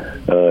 So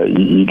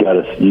you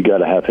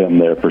gotta have him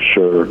there for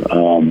sure.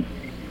 I'm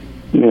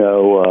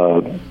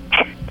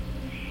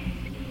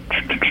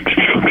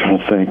trying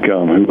to think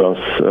who else,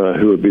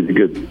 who would be the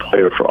good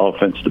player for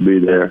offense to be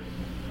there.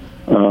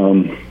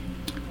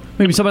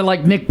 Maybe somebody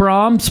like Nick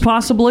Brahms,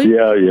 possibly?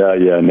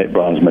 Yeah. Nick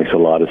Brahms makes a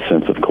lot of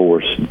sense, of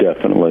course,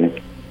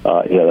 definitely.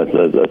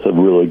 That's a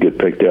really good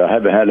pick there. I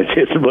haven't had a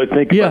chance to really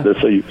think about this,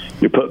 so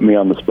you're putting me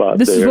on the spot.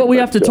 This is what we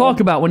have to talk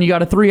about when you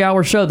got a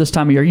 3-hour show this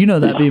time of year. You know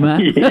that,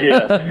 B-Man.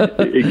 Yeah,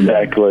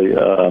 exactly.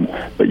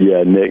 But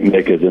yeah,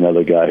 Nick is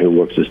another guy who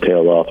works his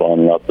tail off on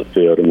and off the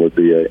field and would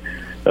be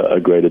a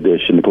great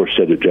addition. Of course,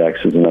 Cedric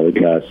Jackson's another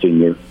guy,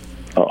 senior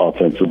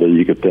offensively.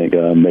 You could think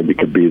maybe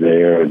could be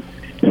there. And,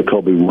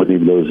 Colby Wooden,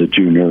 even though he's a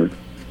junior,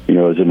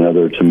 is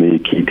another, to me,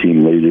 key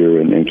team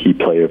leader and key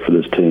player for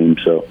this team.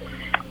 So,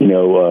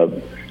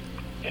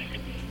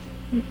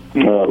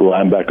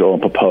 linebacker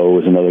Owen Popo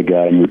is another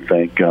guy you would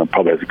think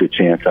probably has a good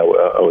chance, I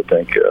would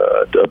think,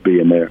 of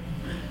being there.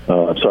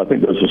 So I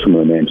think those are some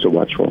of the names to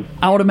watch for.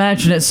 I would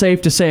imagine it's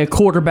safe to say a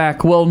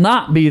quarterback will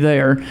not be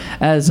there,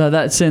 as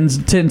that tends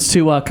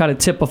to kind of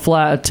tip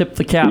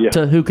the cap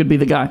to who could be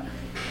the guy.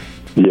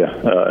 Yeah,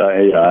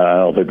 I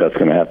don't think that's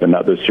going to happen.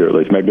 Not this year, at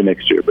least. Maybe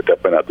next year, but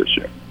definitely not this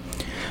year.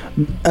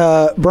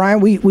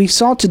 Brian, we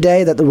saw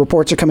today that the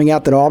reports are coming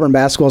out that Auburn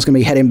basketball is going to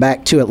be heading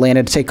back to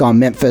Atlanta to take on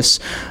Memphis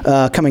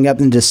coming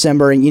up in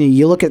December. And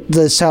you look at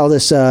this, how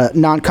this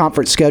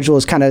non-conference schedule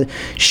is kind of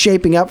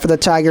shaping up for the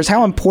Tigers.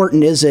 How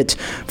important is it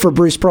for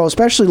Bruce Pearl,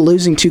 especially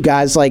losing two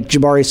guys like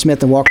Jabari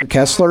Smith and Walker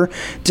Kessler,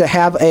 to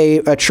have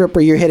a trip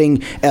where you're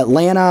hitting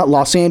Atlanta,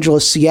 Los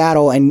Angeles,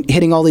 Seattle, and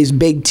hitting all these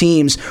big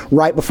teams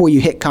right before you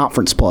hit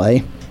conference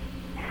play?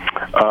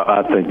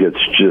 I think it's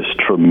just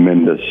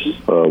tremendous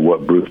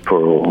what Bruce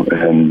Pearl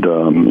and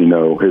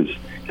his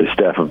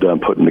staff have done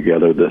putting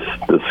together this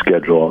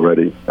schedule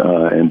already,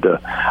 and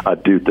I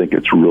do think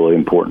it's really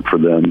important for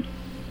them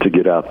to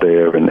get out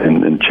there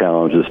and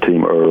challenge this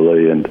team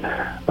early and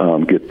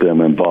get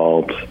them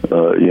involved.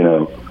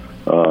 Because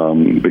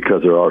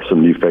there are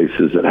some new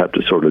faces that have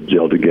to sort of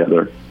gel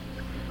together.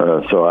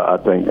 So I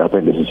think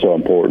this is so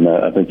important.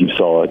 I think you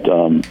saw it.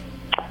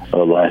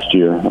 Last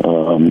year,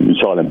 you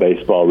saw it in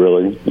baseball,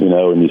 really,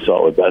 and you saw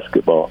it with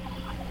basketball,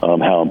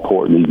 how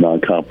important these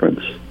non-conference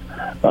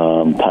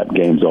type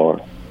games are,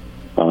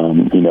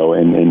 and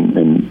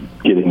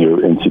getting your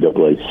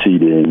NCAA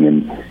seeding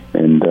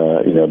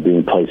and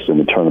being placed in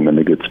the tournament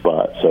in a good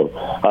spot. So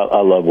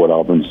I love what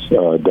Auburn's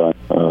done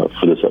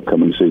for this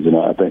upcoming season.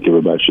 I think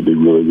everybody should be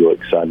really, really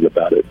excited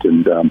about it.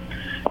 And,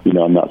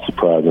 I'm not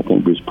surprised. I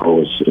think Bruce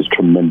Pearl is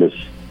tremendous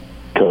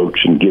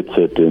coach and gets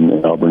it,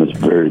 and Auburn is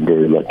very,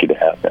 very lucky to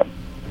have him.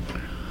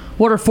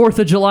 What are 4th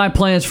of July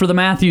plans for the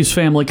Matthews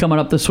family coming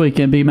up this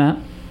weekend, B-Matt?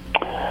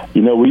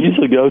 We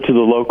usually go to the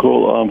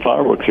local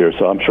fireworks here,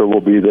 so I'm sure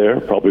we'll be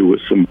there, probably with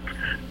some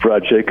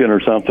fried chicken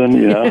or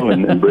something,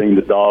 and bring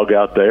the dog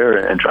out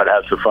there and try to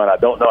have some fun. I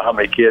don't know how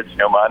many kids,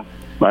 mine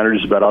are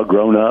just about all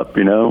grown up,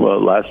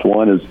 last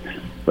one is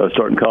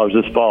starting college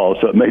this fall,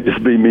 so it may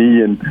just be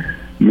me and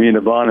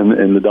Yvonne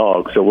and the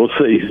dog, so we'll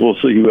see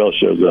who else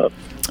shows up.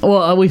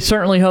 Well, we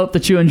certainly hope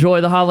that you enjoy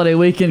the holiday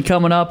weekend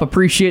coming up.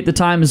 Appreciate the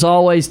time as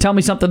always. Tell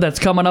me something that's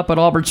coming up at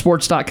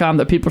auburnsports.com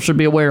that people should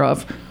be aware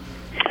of.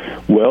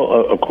 Well,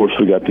 of course,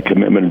 we got the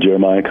commitment of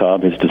Jeremiah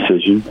Cobb. His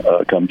decision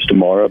comes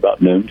tomorrow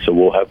about noon, so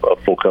we'll have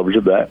full coverage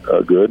of that,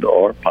 good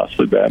or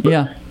possibly bad,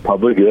 but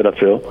probably good, I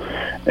feel.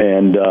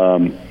 And,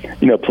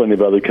 plenty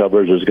of other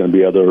coverage. There's going to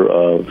be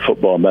other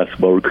football and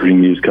basketball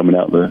recruiting news coming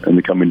out in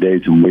the coming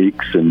days and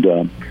weeks.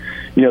 And,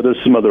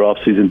 there's some other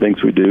off-season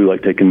things we do,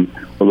 like taking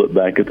a look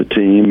back at the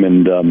team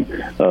and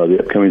the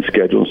upcoming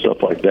schedule and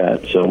stuff like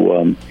that.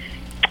 So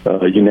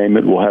you name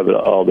it, we'll have it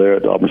all there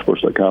at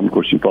auburnsports.com. Of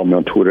course, you can follow me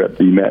on Twitter at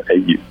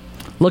BMattAU.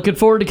 Looking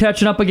forward to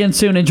catching up again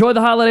soon. Enjoy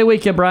the holiday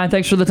weekend, Brian.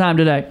 Thanks for the time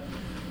today.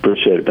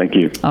 Appreciate it. Thank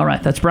you. All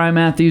right, that's Brian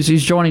Matthews.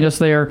 He's joining us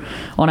there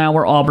on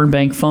our Auburn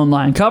Bank phone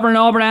line. Covering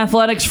Auburn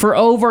athletics for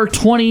over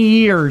 20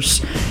 years.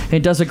 He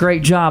does a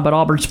great job at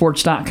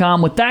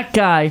auburnsports.com with that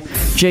guy,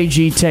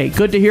 J.G. Tate.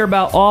 Good to hear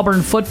about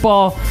Auburn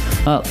football.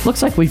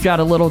 Looks like we've got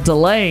a little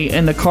delay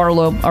in the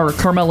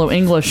Carmelo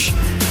English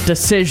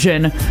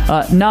decision,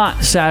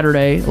 not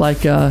Saturday,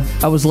 like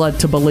I was led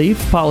to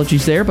believe.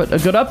 Apologies there, but a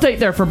good update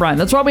there for Brian.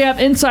 That's why we have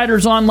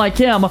insiders on like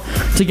him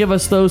to give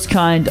us those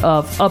kind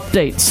of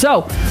updates.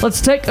 So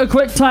let's take a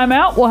quick time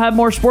out. We'll have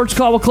more Sports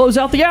Call. We'll close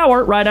out the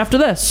hour right after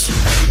this.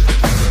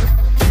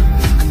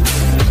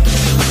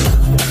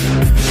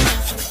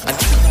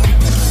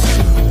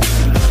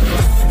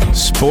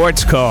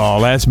 Sports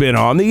Call has been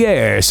on the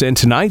air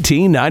since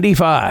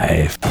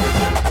 1995.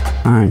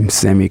 I'm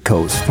Sammy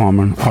Coates,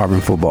 former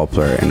Auburn football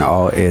player and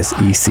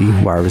all-SEC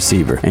wide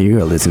receiver, and you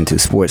are listening to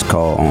Sports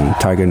Call on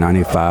Tiger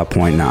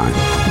 95.9.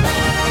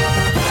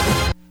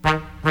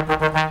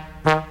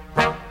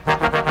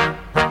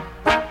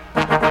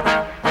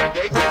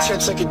 10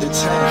 seconds to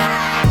 10.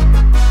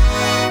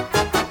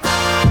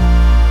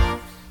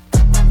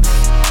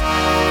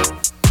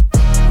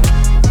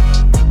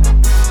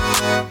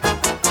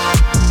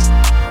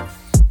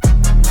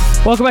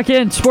 Welcome back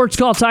in. Sports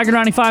Call, Tiger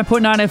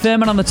 95.9 FM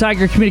and on the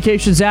Tiger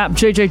Communications app.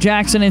 JJ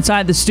Jackson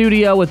inside the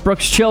studio with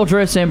Brooks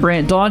Childress and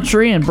Brant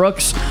Daughtry. And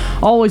Brooks,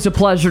 always a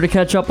pleasure to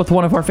catch up with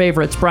one of our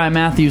favorites, Brian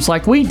Matthews,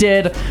 like we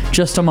did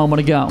just a moment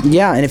ago.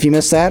 Yeah, and if you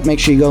missed that, make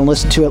sure you go and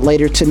listen to it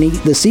later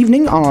this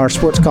evening on our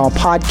Sports Call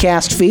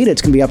podcast feed.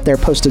 It's going to be up there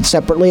posted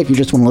separately if you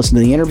just want to listen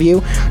to the interview.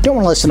 Don't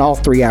want to listen to all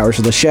 3 hours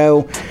of the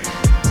show.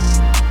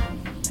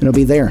 It'll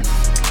be there.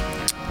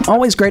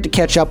 Always great to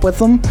catch up with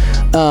them.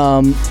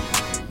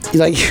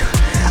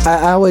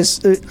 I always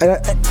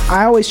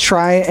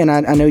try, and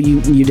I know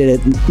you did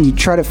it. You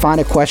try to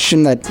find a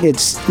question that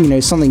it's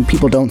something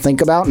people don't think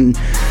about. And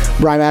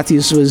Brian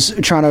Matthews was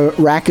trying to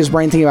rack his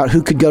brain thinking about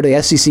who could go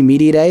to SEC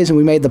Media Days, and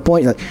we made the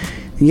point that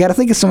you got to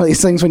think of some of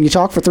these things when you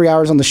talk for 3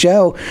 hours on the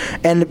show.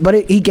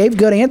 But he gave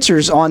good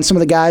answers on some of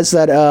the guys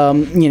that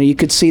you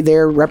could see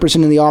there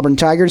representing the Auburn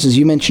Tigers. As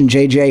you mentioned,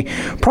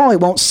 JJ, probably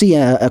won't see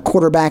a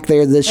quarterback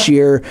there this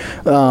year.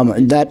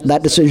 That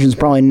decision is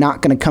probably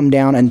not going to come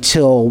down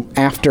until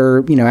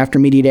after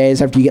media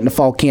days, after you get into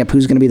fall camp,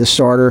 who's going to be the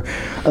starter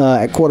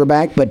at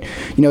quarterback. But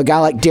a guy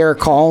like Derek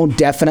Hall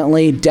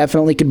definitely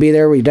could be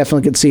there. We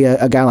definitely could see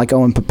a guy like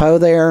Owen Popeau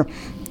there.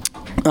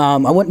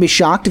 I wouldn't be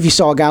shocked if you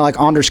saw a guy like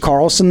Anders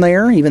Carlson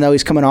there, even though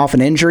he's coming off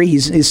an injury.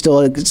 He's still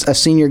a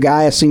senior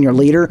guy, a senior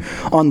leader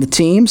on the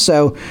team.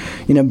 So,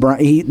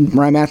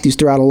 Brian Matthews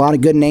threw out a lot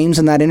of good names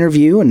in that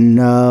interview, and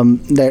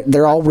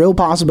they're all real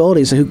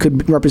possibilities of who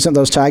could represent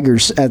those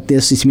Tigers at the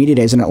SEC Media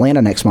Days in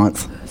Atlanta next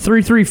month.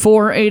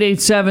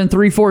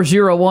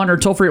 334-887-3401 or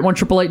toll free at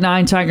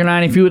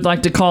 1-888-9-TIGER-9 if you would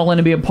like to call in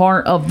and be a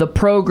part of the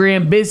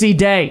program. Busy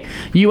day.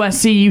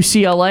 USC,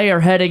 UCLA are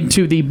heading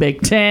to the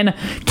Big Ten.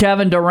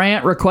 Kevin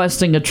Durant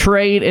requesting a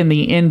trade in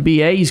the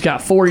NBA. He's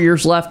got 4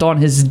 years left on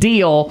his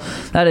deal.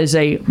 That is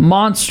a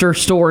monster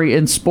story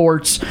in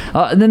sports.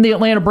 And then the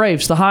Atlanta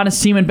Braves, the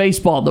hottest team in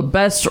baseball, the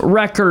best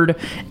record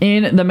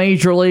in the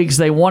major leagues.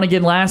 They won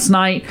again last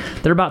night.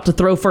 They're about to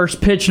throw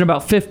first pitch in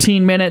about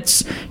 15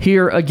 minutes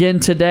here again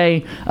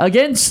today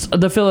against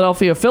the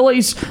Philadelphia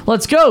Phillies.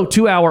 Let's go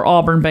to our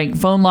Auburn Bank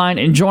phone line,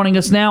 and joining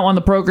us now on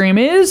the program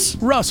is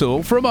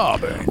Russell from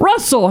Auburn.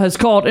 Russell has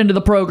called into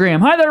the program.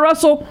 Hi there,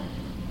 Russell.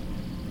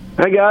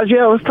 Hey guys,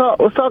 yeah, let's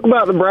talk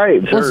about the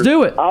Braves. Let's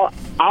do it.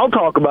 I'll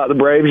talk about the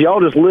Braves. Y'all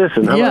just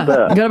listen. How about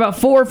that? Got about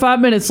 4 or 5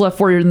 minutes left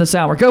for you in this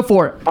hour. Go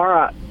for it. All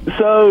right.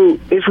 So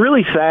it's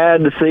really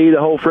sad to see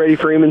the whole Freddie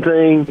Freeman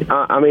thing.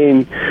 I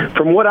mean,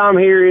 from what I'm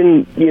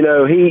hearing,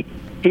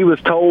 he was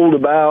told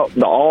about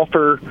the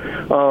offer,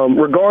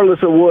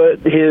 regardless of what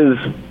his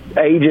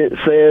agent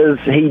says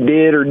he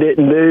did or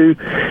didn't do.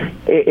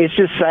 It's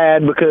just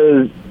sad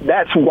because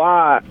that's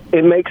why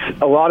it makes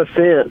a lot of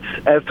sense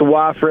as to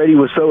why Freddie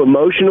was so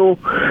emotional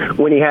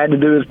when he had to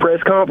do his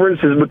press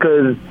conference, is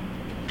because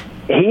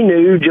he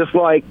knew, just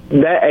like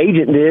that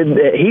agent did,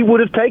 that he would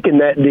have taken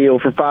that deal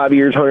for 5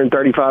 years,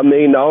 $135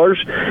 million.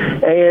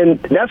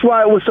 And that's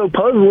why it was so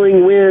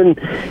puzzling when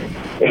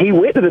he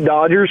went to the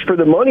Dodgers for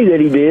the money that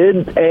he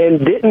did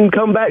and didn't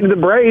come back to the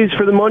Braves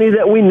for the money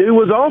that we knew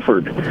was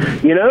offered.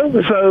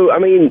 So, I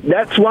mean,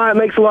 that's why it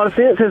makes a lot of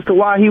sense as to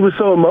why he was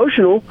so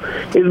emotional,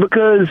 is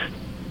because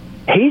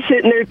he's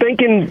sitting there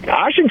thinking,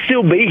 I should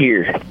still be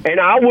here, and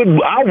I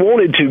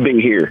wanted to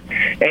be here,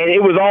 and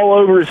it was all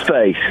over his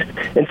face.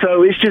 And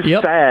so it's just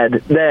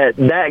sad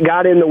that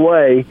got in the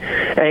way,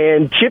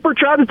 and Chipper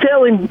tried to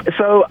tell him,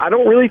 so I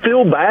don't really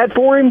feel bad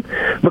for him,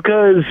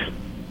 because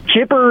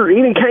Chipper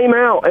even came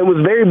out and was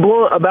very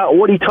blunt about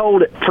what he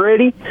told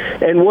Freddie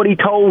and what he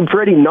told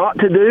Freddie not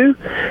to do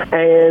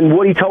and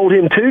what he told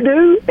him to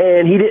do,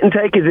 and he didn't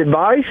take his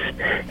advice,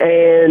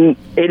 and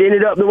it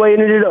ended up the way it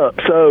ended up.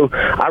 So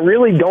I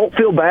really don't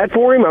feel bad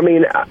for him. I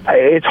mean,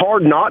 it's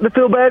hard not to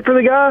feel bad for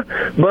the guy,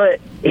 but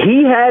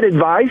he had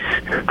advice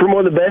from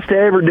one of the best to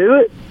ever do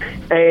it,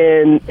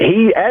 and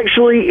he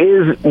actually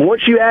is,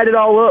 once you add it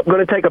all up,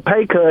 going to take a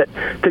pay cut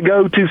to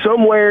go to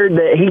somewhere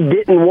that he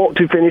didn't want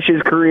to finish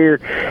his career,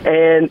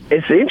 and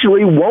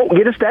essentially won't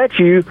get a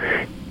statue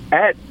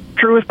at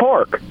Truist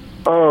Park.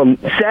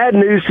 Sad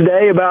news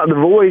today about the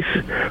voice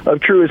of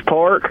Truist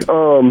Park.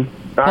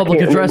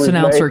 Public address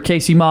announcer,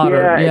 Casey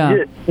Motter.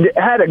 Yeah.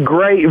 Had a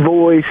great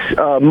voice,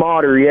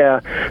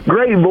 Motter,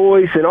 great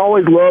voice, and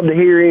always loved to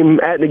hear him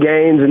at the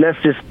games, and that's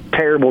just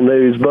terrible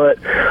news. But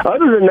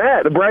other than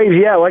that, the Braves,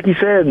 like you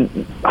said,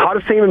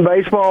 hottest team in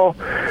baseball.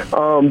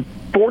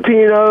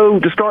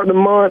 14-0 to start the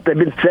month. They've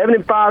been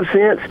 7-5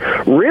 since.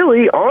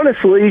 Really,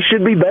 honestly,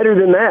 should be better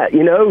than that.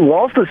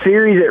 Lost the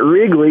series at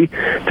Wrigley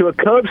to a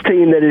Cubs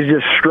team that is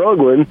just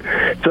struggling.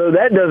 So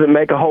that doesn't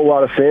make a whole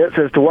lot of sense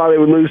as to why they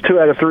would lose 2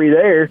 out of 3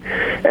 there.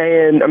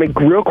 And,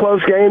 real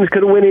close games,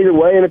 could have went either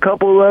way in a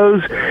couple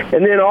of those.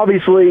 And then,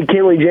 obviously,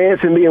 Kenley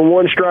Jansen being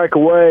 1 strike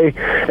away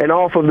and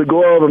off of the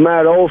glove of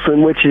Matt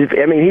Olson, which is,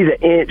 he's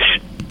an inch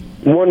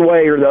one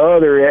way or the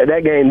other,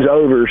 that game's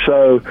over.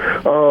 So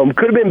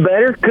could have been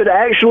better. Could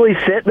have actually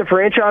set the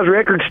franchise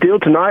record still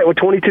tonight with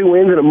 22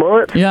 wins in a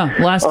month. Yeah,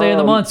 last day of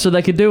the month, so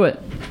they could do it.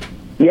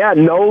 Yeah,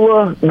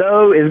 Nola,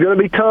 though, is going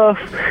to be tough.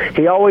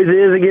 He always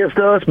is against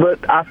us, but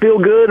I feel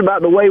good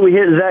about the way we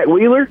hit Zach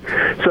Wheeler.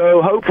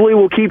 So hopefully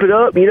we'll keep it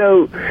up.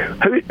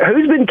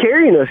 Who's been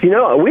carrying us? We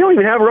don't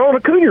even have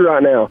Ronald Acuna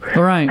right now.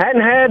 All right.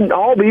 Hadn't had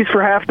Albies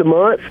for half the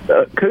month.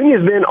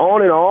 Acuna's been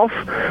on and off.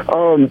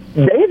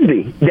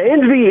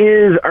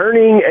 Dansby is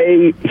earning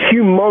a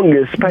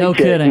humongous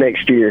paycheck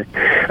next year.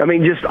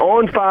 Just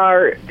on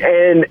fire,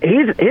 and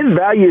his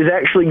value is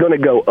actually going to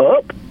go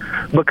up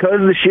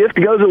because the shift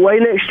goes away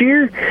next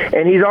year,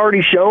 and he's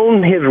already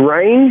shown his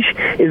range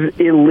is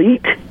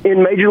elite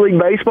in Major League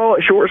Baseball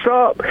at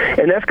shortstop,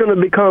 and that's going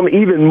to become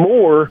even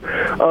more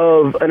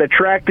of an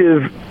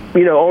attractive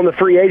on the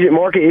free agent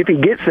market if he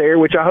gets there,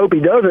 which I hope he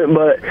doesn't,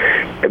 but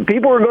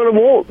people are going to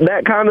want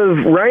that kind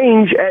of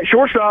range at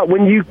shortstop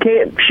when you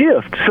can't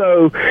shift.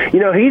 So,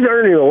 he's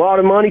earning a lot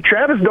of money.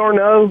 Travis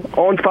d'Arnaud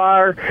on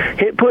fire.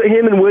 Put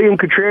him and William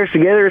Contreras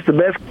together. It's the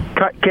best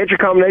catcher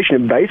combination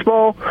in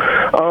baseball.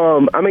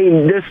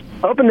 Just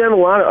up and down the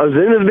line,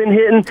 Ozuna's been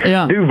hitting.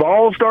 Yeah.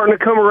 Duvall's starting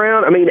to come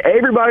around.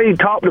 Everybody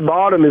top to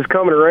bottom is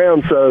coming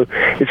around, so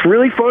it's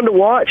really fun to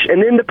watch.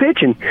 And then the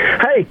pitching.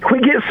 Hey, we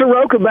get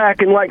Soroka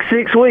back in like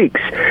 6 weeks.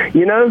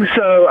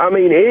 So as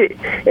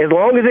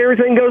long as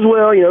everything goes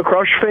well,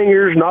 cross your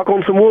fingers, knock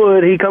on some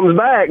wood, he comes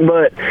back.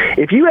 But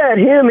if you add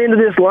him into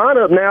this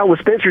lineup now with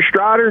Spencer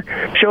Strider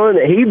showing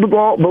that he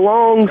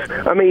belongs,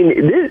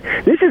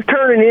 this is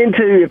turning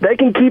into, if they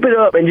can keep it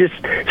up and just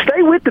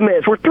stay with the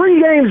Mets, we're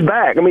 3 games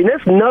back.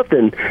 That's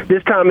nothing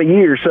this time of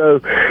year. So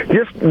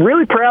just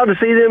really proud to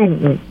see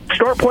them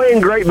start playing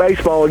great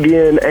baseball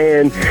again,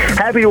 and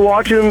happy to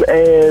watch them,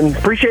 and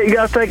appreciate you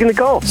guys taking the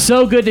call.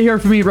 So good to hear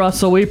from you,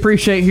 Russell. We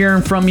appreciate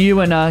hearing from you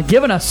and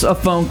giving us a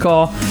phone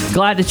call.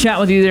 Glad to chat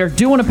with you there.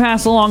 Do want to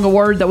pass along a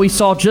word that we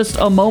saw just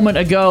a moment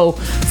ago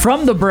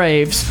from the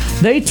Braves.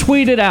 They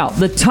tweeted out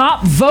the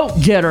top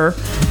vote getter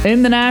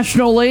in the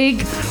National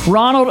League,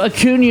 Ronald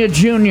Acuna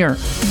Jr.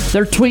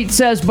 Their tweet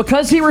says,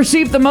 because he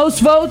received the most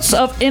votes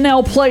of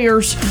NL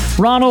players,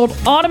 Ronald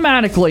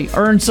automatically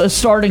earns a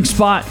starting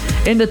spot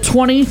in the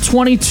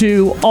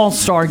 2022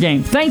 All-Star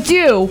Game. Thank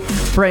you,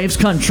 Braves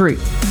Country.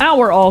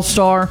 Our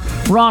All-Star,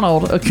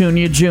 Ronald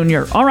Acuna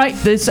Jr. All right,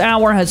 this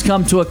hour has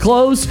come to a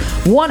close.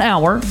 1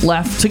 hour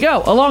left to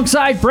go.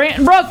 Alongside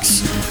Brant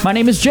Brooks, my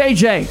name is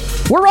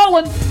JJ. We're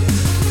rolling.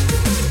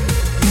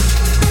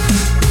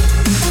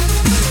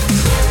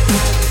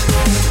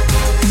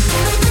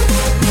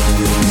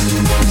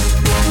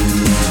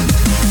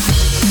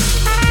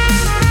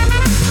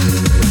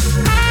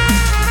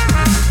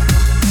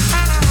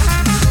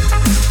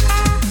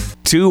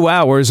 2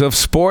 hours of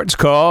Sports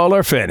Call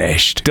are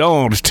finished.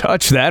 Don't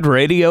touch that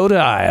radio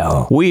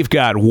dial. We've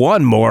got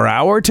 1 more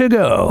hour to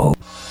go.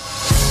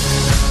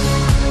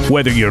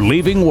 Whether you're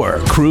leaving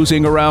work,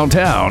 cruising around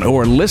town,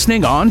 or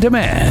listening on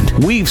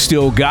demand, we've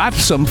still got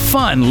some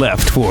fun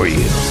left for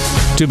you.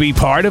 To be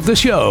part of the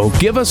show,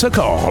 give us a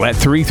call at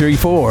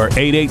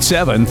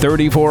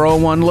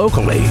 334-887-3401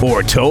 locally,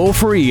 or toll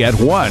free at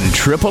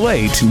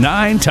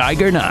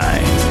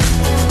 1-888-9-TIGER-9.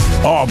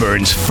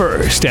 Auburn's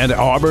first and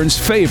Auburn's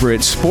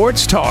favorite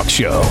sports talk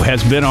show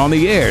has been on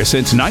the air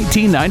since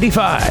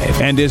 1995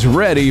 and is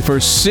ready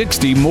for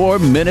 60 more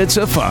minutes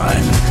of fun.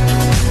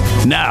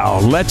 Now,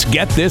 let's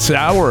get this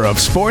hour of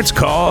Sports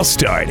Call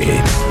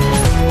started.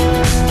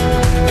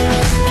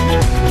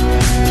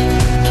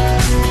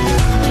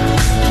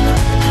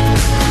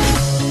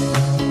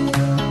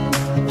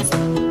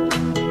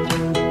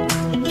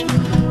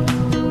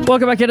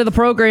 Welcome back into the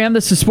program.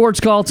 This is Sports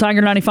Call,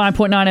 Tiger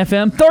 95.9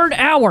 FM. Third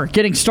hour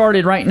getting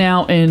started right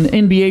now, and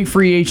NBA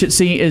free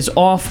agency is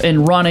off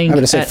and running. I'm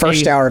going to say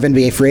first hour of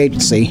NBA free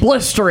agency.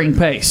 Blistering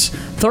pace.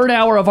 Third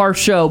hour of our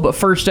show, but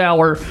first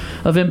hour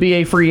of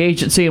NBA free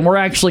agency, and we're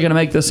actually going to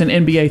make this an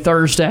NBA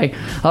Thursday.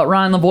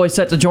 Ryan Lavoie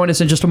set to join us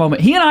in just a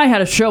moment. He and I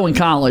had a show in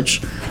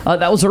college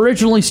that was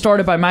originally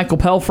started by Michael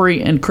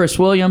Pelfrey and Chris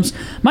Williams.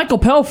 Michael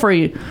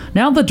Pelfrey,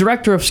 now the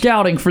director of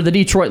scouting for the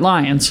Detroit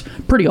Lions.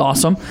 Pretty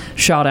awesome.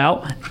 Shout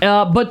out.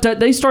 But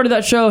they started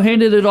that show,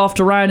 handed it off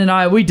to Ryan and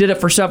I. We did it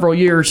for several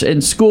years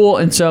in school,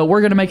 and so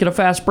we're going to make it a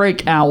fast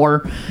break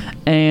hour.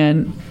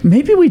 And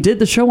maybe we did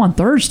the show on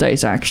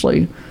Thursdays,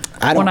 actually.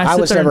 I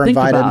was there never and think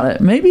invited. about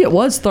it. Maybe it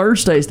was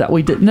Thursdays that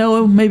we did.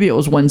 No, maybe it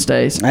was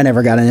Wednesdays. I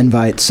never got an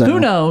invite, so Who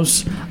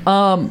knows?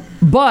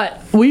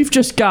 But we've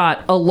just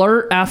got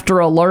alert after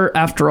alert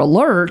after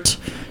alert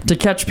to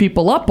catch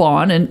people up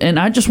on, and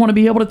I just want to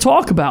be able to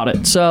talk about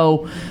it.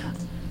 So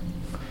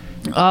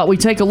we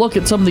take a look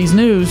at some of these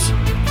news.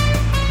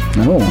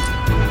 Oh.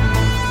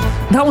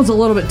 That one's a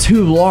little bit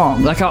too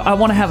long. Like, I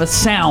want to have a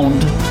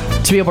sound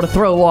to be able to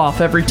throw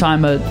off every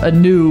time a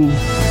new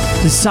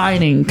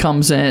signing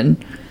comes in.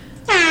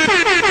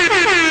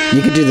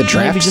 You could do the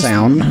draft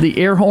sound. The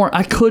air horn.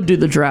 I could do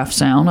the draft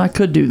sound. I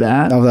could do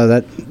that. Although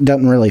that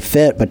doesn't really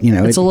fit, but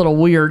it's a little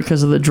weird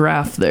because of the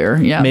draft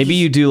there. Yeah. Maybe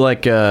you do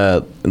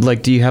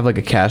do you have like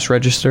a cash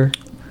register?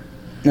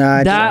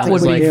 That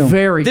would be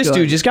very good. This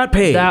dude just got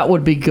paid. That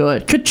would be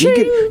good.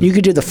 Ka-ching! You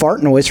could do the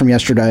fart noise from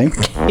yesterday.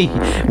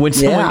 When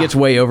someone gets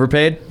way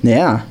overpaid?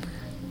 Yeah.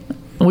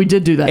 We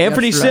did do that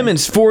Anthony yesterday.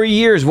 Simmons, 4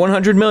 years,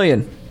 $100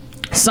 million.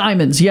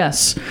 Simons,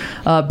 yes.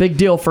 Big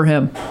deal for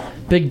him.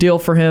 Big deal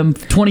for him.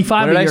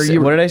 25 a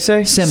year. What did I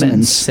say?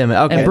 Simmons.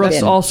 Okay. And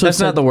Brooks also That's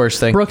said, not the worst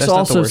thing. Brooks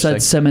also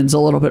said Simmons a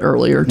little bit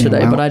earlier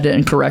today, but I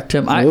didn't correct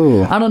him. I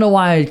don't know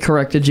why I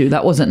corrected you.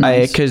 That wasn't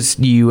nice. Because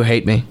you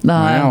hate me.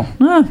 Wow.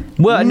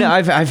 Well, no,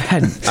 I've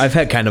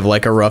had kind of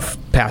like a rough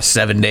past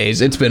 7 days.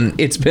 It's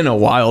been a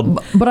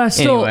wild. But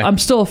I'm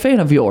still a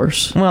fan of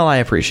yours. Well, I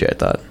appreciate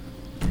that.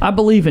 I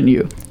believe in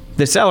you.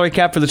 The salary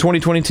cap for the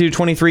 2022-23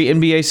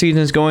 NBA season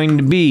is going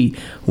to be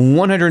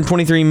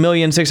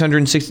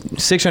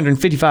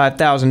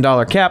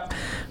 $123,655,000 cap,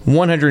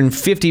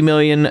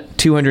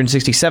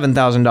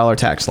 $150,267,000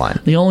 tax line.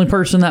 The only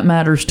person that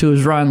matters to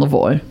is Ryan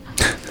Lavoie.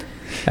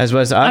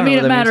 I mean,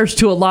 it matters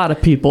to a lot of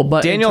people,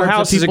 but Daniel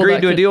House has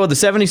agreed to a deal with the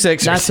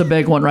 76ers. That's a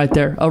big one right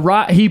there.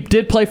 He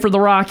did play for the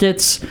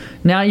Rockets.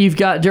 Now you've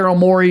got Daryl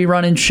Morey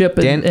running ship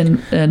in Daniel?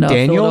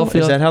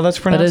 Philadelphia. Is that how that's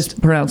pronounced? That is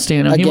pronounced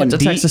Daniel. He went to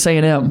Texas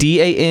A&M.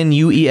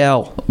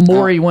 Danuel.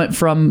 Morey went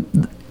from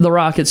the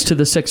Rockets to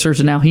the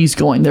Sixers, and now he's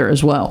going there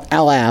as well.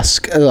 I'll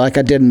ask, like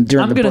I did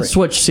during the break. I'm going to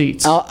switch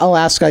seats. I'll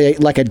ask,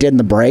 like I did in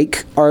the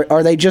break.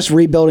 Are they just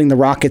rebuilding the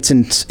Rockets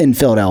in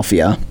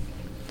Philadelphia?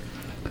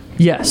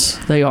 Yes,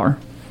 they are.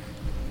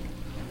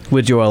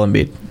 With Joel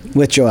Embiid.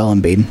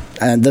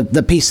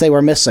 The piece they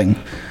were missing.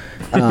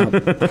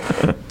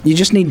 You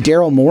just need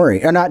Daryl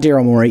Morey. Or not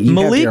Daryl Morey.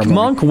 Malik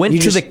Monk went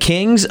to the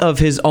Kings of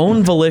his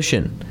own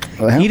volition.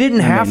 Well, he didn't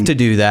have to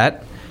do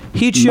that.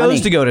 He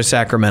chose to go to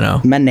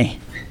Sacramento. Money.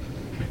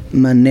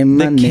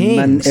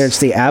 Kings. It's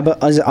the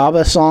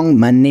ABBA song,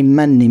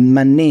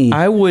 money.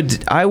 I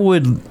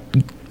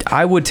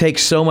would take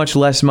so much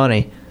less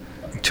money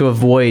to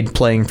avoid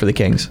playing for the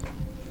Kings.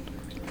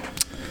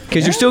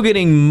 Because you're still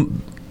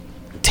getting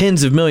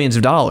tens of millions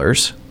of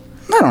dollars.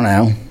 I don't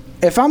know.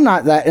 If I'm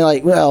not that,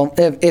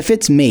 if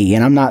it's me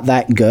and I'm not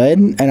that good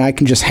and I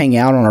can just hang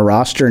out on a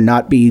roster and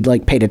not be,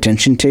 paid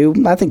attention to,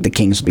 I think the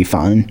Kings will be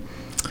fine.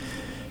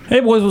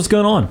 Hey, boys, what's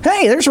going on?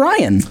 Hey, there's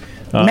Ryan.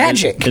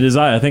 Magic. It is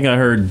I. I think I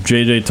heard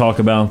JJ talk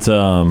about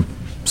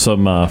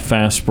some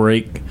fast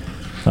break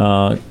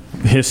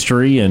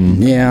history and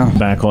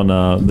back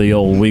on the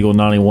old Weagle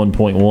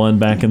 91.1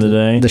 back in the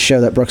day. The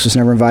show that Brooks was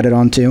never invited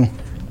on to.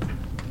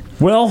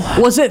 Well,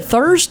 was it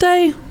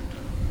Thursday?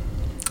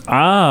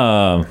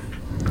 I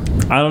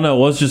don't know. It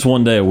was just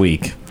one day a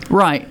week.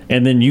 Right.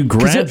 And then you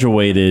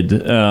graduated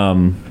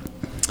a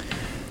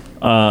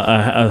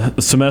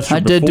semester before I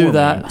did do me.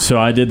 that. So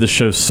I did the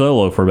show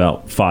solo for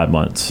about 5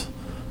 months.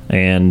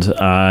 And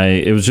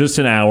it was just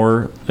an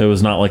hour. It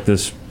was not like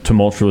this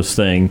tumultuous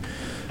thing.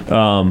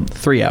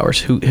 3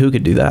 hours. Who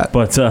could do that?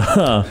 But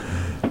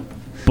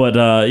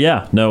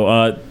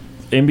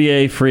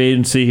NBA free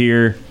agency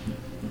here.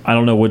 I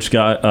don't know which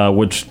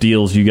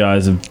deals you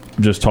guys have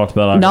just talked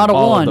about. Not a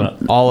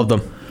one. All of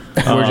them.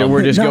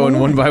 We're just going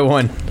one by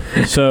one.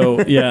 So,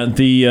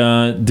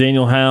 the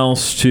Daniel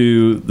House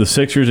to the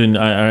Sixers, and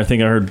I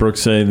think I heard Brooks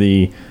say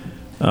the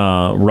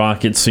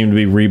Rockets seem to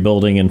be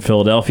rebuilding in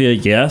Philadelphia.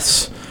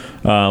 Yes,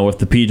 with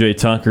the P.J.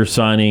 Tucker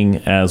signing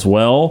as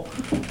well.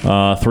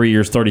 3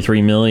 years,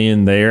 $33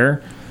 million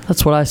there.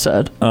 That's what I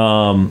said.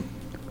 Or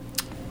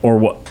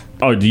what?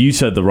 Oh, you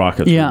said the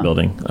Rockets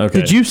rebuilding. Okay.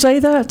 Did you say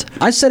that?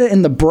 I said it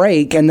in the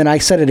break, and then I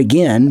said it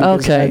again.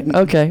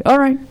 Okay. All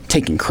right.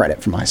 Taking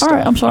credit for my stuff. All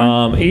right, I'm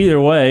sorry. Either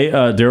way,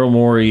 Daryl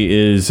Morey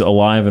is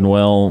alive and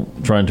well,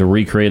 trying to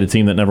recreate a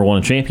team that never won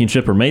a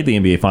championship or made the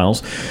NBA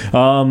Finals.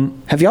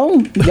 Have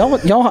y'all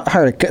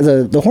hired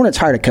the Hornets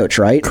hired a coach,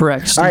 right?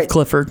 Correct. Steve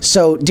Clifford.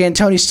 So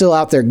D'Antoni's still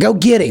out there. Go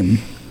get him.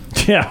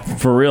 Yeah,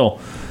 for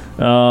real.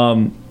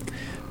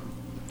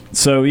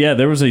 So,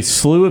 there was a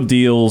slew of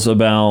deals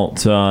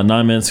about 9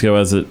 minutes ago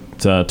as it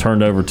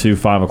turned over to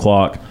 5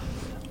 o'clock.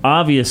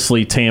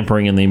 Obviously,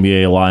 tampering in the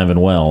NBA alive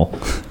and well.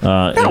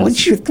 What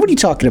are you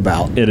talking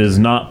about? It is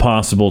not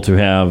possible to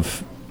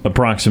have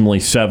approximately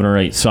 7 or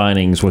 8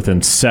 signings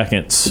within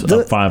seconds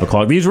of 5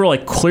 o'clock. These were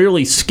like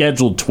clearly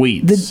scheduled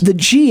tweets. The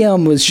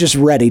GM was just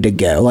ready to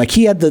go. Like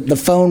he had the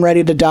phone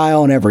ready to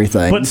dial and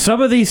everything. But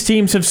some of these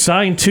teams have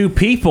signed 2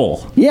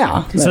 people.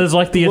 Yeah. So it's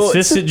like the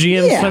assistant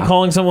GM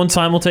calling someone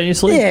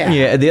simultaneously.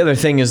 Yeah. The other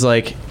thing is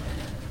like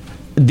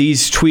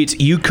these tweets,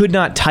 you could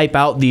not type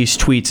out these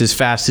tweets as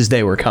fast as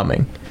they were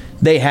coming.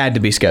 They had to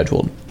be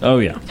scheduled. Oh,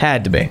 yeah.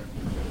 Had to be.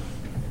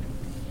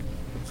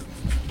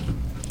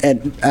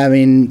 And I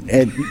mean,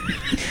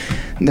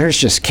 there's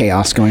just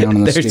chaos going on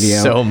in the studio.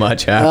 There's so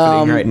much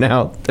happening right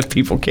now that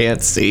people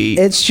can't see.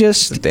 It's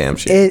just the damn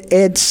shit.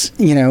 It's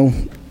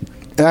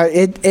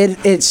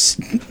it's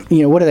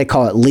what do they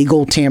call it?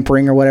 Legal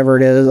tampering or whatever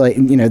it is. Like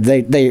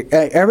they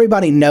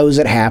everybody knows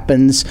it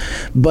happens,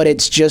 but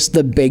it's just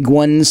the big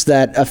ones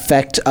that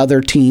affect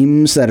other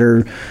teams that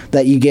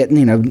you get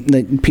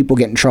that people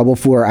get in trouble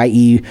for.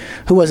 I.e.,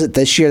 who was it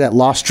this year that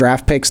lost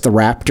draft picks? The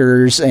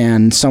Raptors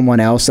and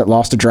someone else that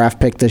lost a draft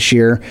pick this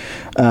year.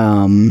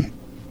 But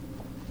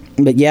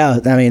yeah,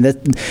 I mean,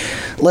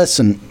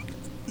 listen.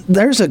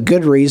 There's a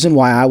good reason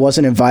why I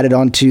wasn't invited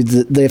onto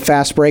the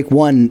fast break.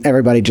 One,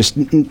 everybody just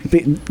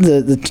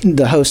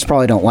the hosts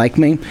probably don't like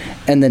me,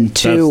 and then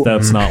 2,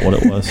 that's not what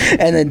it was.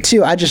 And then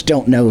 2, I just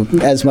don't know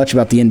as much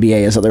about the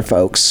NBA as other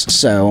folks.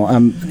 So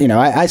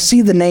I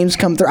see the names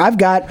come through. I've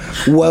got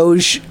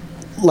Woj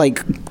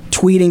like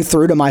tweeting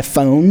through to my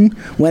phone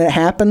when it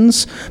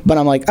happens, but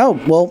I'm like,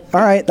 oh well,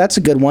 all right, that's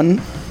a good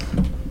one.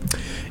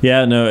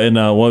 Yeah, no, and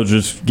Woj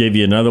just gave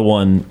you another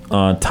one.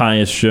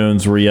 Tyus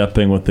Jones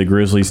re-upping with the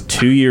Grizzlies,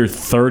 2-year,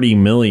 $30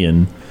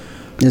 million.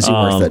 Is he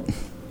worth it?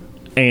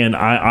 And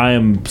I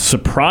am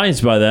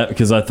surprised by that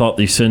because I thought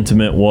the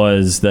sentiment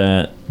was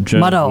that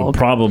Jones would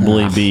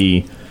probably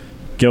be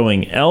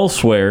going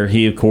elsewhere.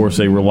 He, of course,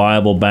 a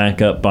reliable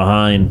backup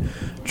behind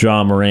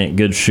Ja Morant,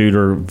 good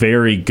shooter,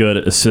 very good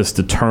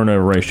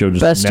assist-to-turnover ratio.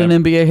 Best in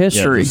NBA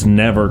history. Yeah, just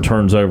never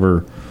turns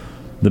over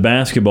the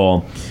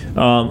basketball.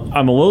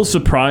 I'm a little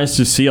surprised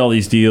to see all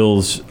these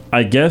deals,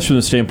 I guess from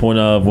the standpoint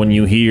of when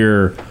you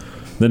hear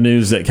the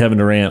news that Kevin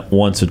Durant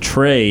wants a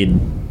trade,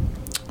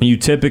 you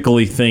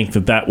typically think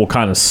that will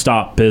kind of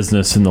stop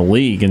business in the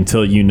league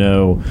until you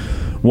know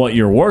what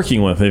you're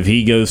working with. If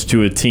he goes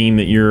to a team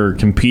that you're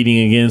competing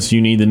against,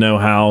 you need to know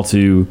how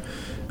to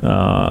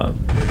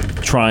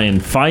try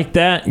and fight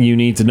that. You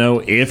need to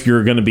know if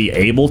you're going to be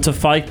able to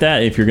fight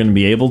that, if you're going to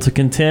be able to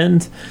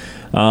contend,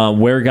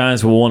 where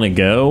guys will want to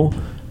go.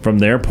 From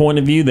their point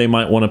of view, they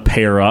might want to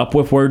pair up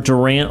with where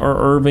Durant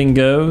or Irving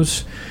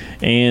goes.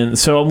 And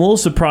so I'm a little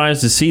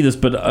surprised to see this.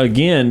 But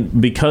again,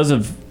 because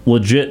of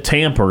legit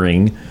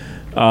tampering,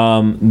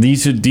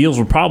 these deals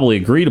were probably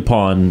agreed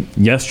upon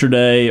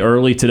yesterday,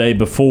 early today,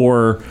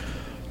 before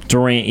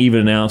Durant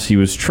even announced he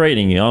was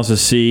trading. You also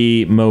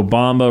see Mo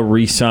Bamba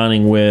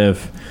re-signing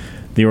with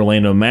the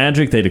Orlando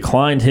Magic. They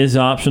declined his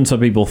option. Some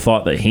people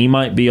thought that he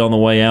might be on the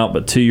way out,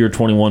 but 2-year,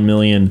 $21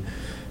 million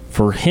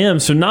for him.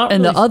 So not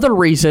and really. The other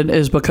reason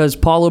is because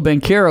Paulo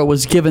Banchero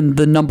was given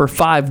the number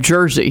 5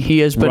 jersey. He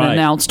has been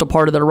announced a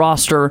part of the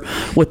roster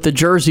with the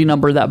jersey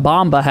number that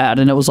Bamba had,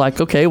 and it was like,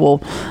 okay, well,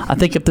 I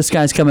think if this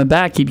guy's coming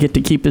back, he'd get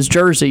to keep his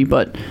jersey,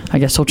 but I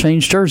guess he'll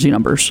change jersey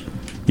numbers.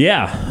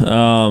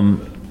 Yeah.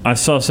 I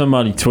saw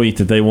somebody tweet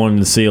that they wanted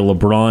to see a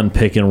LeBron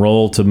pick and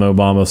roll to Mo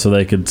Bamba so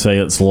they could say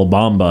it's La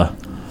Bamba.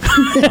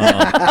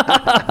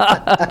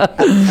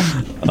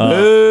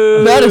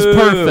 That is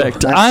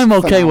perfect. I'm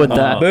okay with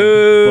that.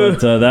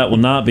 But that will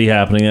not be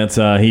happening. That's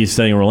he's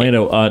staying in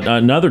Orlando.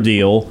 Another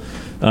deal.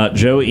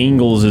 Joe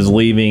Ingles is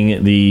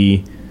leaving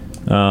the.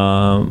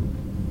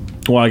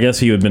 Well, I guess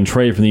he had been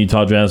traded from the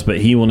Utah Jazz, but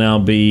he will now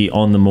be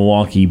on the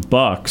Milwaukee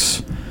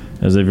Bucks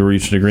as they've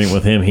reached an agreement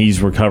with him.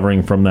 He's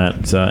recovering from that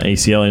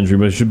ACL injury,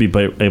 but should be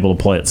able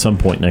to play at some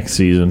point next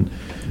season,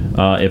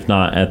 if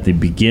not at the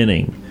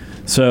beginning.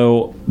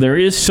 So there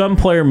is some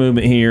player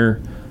movement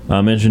here.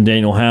 I mentioned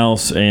Daniel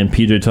House and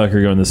P.J.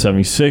 Tucker going to the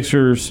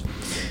 76ers.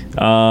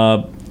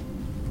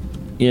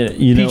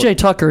 P.J.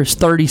 Tucker is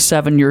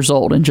 37 years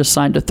old and just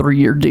signed a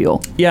 3-year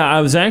deal. Yeah, I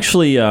was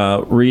actually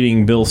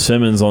reading Bill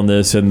Simmons on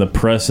this and the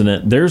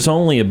precedent. There's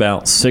only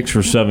about 6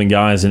 or 7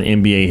 guys in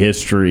NBA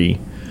history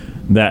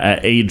that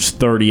at age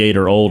 38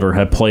 or older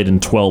have played in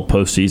 12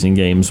 postseason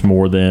games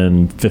more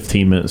than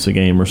 15 minutes a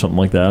game or something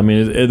like that. I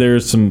mean,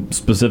 there's some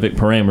specific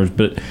parameters,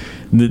 but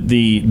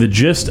the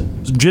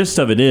gist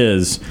of it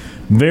is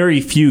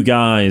very few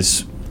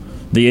guys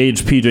the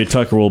age P.J.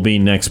 Tucker will be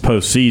next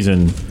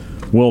postseason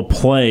will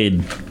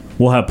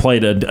have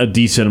played a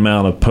decent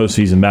amount of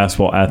postseason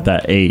basketball at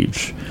that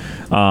age.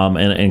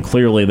 And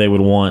clearly they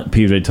would want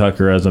P.J.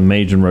 Tucker as a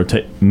major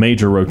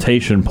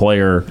rotation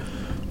player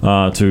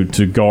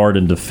to guard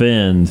and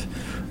defend,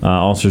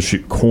 also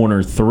shoot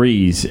corner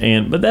threes.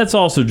 But that's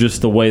also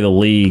just the way the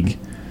league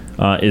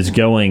is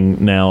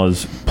going now,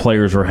 as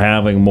players are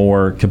having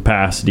more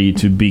capacity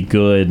to be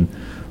good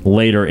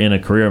later in a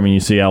career. I mean, you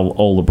see how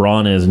old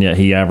LeBron is, and yet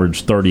he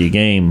averaged 30 a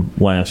game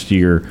last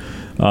year.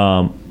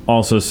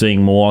 also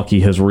seeing Milwaukee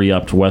has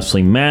re-upped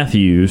Wesley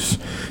Matthews.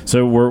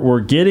 So we're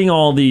getting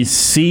all these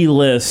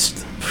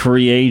C-list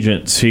free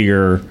agents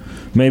here,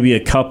 maybe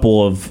a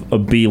couple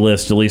of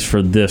B-list, at least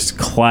for this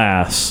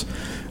class,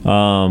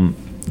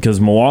 because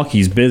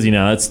Milwaukee's busy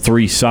now. That's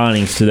 3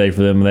 signings today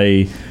for them.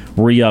 They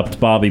re-upped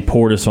Bobby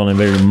Portis on a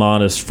very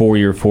modest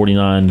 4-year,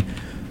 $49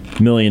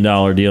 million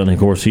deal, and of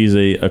course he's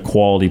a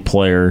quality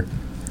player.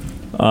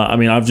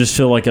 I just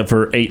feel like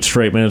for 8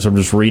 straight minutes I'm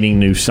just reading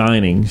new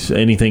signings.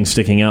 Anything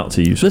sticking out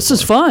to you? This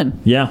is fun.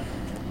 Yeah.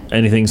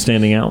 Anything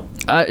standing out?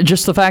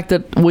 Just the fact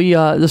that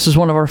this is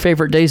one of our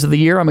favorite days of the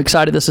year. I'm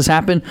excited this has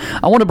happened.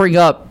 I want to bring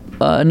up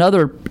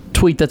another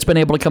tweet that's been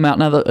able to come out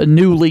now. A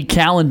new league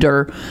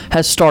calendar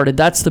has started.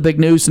 That's the big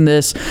news in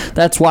this.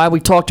 That's why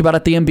we talked about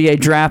at the NBA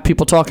draft,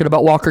 people talking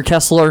about Walker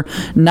Kessler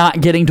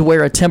not getting to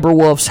wear a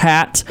Timberwolves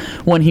hat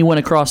when he went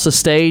across the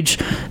stage.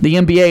 The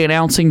NBA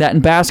announcing that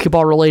in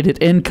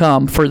basketball-related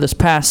income for this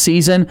past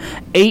season,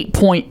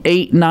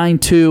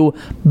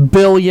 $8.892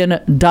 billion.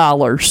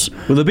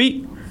 With a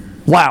beat.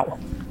 Wow.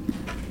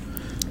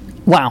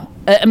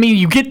 I mean,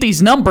 you get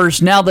these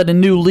numbers now that a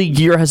new league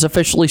year has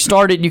officially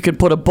started. You can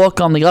put a book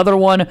on the other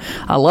one.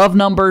 I love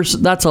numbers.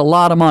 That's a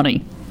lot of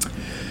money.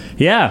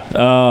 Yeah.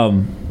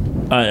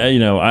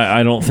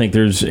 I don't think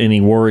there's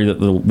any worry that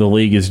the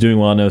league is doing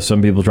well. I know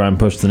some people try and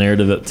push the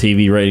narrative that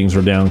TV ratings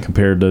are down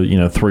compared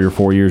to 3 or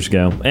 4 years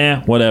ago.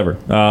 Whatever.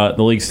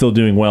 The league's still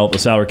doing well. The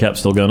salary cap's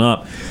still going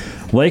up.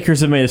 Lakers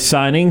have made a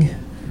signing.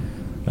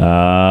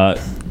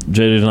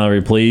 JJ's not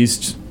very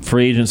pleased.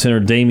 Free agent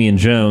center Damian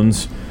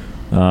Jones,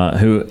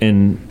 who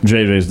in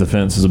JJ's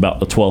defense is about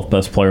the 12th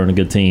best player on a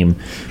good team,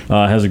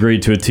 has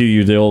agreed to a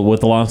 2-year deal with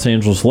the Los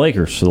Angeles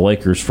Lakers. So the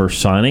Lakers' first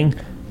signing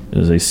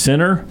is a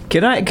center.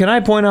 Can I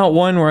point out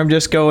one where I'm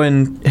just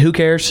going, who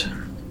cares?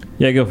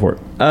 Yeah, go for it.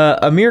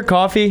 Amir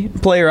Coffey,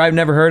 player I've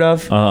never heard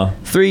of.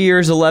 3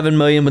 years, $11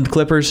 million with the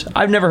Clippers.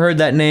 I've never heard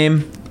that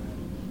name.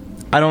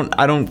 I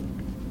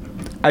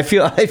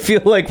feel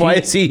like, why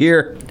is he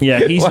here? Yeah,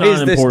 he's not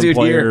an important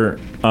player.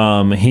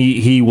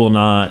 He will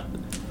not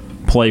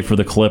play for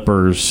the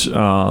Clippers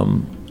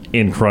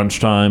in crunch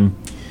time.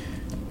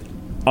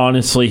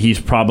 Honestly, he's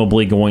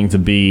probably going to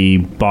be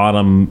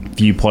bottom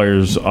few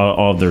players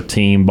of their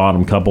team,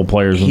 bottom couple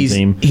players on the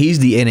team. He's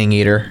the inning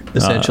eater,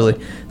 essentially.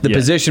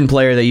 Position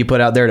player that you put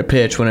out there to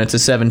pitch when it's a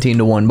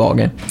 17-1 ball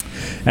game.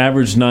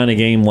 Averaged 9 a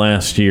game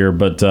last year,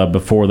 but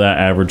before that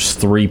averaged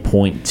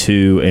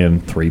 3.2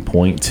 and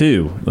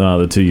 3.2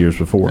 the 2 years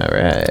before. All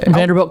right.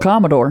 Vanderbilt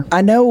Commodore.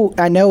 I know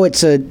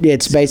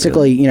it's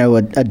basically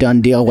a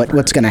done deal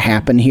what's going to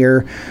happen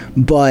here,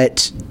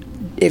 but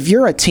if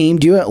you're a team,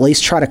 do you at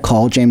least try to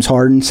call James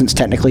Harden since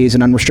technically he's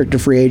an unrestricted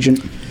free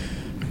agent?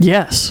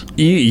 Yes.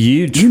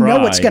 You try. You know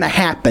what's going to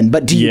happen,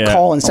 but do you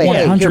call and say,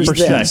 hey, here's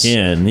this? Check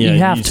in. Yeah, you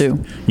have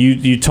to.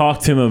 You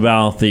talk to him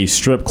about the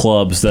strip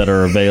clubs that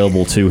are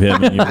available to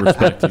him in your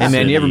respective Hey, man,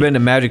 city. you ever been to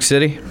Magic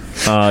City?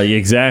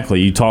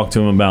 Exactly. You talk to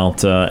him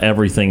about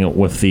everything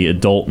with the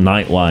adult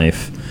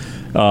nightlife,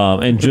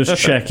 and just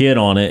check in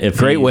on it.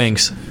 If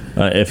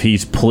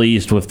he's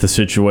pleased with the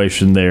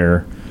situation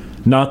there.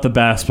 Not the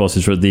basketball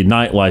situation, the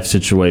nightlife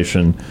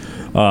situation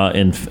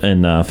in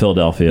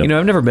Philadelphia.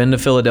 I've never been to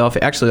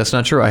Philadelphia. Actually, that's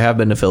not true. I have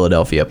been to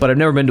Philadelphia, but I've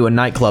never been to a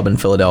nightclub in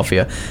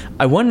Philadelphia.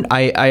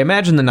 I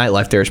imagine the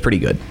nightlife there is pretty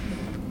good.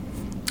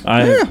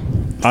 I would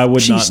not know.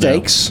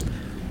 Cheesesteaks.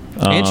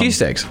 And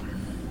cheesesteaks.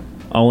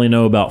 I only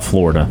know about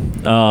Florida.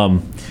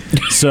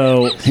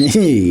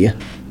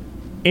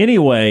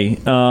 Anyway,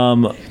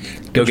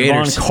 Go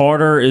Gators. Javon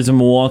Carter is a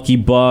Milwaukee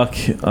Buck.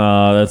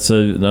 That's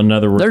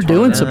another return. They're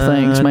doing some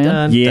things,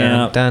 man.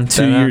 Yeah,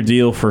 2-year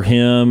deal for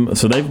him.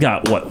 So they've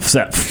got, 4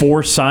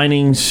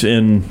 signings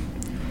in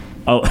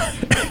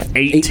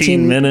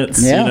 18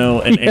 minutes,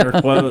 in air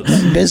quotes.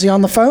 Busy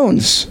on the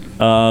phones.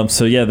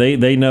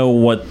 They know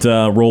what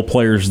role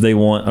players they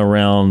want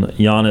around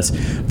Giannis.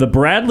 The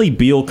Bradley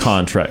Beal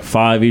contract,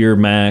 5-year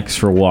max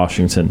for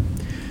Washington.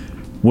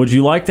 Would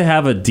you like to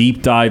have a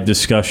deep dive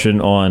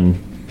discussion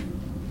on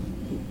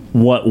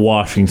what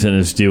Washington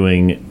is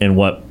doing and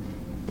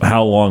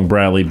how long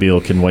Bradley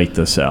Beal can wait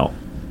this out?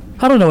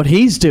 I don't know what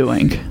he's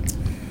doing.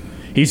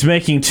 He's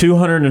making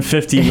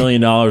 $250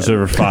 million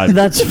over 5 years.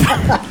 That's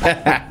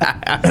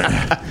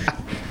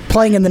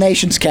playing in the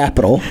nation's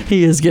capital.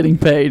 He is getting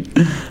paid.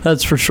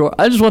 That's for sure.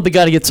 I just want the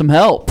guy to get some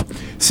help.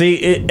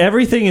 See,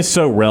 everything is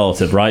so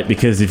relative, right?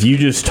 Because if you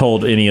just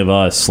told any of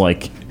us, I'm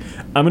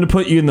going to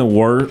put you in the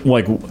worst,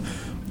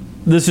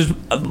 this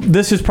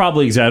is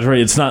probably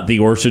exaggerated. It's not the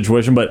worst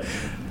situation, but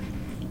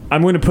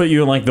I'm going to put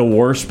you in the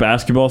worst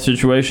basketball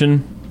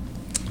situation,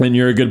 and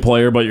you're a good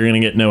player, but you're going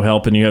to get no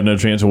help and you have no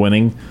chance of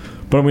winning.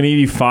 But I'm going to give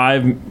you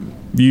 5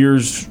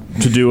 years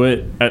to do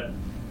it at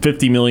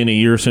 $50 million a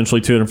year,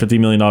 essentially $250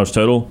 million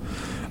total.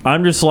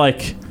 I'm just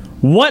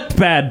what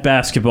bad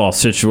basketball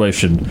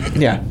situation?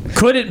 Yeah.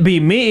 Could it be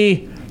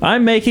me?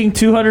 I'm making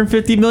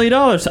 $250 million.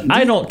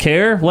 I don't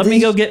care. Let me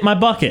go get my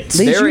buckets.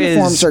 These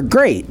uniforms are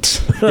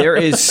great. There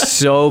is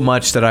so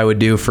much that I would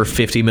do for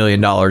 $50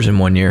 million in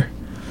 1 year.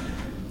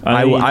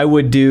 I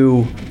would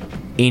do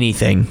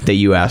anything that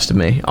you asked of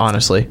me,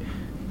 honestly.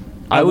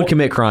 I would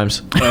commit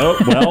crimes. Oh,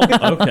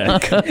 well, okay.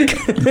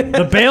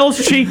 The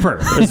bail's cheaper,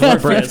 is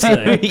what Brett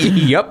said.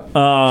 Yep.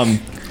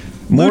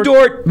 Lou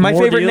Dort, my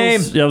favorite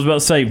name. Yeah, I was about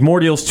to say, more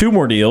deals, 2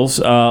 more deals.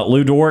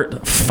 Lou Dort,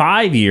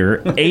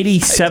 5-year,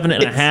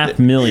 $87.5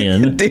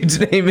 million. Dude's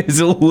name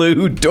is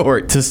Lou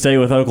Dort. To stay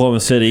with Oklahoma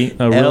City.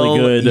 A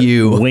really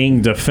good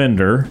wing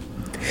defender.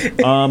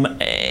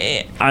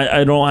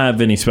 I don't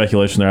have any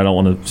speculation there. I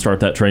don't want to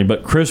start that train.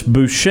 But Chris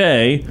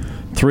Boucher,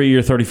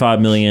 3-year,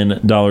 $35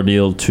 million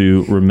deal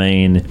to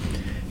remain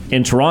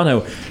in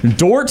Toronto.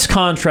 Dort's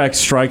contract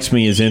strikes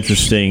me as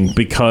interesting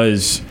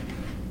because...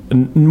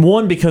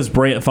 1, because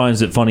Brant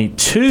finds it funny.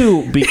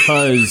 2,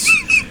 because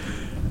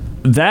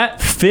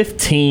that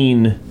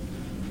 15,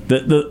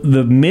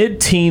 the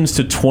mid-teens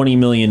to $20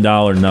 million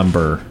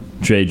number,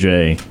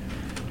 JJ,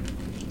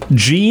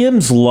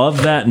 GMs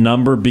love that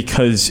number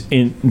because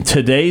in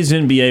today's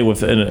NBA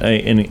with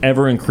an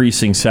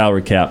ever-increasing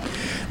salary cap,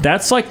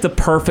 that's like the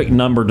perfect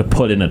number to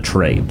put in a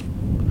trade.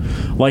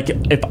 Like,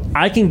 if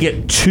I can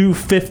get 2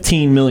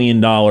 $15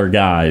 million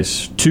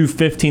guys, 2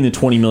 $15 to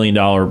 $20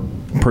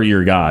 million per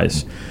year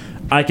guys,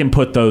 I can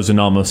put those in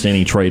almost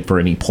any trade for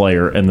any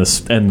player, and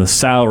the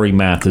salary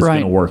math is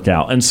going to work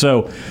out. And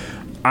so,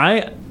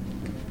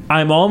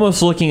 I'm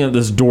almost looking at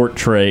this Dort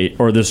trade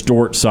or this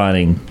Dort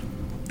signing.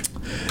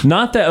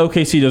 Not that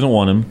OKC doesn't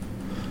want him,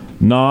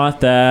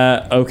 not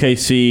that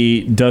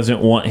OKC doesn't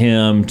want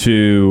him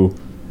to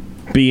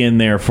be in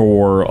there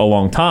for a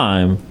long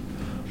time,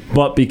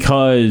 but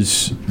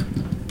because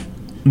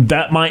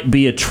that might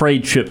be a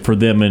trade chip for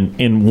them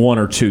in 1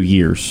 or 2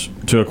 years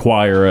to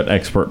acquire an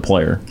expert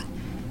player.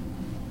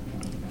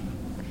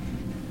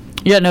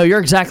 Yeah, no, you're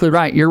exactly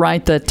right. You're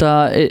right that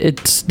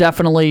it's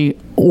definitely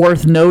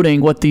worth noting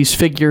what these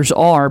figures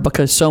are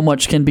because so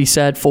much can be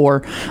said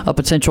for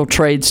potential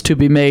trades to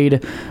be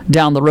made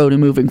down the road and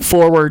moving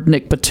forward.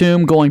 Nick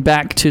Batum going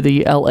back to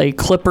the LA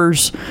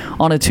Clippers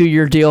on a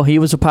 2-year deal. He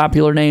was a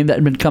popular name that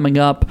had been coming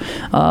up,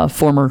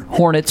 former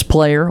Hornets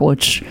player,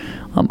 which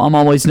I'm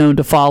always known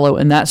to follow,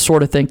 and that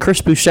sort of thing.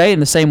 Chris Boucher in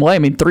the same way. I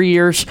mean, 3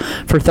 years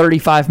for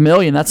 $35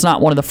 million. That's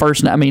not one of the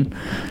first. I mean,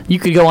 you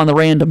could go on the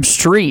random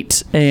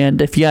street,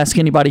 and if you ask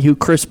anybody who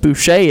Chris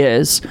Boucher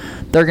is,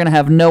 they're going to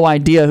have no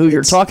idea who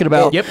you're talking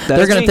about. Yep,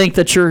 they're going to think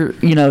that you're,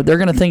 they're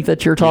going to think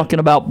that you're talking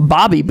about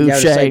Bobby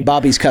Boucher,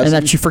 Bobby's cousin,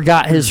 and that you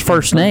forgot his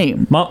first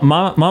name.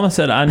 Mama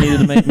said I needed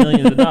to make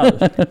millions of dollars.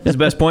 He's the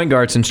best point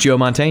guard since Joe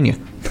Montana.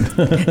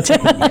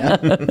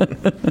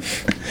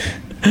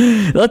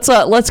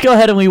 Let's go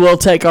ahead and we will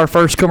take our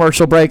first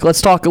commercial break.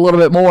 Let's talk a little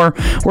bit more.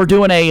 We're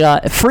doing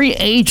a free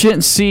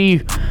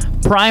agency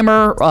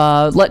primer,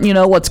 letting you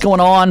know what's going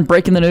on,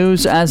 breaking the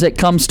news as it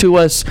comes to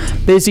us.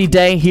 Busy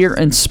day here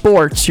in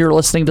sports. You're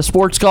listening to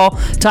Sports Call,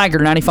 Tiger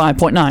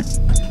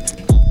 95.9.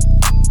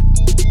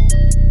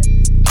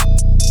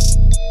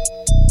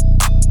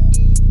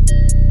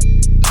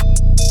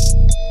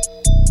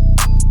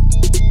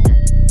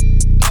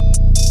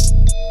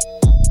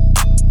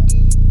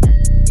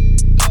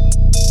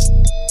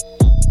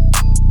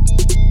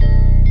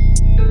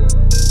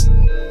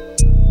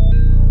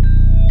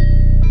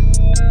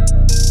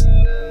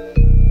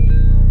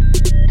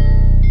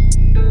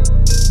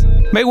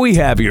 May we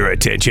have your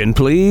attention,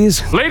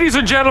 please? Ladies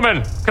and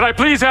gentlemen, can I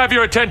please have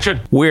your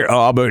attention? We're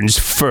Auburn's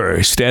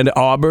first and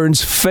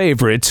Auburn's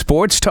favorite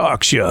sports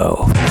talk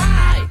show.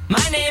 Hi,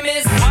 my name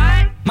is...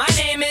 What? My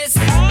name is...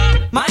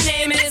 My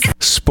name is...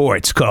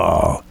 Sports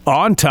Call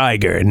on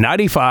Tiger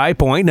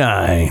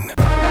 95.9.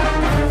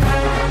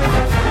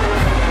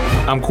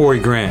 I'm Corey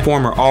Grant,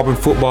 former Auburn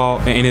football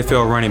and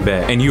NFL running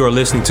back, and you are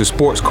listening to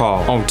Sports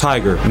Call on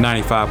Tiger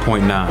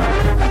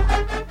 95.9.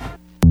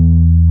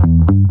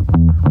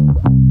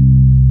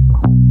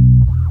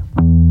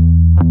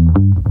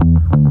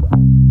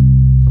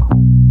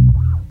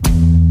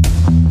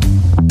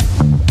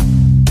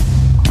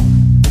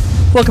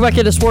 Welcome back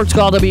into Sports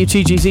Call,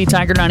 WTGZ,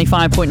 Tiger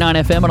 95.9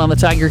 FM, and on the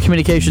Tiger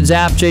Communications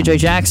app. JJ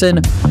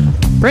Jackson,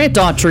 Brant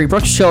Daughtry,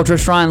 Brooks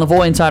Childress, Ryan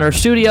Lavoie inside our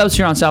studios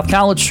here on South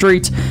College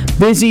Street.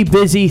 Busy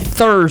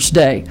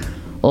Thursday.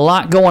 A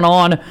lot going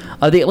on.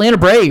 The Atlanta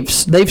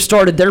Braves, they've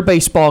started their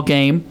baseball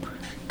game.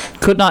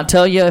 Could not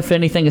tell you if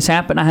anything has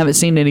happened. I haven't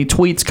seen any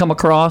tweets come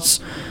across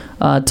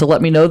to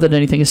let me know that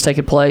anything has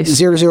taken place.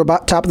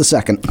 0-0, top of the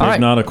second.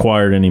 They've not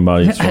acquired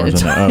anybody as far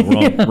as I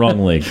know.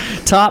 Wrong league.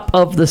 Top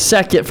of the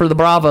second for the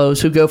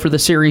Bravos, who go for the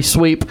series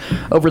sweep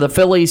over the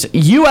Phillies.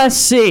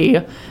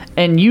 USC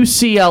and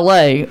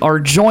UCLA are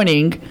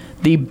joining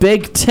the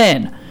Big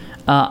Ten.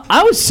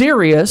 I was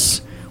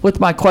serious with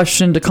my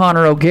question to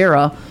Connor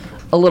O'Gara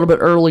a little bit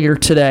earlier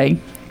today.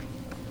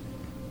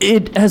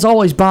 It has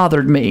always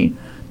bothered me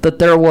that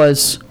there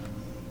was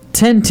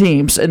 10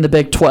 teams in the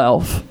Big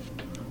 12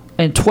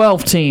 and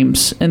 12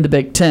 teams in the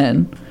Big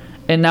 10,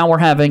 and now we're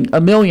having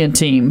 1 million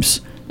teams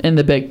in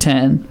the Big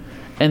 10,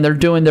 and they're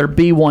doing their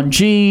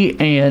B1G,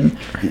 and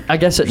I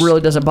guess it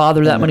really doesn't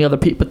bother that many other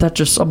people. But that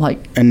just, I'm like,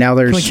 and now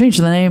there's can we change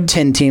the name?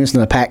 10 teams in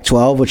the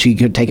Pac-12, which you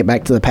could take it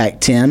back to the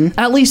Pac-10.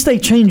 At least they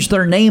changed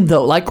their name,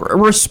 though. Like,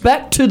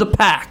 respect to the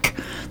Pac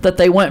that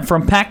they went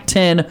from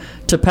Pac-10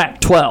 to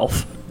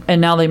Pac-12,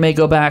 and now they may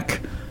go back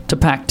to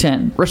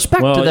Pac-10.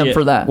 Respect to them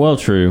for that. Well,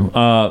 true.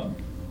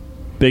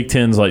 Big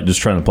Ten's like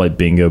just trying to play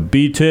bingo.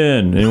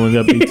 B10. Anyone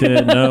got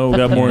B10? No, we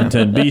got more than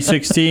 10.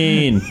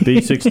 B16.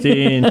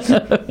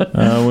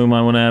 B16. We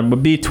might want to add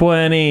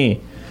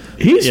B20.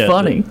 He's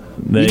funny.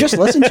 You just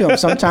listen to him.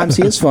 Sometimes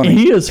he is funny.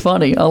 He is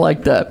funny. I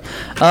like that.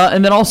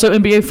 And then also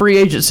NBA free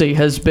agency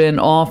has been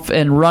off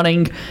and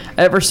running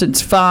ever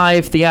since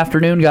 5 the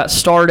afternoon got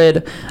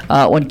started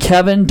when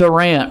Kevin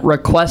Durant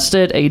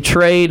requested a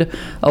trade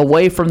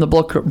away from the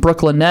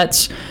Brooklyn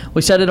Nets.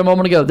 We said it a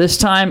moment ago. This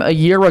time a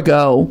year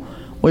ago,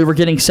 we were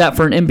getting set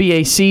for an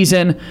NBA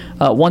season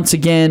once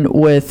again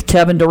with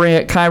Kevin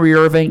Durant, Kyrie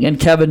Irving, and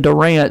Kevin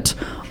Durant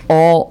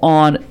all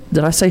on.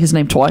 Did I say his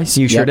name twice?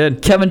 You sure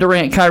did. Kevin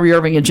Durant, Kyrie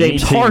Irving, and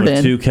James Harden.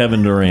 With 2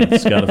 Kevin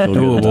Durants. Got to feel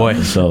good. Oh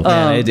boy. So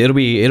man, it'll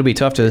be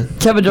tough to.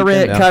 Kevin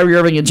Durant, Kyrie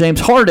Irving, and James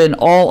Harden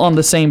all on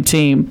the same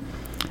team,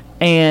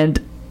 and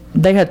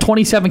they had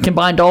 27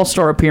 combined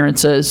All-Star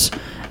appearances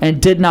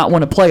and did not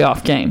win a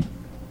playoff game.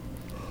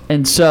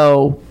 And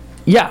so,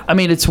 yeah, I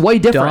mean, it's way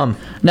different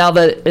now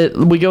that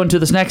we go into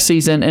this next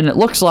season, and it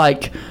looks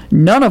like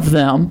none of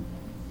them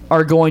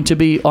are going to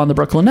be on the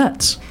Brooklyn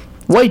Nets.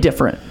 Way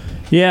different.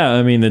 Yeah,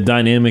 I mean, the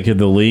dynamic of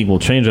the league will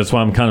change. That's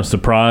why I'm kind of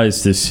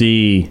surprised to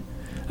see.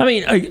 I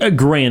mean,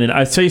 granted,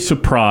 I say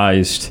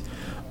surprised.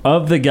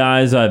 Of the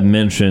guys I've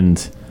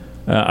mentioned,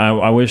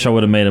 I wish I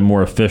would have made a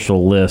more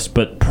official list,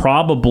 but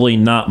probably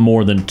not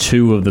more than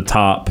 2 of the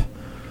top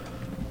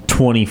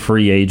 20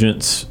 free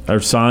agents are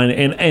signed.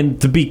 And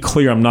to be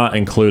clear, I'm not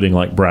including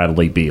like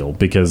Bradley Beal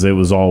because it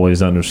was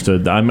always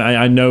understood.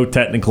 I know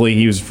technically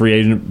he was a free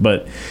agent,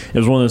 but it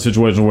was one of those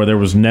situations where there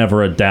was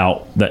never a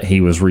doubt that he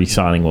was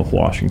re-signing with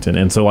Washington.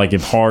 And so like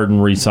if Harden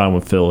re-signed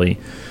with Philly,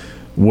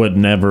 would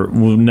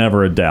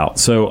never a doubt.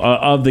 So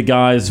of the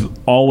guys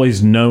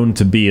always known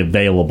to be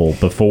available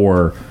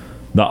before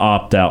the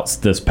opt-outs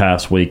this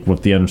past week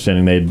with the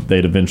understanding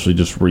they'd eventually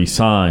just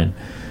re-sign.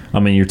 I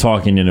mean, you're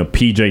talking,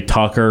 PJ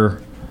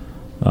Tucker,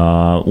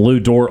 Lou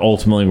Dort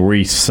ultimately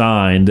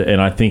re-signed,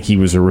 and I think he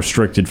was a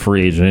restricted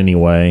free agent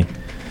anyway.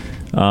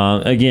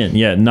 Again,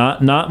 yeah,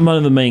 not one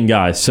of the main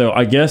guys. So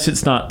I guess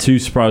it's not too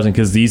surprising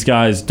because these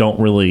guys don't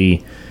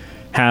really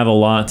have a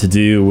lot to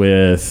do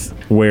with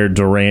where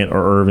Durant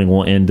or Irving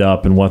will end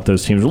up and what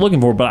those teams are looking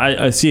for. But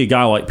I see a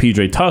guy like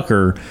PJ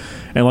Tucker,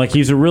 and like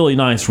he's a really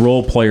nice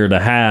role player to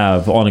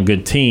have on a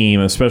good team,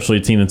 especially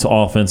a team that's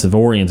offensive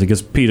oriented,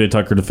 because PJ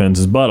Tucker defends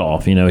his butt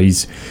off.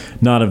 He's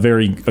not a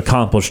very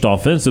accomplished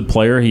offensive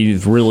player.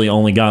 He's really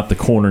only got the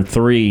corner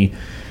 3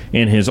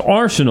 in his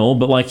arsenal,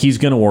 but like he's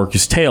going to work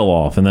his tail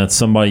off, and that's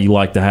somebody you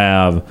like to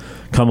have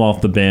come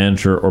off the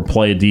bench or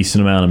play a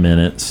decent amount of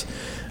minutes.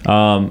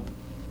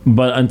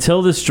 But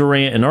until this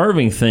Durant and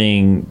Irving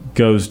thing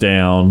goes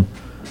down,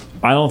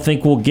 I don't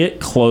think we'll get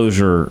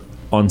closure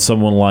on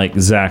someone like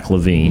Zach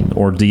LaVine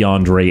or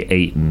DeAndre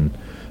Ayton,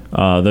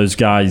 those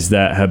guys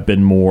that have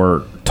been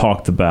more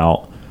talked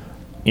about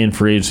in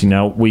free agency.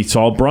 Now, we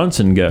saw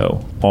Brunson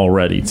go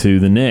already to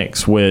the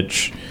Knicks,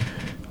 which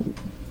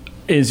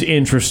is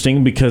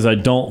interesting because I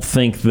don't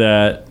think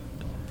that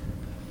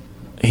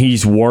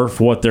he's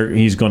worth what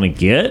he's going to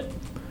get.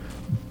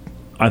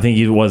 I think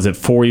he was at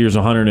 4 years,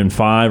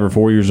 105 or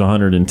 4 years,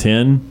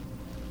 110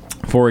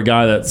 for a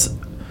guy that's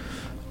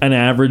an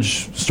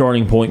average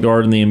starting point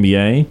guard in the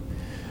NBA.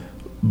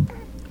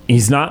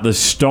 He's not the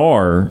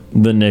star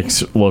the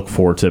Knicks look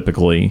for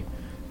typically.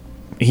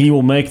 He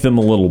will make them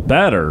a little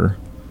better,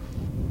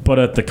 but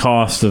at the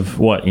cost of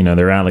what?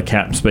 They're out of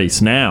cap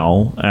space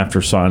now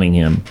after signing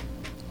him.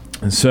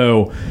 And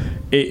so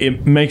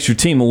it makes your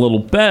team a little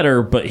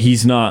better, but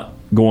he's not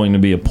going to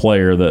be a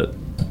player that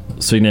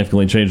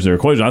significantly changes their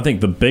equation. I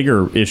think the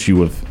bigger issue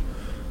with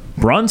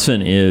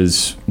Brunson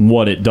is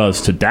what it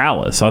does to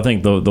Dallas. I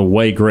think the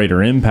way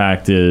greater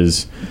impact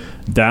is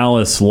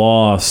Dallas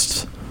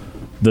lost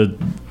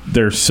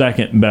their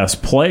second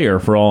best player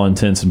for all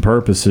intents and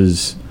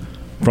purposes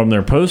from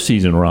their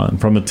postseason run,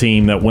 from a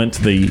team that went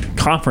to the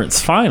conference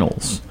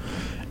finals.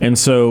 And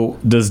so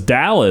does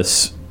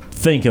Dallas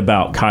think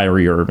about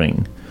Kyrie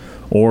Irving,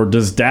 or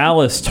does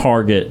Dallas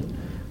target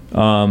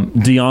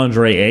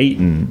DeAndre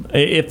Ayton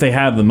if they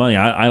have the money?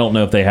 I don't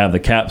know if they have the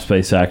cap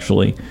space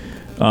actually.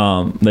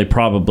 They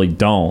probably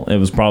don't. It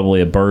was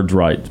probably a bird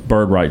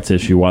rights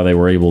issue why they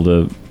were able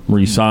to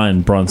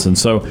re-sign Brunson.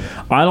 So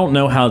I don't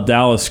know how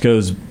Dallas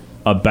goes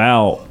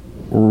about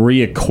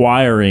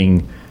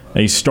reacquiring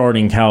a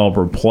starting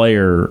caliber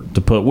player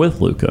to put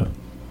with Luka.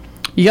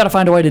 You got to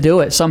find a way to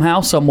do it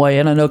somehow, some way.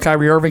 And I know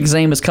Kyrie Irving's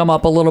name has come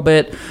up a little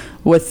bit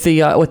with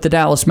the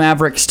Dallas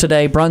Mavericks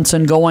today.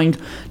 Brunson going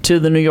to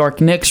the New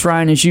York Knicks.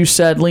 Ryan, as you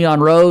said,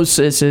 Leon Rose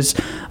is his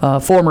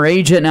former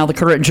agent, now the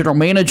current general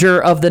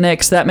manager of the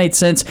Knicks. That made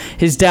sense.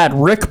 His dad,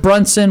 Rick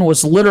Brunson,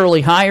 was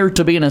literally hired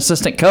to be an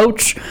assistant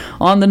coach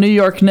on the New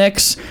York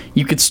Knicks.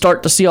 You could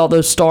start to see all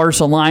those stars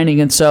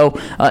aligning, and so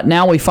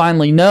now we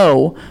finally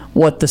know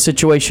what the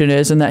situation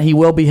is and that he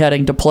will be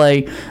heading to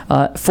play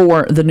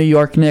for the New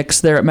York Knicks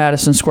there at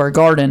Madison Square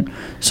Garden.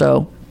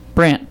 So,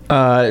 Brant.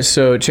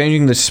 So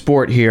changing the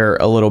sport here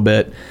a little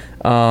bit.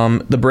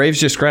 The Braves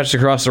just scratched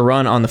across the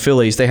run on the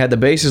Phillies. They had the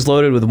bases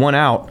loaded with one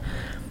out.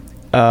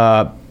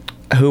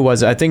 Who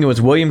was it? I think it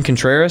was William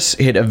Contreras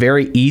hit a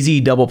very easy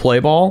double play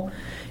ball.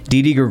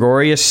 Didi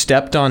Gregorius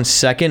stepped on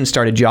second and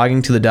started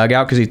jogging to the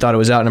dugout because he thought it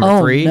was out number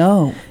 3.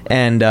 No.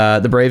 And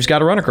the Braves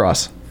got a run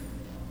across.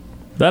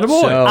 That a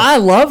boy. So, I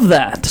love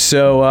that.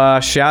 So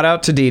shout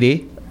out to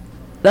Didi.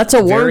 That's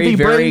a worthy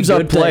very Braves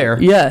good update. player.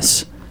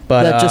 Yes.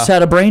 But that just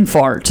had a brain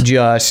fart.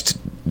 Just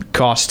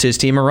cost his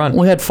team a run.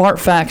 We had fart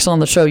facts on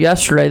the show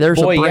yesterday.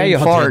 There's a brain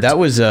fart. That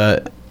was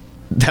on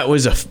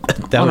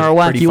our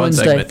Wacky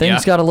Wednesday. Segment.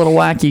 Things got a little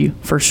wacky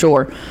for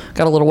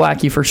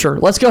sure.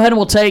 Let's go ahead and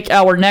we'll take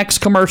our next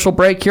commercial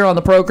break here on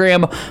the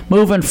program.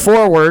 Moving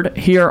forward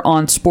here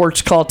on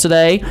Sports Call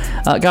today.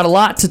 Got a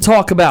lot to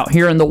talk about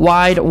here in the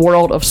wide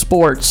world of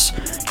sports.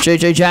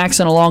 JJ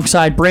Jackson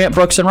alongside Brant,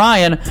 Brooks, and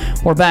Ryan.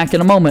 We're back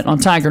in a moment on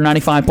Tiger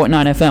 95.9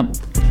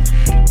 FM.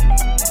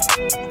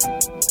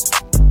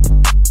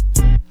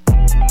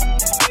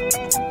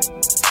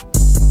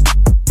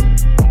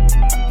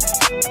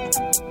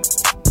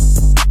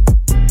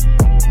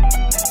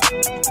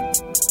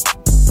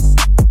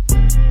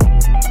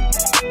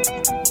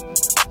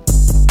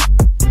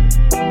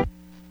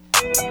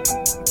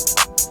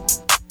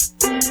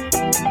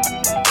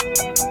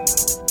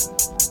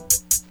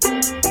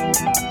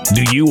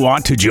 Do you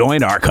want to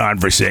join our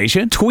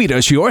conversation? Tweet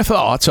us your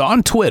thoughts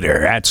on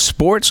Twitter at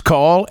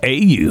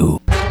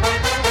SportsCallAU.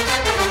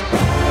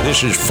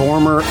 This is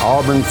former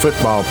Auburn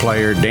football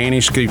player Danny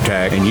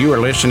Skutak, and you are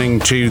listening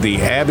to the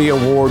Abby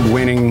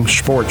Award-winning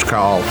Sports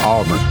Call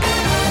Auburn.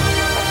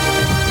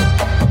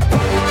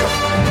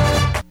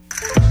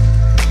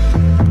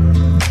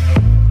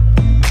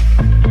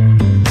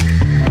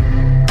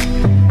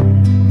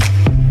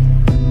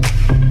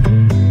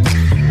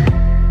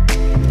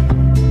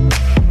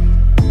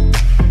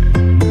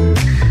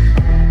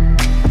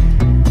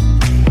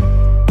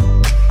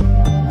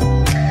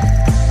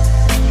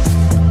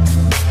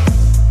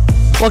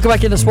 Welcome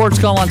back into Sports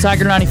Call on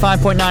Tiger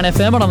 95.9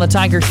 FM and on the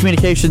Tiger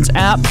Communications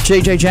app.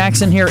 JJ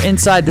Jackson here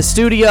inside the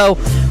studio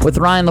with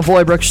Ryan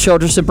Lavoie, Brooks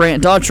Childress, and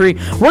Brant Daughtry.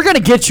 We're going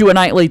to get you a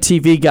nightly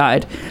TV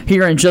guide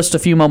here in just a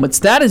few moments.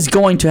 That is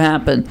going to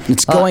happen.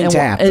 It's going to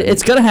happen.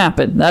 It's going to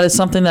happen. That is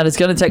something that is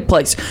going to take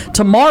place.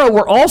 Tomorrow,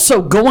 we're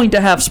also going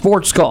to have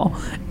Sports Call.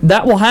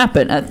 That will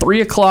happen at 3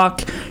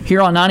 o'clock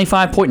here on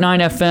 95.9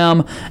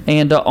 FM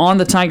and on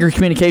the Tiger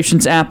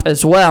Communications app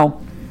as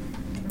well.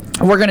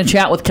 We're going to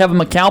chat with Kevin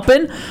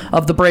McAlpin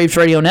of the Braves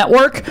Radio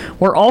Network.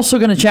 We're also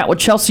going to chat with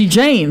Chelsea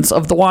Janes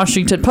of the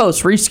Washington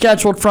Post,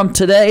 rescheduled from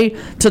today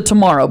to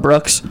tomorrow,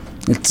 Brooks.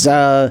 It's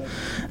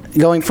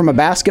going from a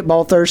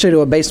basketball Thursday to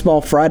a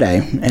baseball Friday.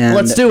 And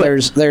let's do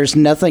it. There's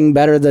nothing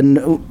better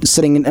than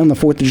sitting on the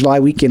 4th of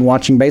July weekend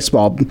watching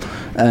baseball.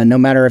 No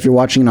matter if you're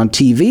watching it on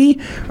TV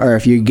or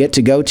if you get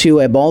to go to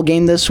a ball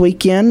game this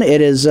weekend,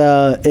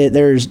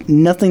 there's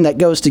nothing that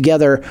goes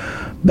together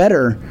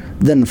better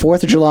than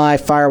 4th of July,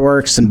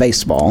 fireworks, and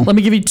baseball. Let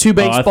me give you two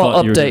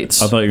baseball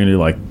updates. I thought you were going to do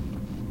like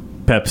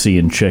Pepsi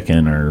and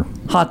chicken or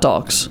hot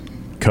dogs.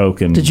 Coke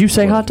and. Did you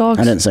say hot dogs?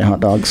 I didn't say hot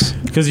dogs.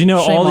 Because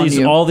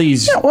all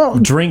these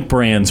drink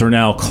brands are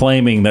now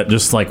claiming that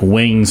just like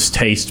wings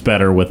taste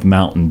better with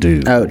Mountain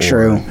Dew. Oh,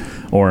 true.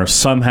 Or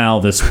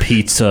somehow this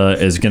pizza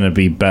is going to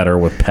be better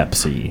with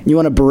Pepsi. You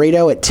want a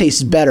burrito? It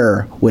tastes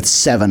better with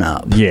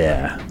 7-Up.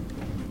 Yeah,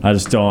 I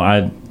just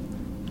don't.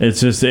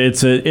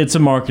 It's a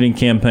marketing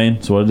campaign.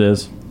 That's what it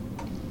is.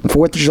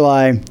 4th of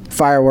July,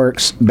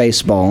 fireworks,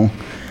 baseball.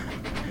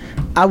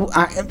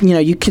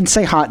 You can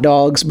say hot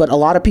dogs, but a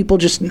lot of people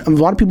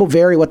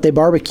vary what they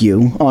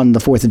barbecue on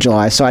the 4th of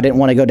July. So I didn't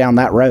want to go down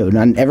that road.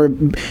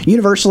 And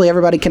universally,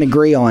 everybody can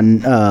agree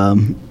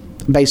on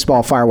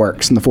baseball,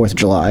 fireworks, and the 4th of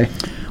July.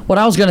 What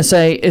I was going to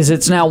say is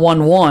it's now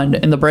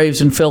 1-1 in the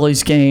Braves and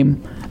Phillies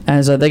game,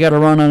 as they got a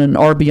run on an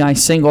RBI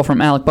single from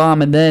Alec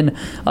Baum. And then,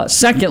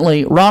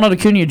 secondly, Ronald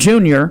Acuna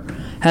Jr.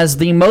 has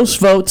the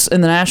most votes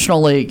in the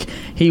National League.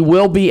 He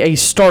will be a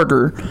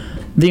starter.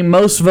 The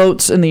most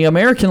votes in the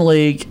American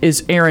League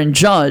is Aaron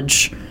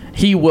Judge.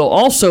 He will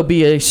also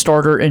be a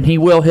starter, and he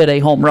will hit a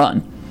home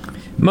run.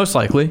 Most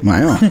likely.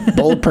 Wow.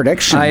 Bold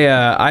prediction.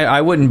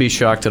 I wouldn't be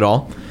shocked at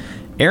all.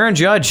 Aaron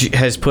Judge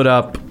has put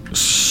up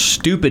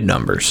stupid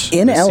numbers.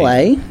 In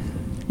L.A.? Season.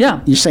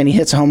 Yeah. You're saying he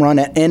hits a home run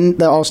in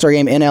the All-Star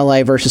game in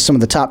L.A. versus some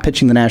of the top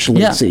pitching the National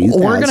League sees.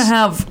 We're going to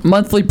have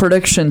monthly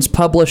predictions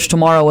published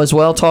tomorrow as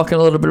well, talking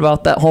a little bit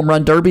about that home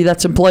run derby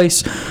that's in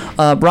place.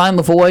 Brian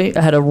Lavoie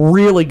had a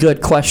really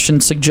good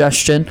question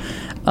suggestion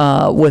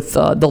with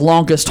the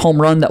longest home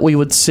run that we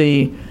would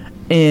see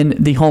in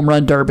the home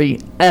run derby.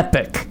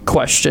 Epic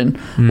question.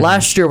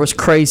 Last year was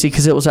crazy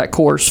because it was at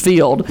Coors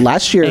Field.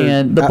 Last year,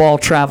 and the ball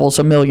travels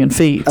 1,000,000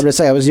 feet. I was going to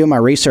say, I was doing my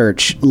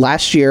research.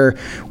 Last year,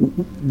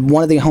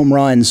 one of the home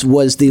runs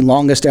was the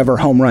longest ever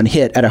home run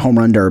hit at a home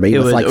run derby. It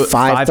was was like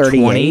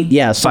 538.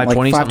 Yeah, something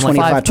like 520,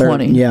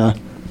 530. Yeah.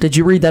 Did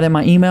you read that in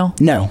my email?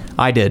 No.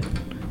 I did.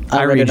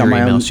 I read read it on your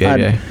my own. emails,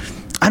 JJ.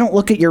 I don't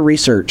look at your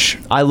research.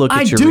 I look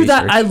at your do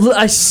research. that.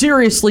 I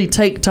seriously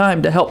take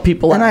time to help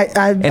people And out.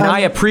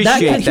 I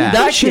appreciate that.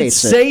 That could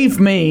save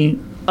me.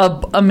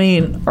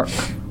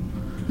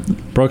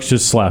 Brooks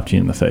just slapped you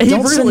in the face. He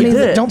really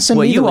did. Don't send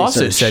well, me the you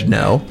also research. said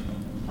no.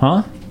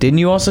 Huh? Didn't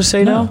you also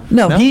say no?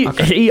 No, he.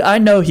 Okay. I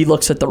know he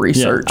looks at the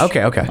research.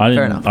 Okay.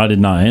 Fair enough. I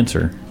did not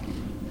answer.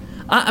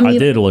 I mean, I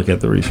did look at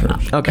the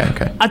research.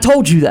 Okay. I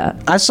told you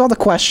that. I saw the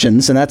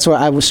questions, and that's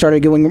why I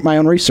started doing my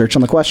own research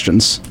on the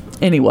questions.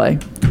 Anyway,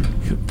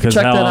 Because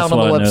check how that else out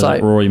on would the I know website.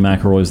 that Rory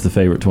McIlroy is the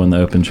favorite to win the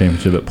Open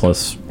Championship at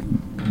plus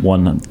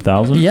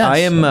 1,000? Yes, I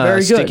am very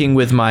good. sticking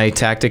with my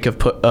tactic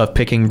of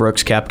picking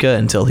Brooks Koepka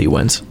until he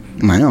wins.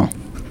 I know.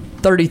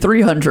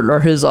 3,300 are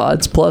his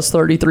odds, plus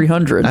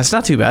 3,300. That's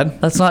not too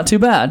bad. That's not too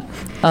bad.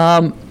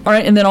 All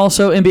right, and then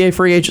also NBA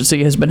free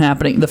agency has been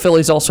happening. The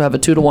Phillies also have a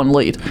 2-1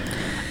 lead.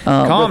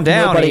 Calm with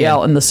down, Nobody Ian.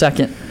 out in the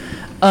second.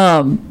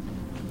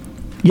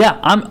 Yeah,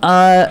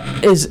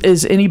 I'm.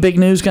 Is any big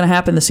news going to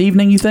happen this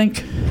evening? You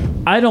think?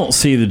 I don't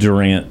see the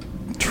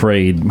Durant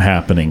trade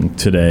happening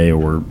today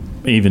or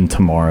even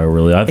tomorrow,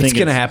 really. I think It's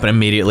going to happen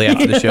immediately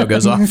after the show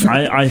goes off.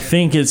 I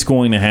think it's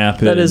going to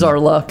happen. That is our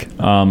luck.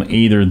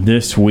 Either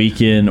this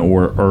weekend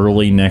or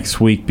early next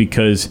week,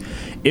 because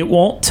it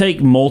won't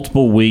take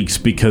multiple weeks,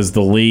 because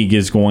the league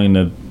is going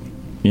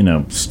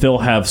to, still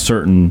have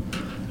certain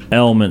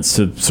elements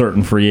to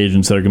certain free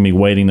agents that are going to be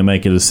waiting to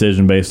make a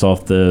decision based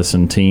off this,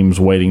 and teams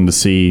waiting to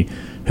see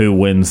who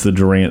wins the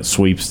Durant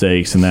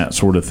sweepstakes and that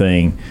sort of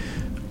thing.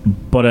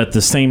 But at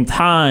the same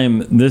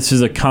time, this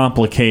is a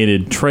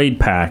complicated trade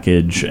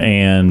package,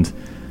 and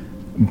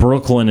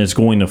Brooklyn is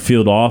going to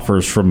field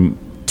offers from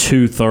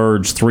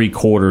 2/3,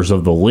 3/4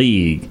 of the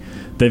league.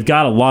 They've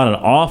got a lot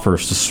of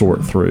offers to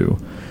sort through.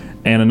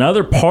 And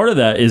another part of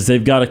that is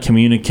they've got to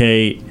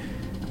communicate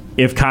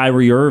if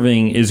Kyrie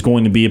Irving is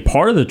going to be a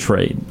part of the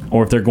trade,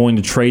 or if they're going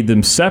to trade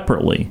them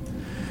separately.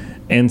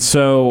 And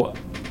so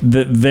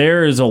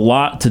there is a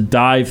lot to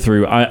dive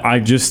through. I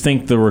just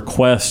think the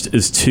request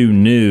is too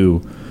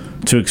new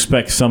to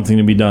expect something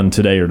to be done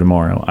today or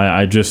tomorrow.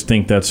 I just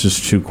think that's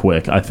just too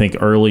quick. I think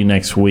early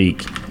next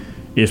week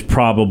is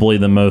probably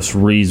the most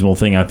reasonable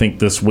thing. I think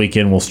this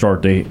weekend we'll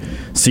start to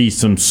see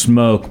some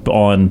smoke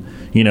on,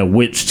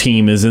 which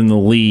team is in the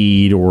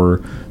lead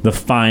or the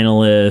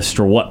finalist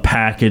or what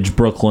package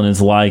Brooklyn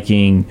is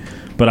liking.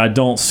 But I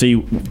don't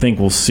think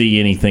we'll see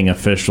anything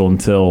official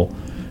until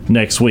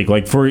next week.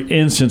 Like, for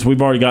instance,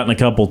 we've already gotten a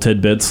couple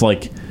tidbits.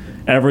 Like,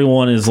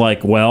 everyone is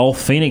like, well,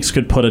 Phoenix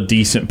could put a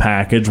decent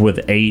package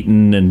with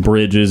Ayton and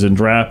Bridges and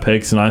draft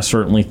picks, and I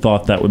certainly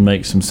thought that would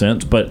make some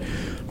sense. But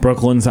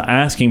Brooklyn's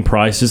asking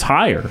price is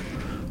higher.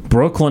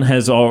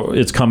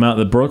 It's come out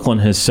that Brooklyn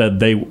has said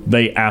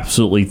they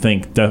absolutely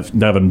think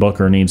Devin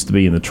Booker needs to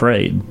be in the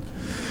trade.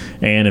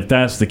 And if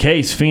that's the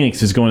case,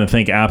 Phoenix is going to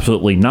think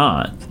absolutely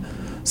not.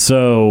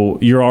 So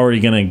you're already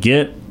going to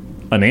get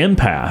an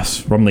impasse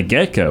from the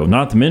get-go.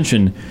 Not to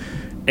mention,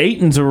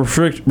 Ayton's a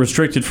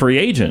restricted free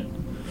agent.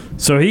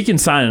 So he can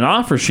sign an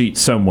offer sheet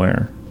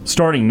somewhere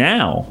starting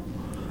now.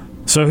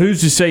 So who's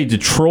to say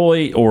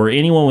Detroit or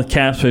anyone with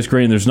cap space,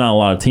 granted there's not a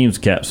lot of teams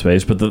with cap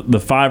space, but the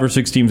 5 or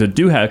 6 teams that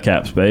do have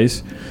cap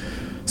space,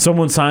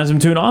 someone signs them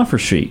to an offer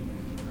sheet.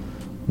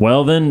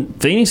 Well, then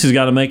Phoenix has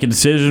got to make a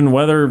decision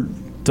whether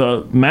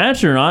to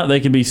match it or not. They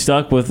could be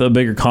stuck with a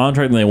bigger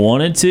contract than they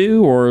wanted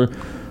to, or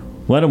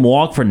let them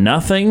walk for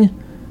nothing.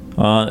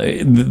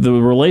 The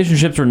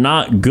relationships are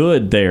not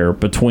good there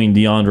between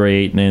DeAndre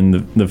Ayton and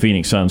the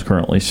Phoenix Suns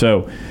currently.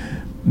 So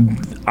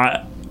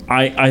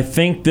I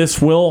think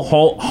this will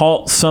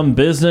halt some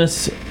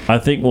business. I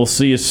think we'll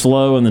see a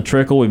slow in the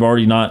trickle. We've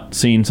already not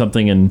seen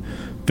something in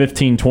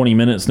 15, 20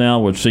 minutes now,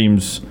 which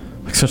seems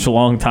like such a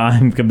long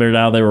time compared to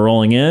how they were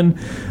rolling in.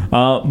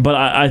 But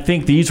I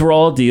think these were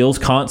all deals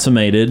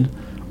consummated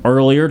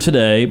earlier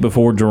today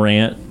before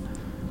Durant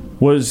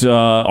was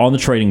on the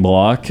trading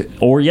block,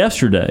 or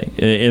yesterday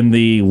in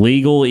the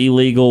legal,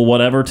 illegal,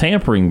 whatever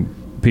tampering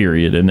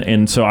period.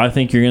 And so I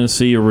think you're going to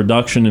see a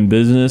reduction in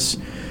business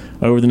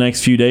over the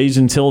next few days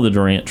until the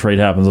Durant trade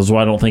happens. That's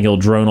why I don't think it'll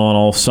drone on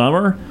all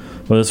summer,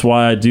 but that's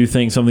why I do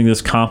think something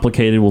this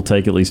complicated will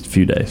take at least a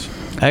few days.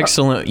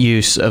 Excellent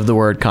use of the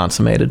word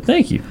consummated.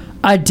 Thank you.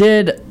 I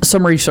did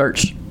some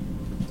research,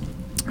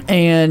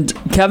 and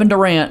Kevin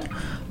Durant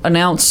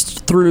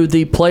announced through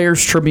the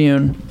Players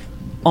Tribune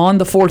on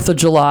the 4th of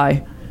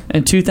July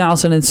in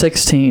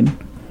 2016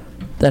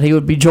 that he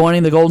would be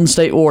joining the Golden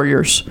State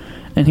Warriors,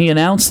 and he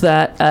announced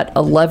that at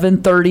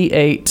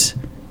 11:38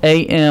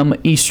 a.m.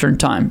 Eastern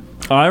Time.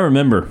 I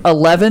remember.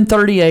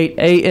 11:38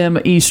 a.m.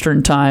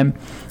 Eastern Time.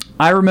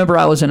 I remember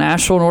I was in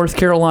Asheville, North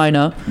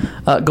Carolina,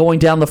 going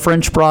down the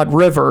French Broad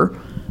River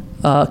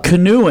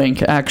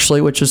canoeing,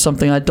 actually, which is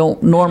something I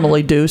don't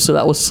normally do, so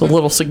that was a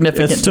little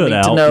significant to me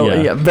to know.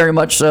 Yeah, very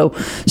much so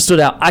stood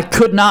out. I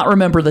could not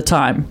remember the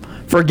time.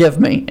 Forgive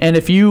me. And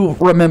if you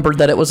remembered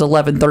that it was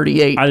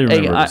 11:38,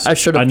 I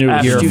should have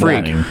asked you.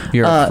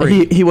 You're a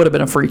freak. He would have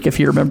been a freak if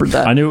he remembered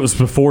that. I knew it was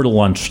before the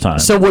lunchtime.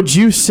 So would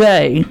you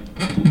say,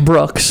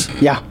 Brooks,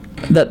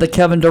 that the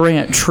Kevin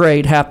Durant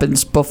trade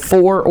happens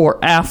before or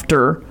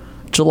after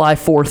July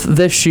 4th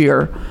this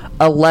year,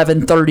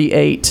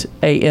 11:38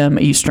 a.m.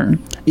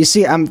 Eastern? You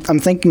see, I'm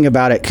thinking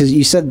about it because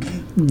you said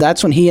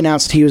that's when he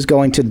announced he was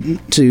going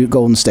to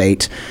Golden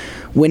State.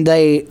 When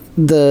the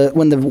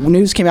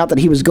news came out that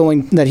he was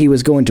going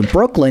to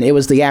Brooklyn, it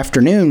was the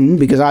afternoon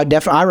because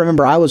I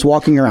remember I was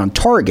walking around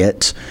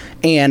Target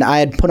and I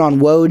had put on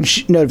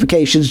Woj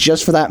notifications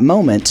just for that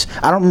moment.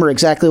 I don't remember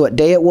exactly what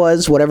day it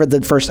was, whatever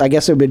the first. I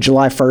guess it would be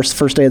July 1st,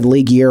 first day of the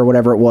league year, or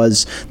whatever it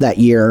was that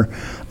year.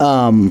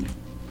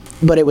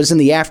 But it was in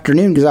the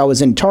afternoon because I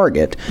was in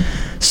Target.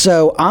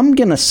 So I'm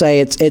gonna say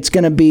it's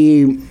gonna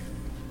be.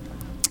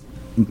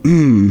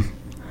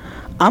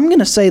 I'm going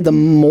to say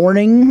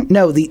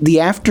the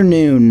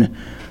afternoon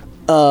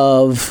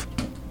of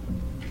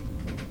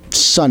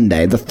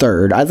Sunday, the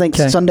 3rd. I think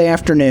Sunday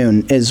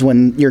afternoon is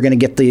when you're going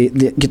to get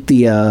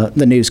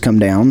the news come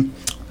down.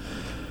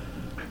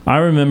 I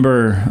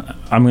remember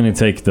I'm going to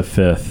take the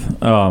 5th.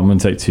 Oh, I'm going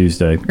to take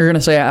Tuesday. You're going to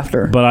say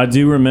after. But I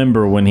do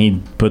remember when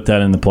he put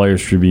that in the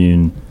Players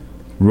Tribune,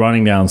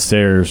 running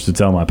downstairs to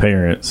tell my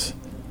parents,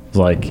 I was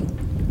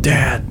like,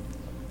 Dad,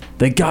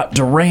 they got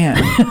Durant.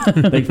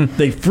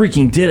 they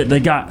freaking did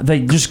it.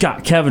 They just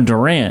got Kevin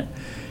Durant.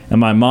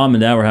 And my mom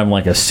and dad were having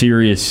like a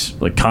serious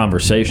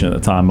conversation at the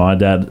time. My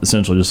dad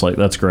essentially just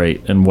that's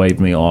great, and waved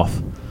me off.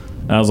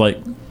 And I was like,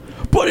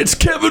 but it's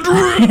Kevin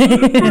Durant.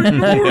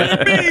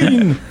 What do you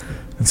mean?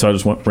 And so I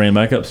just ran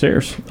back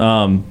upstairs.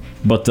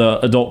 But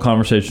adult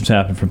conversations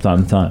happen from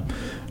time to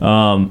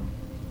time.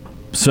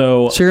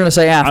 So you're going to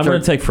say after? I'm going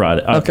to take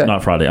Friday. Okay.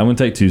 Not Friday. I'm going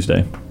to take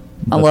Tuesday.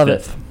 I love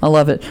it. I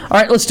love it. All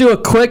right, let's do a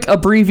quick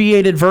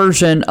abbreviated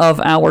version of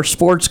our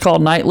Sports Call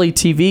Nightly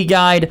TV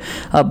Guide.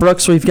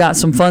 Brooks, we've got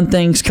some fun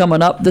things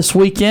coming up this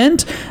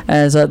weekend,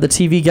 as the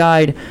TV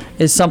Guide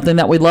is something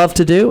that we love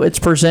to do. It's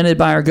presented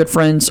by our good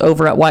friends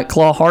over at White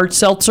Claw Hard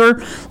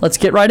Seltzer. Let's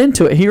get right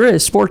into it. Here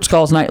is Sports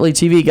Call's Nightly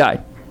TV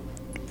Guide.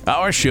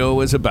 Our show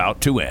is about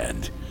to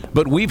end,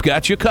 but we've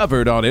got you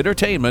covered on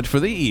entertainment for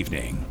the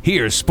evening.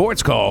 Here's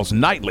Sports Call's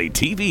Nightly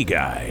TV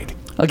Guide.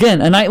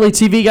 Again, a nightly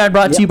TV guide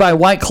brought to you by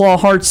White Claw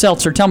Hard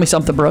Seltzer. Tell me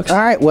something, Brooks. All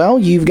right, well,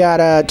 you've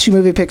got 2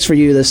 movie picks for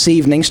you this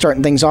evening,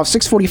 starting things off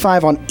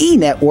 6:45 on E!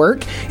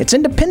 Network. It's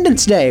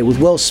Independence Day with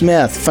Will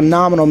Smith.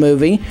 Phenomenal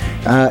movie.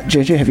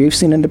 JJ, have you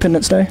seen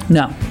Independence Day?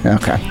 No.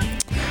 Okay.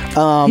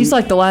 He's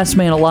like the last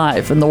man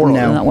alive in the world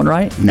in that one,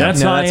 right? No.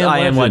 That's I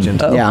Am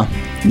Legend. Oh.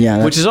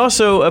 Yeah. Which is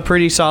also a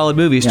pretty solid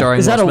movie starring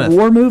Is that Will Smith. a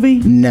war movie?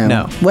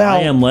 No. Well, I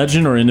Am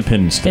Legend or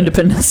Independence Day?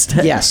 Independence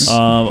Day. Yes.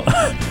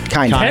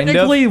 Kind of.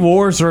 Technically,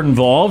 wars are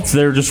involved.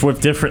 They're just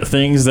with different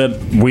things that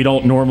we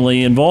don't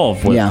normally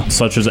involve with,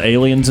 such as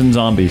aliens and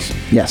zombies.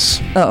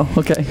 Yes. Oh,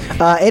 okay.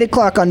 8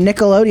 o'clock on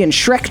Nickelodeon.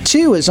 Shrek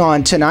 2 is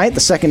on tonight, the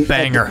second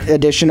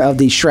edition of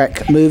the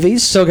Shrek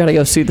movies. Still got to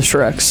go see the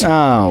Shreks.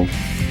 Oh,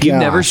 You've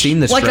never seen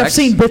the Shreks? I've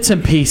seen bits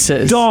and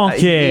pieces.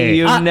 Donkey.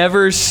 You've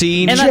never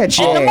seen... And in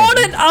the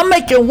morning, I'm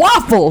making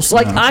waffles.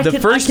 I can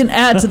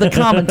add to the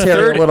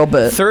commentary a little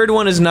bit. Third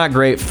one is not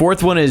great.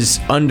 Fourth one is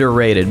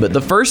underrated. But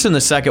the first and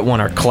the second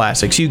one are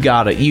classics. You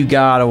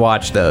gotta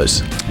watch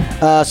those.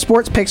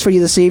 Sports picks for you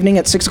this evening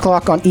at 6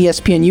 o'clock on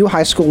ESPNU.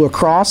 High school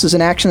lacrosse is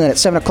in action. And at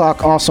 7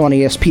 o'clock also on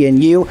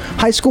ESPNU.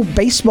 High school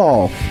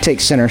baseball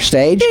takes center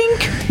stage.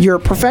 Dink. Your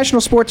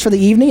professional sports for the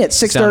evening at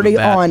 6:30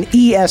 on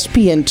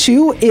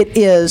ESPN2. It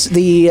is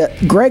the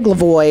Greg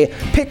Lavoie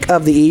pick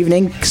of the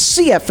evening.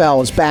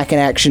 CFL is back in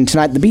action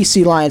tonight. The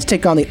BC Lions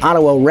take on the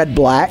Ottawa Red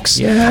Blacks.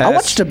 Yes. I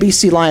watched a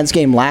BC Lions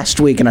game last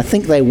week, and I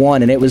think they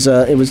won, and they were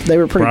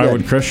pretty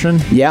Briarwood good.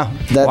 Christian? Yeah.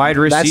 Wide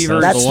receiver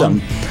that's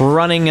them.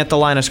 Running at the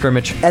line of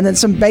scrimmage. And then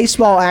some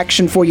baseball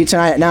action for you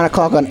tonight at 9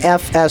 o'clock on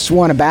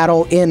FS1, a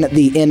battle in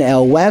the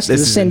NL West.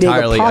 This the is San Diego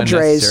entirely Padres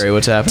unnecessary.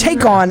 What's happening?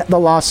 take on the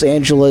Los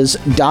Angeles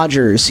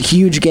Dodgers.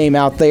 Huge game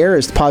out there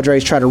as the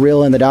Padres try to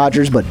reel in the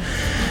Dodgers, but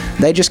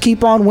they just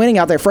keep on winning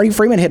out there. Freddie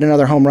Freeman hit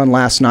another home run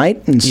last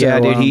night. And so, yeah,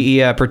 dude,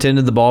 he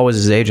pretended the ball was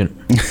his agent.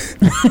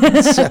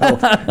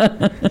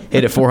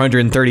 Hit it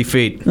 430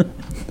 feet.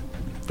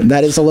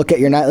 That is a look at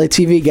your nightly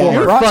TV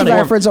guide. Brought to you by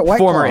our friends at White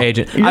Former Claw.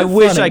 agent. I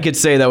wish I could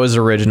say that was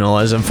original,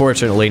 as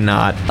unfortunately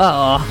not.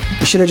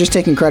 You should have just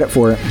taken credit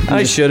for it.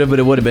 I should have, but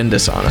it would have been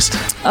dishonest.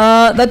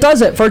 That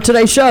does it for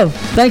today's show.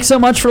 Thanks so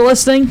much for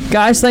listening.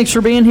 Guys, thanks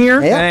for being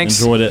here. Yeah. Thanks.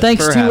 Enjoyed it.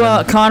 Thanks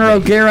to Connor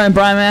O'Gara and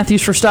Brian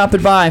Matthews for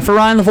stopping by. For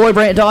Ryan Lavoie,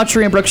 Brant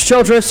Daughtry, and Brooks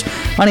Childress,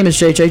 my name is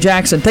JJ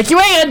Jackson. Thank you,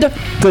 and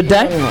good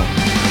day.